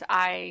because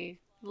I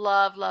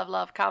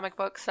love comic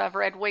books. I've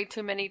read way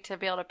too many to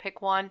be able to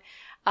pick one.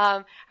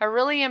 I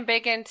really am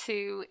big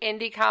into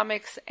indie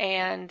comics,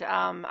 and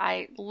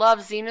I love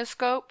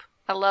Xenoscope.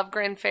 I love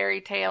Grim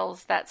Fairy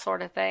Tales, that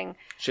sort of thing.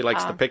 She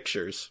likes the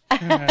pictures.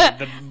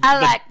 I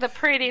like the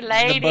pretty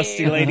ladies.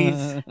 The busty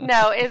ladies.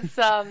 No, it's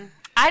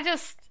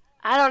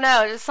I don't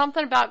know, just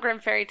something about Grim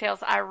Fairy Tales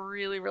I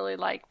really, really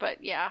like.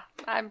 But yeah,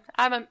 I'm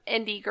an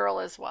indie girl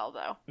as well,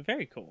 though.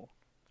 Very cool.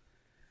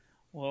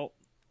 Well,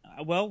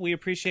 we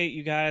appreciate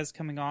you guys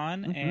coming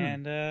on,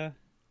 and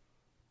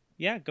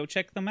go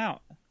check them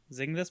out.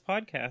 Zing This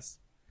Podcast.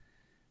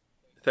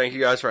 Thank you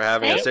guys for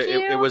having us. Thank you.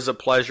 It was a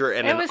pleasure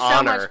and an honor. It was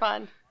so much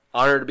fun.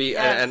 Honor to be,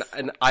 Yes.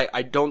 and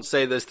I don't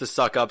say this to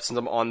suck up since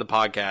I'm on the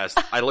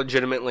podcast. I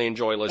legitimately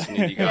enjoy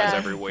listening to you guys Yes.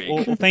 every week.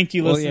 Well, thank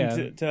you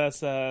listening to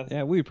us.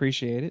 Yeah, we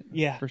appreciate it.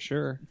 Yeah. For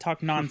sure.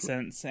 Talk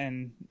nonsense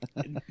and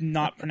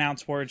not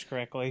pronounce words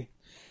correctly.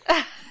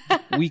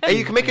 Hey,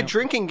 you can make a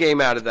drinking game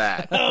out of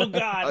that. Oh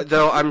God!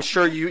 Though I'm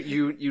sure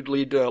you'd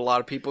lead to a lot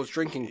of people's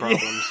drinking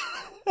problems.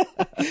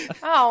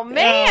 Oh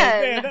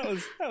man,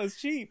 that was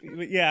cheap.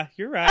 But yeah,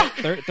 you're right.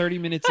 30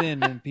 minutes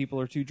in, and people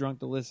are too drunk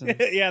to listen.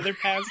 Yeah, they're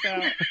passed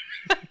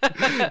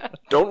out.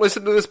 Don't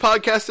listen to this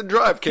podcast and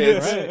drive,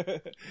 kids,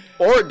 Right.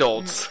 or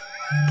adults.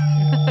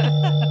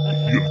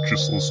 You have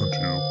just listened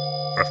to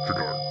After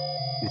Dark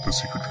with the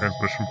Secret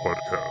Transmission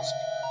Podcast.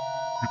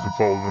 You can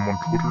follow them on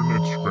Twitter and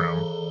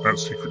Instagram at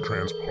Secret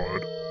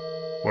Transpod.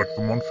 Like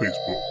them on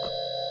Facebook.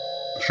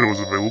 The show is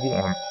available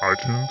on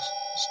iTunes,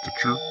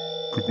 Stitcher,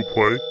 Google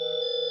Play,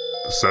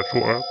 the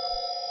Satchel app,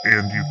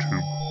 and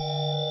YouTube.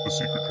 The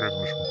Secret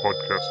Transmission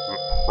Podcast is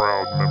a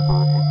proud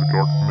member of the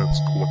Dark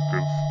Myths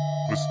Collective.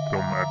 Visit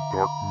them at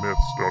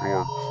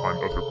darkmyths.org to find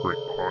other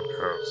great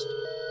podcasts.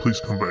 Please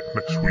come back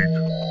next week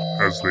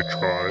as they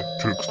try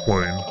to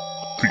explain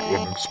the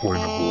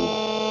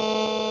unexplainable.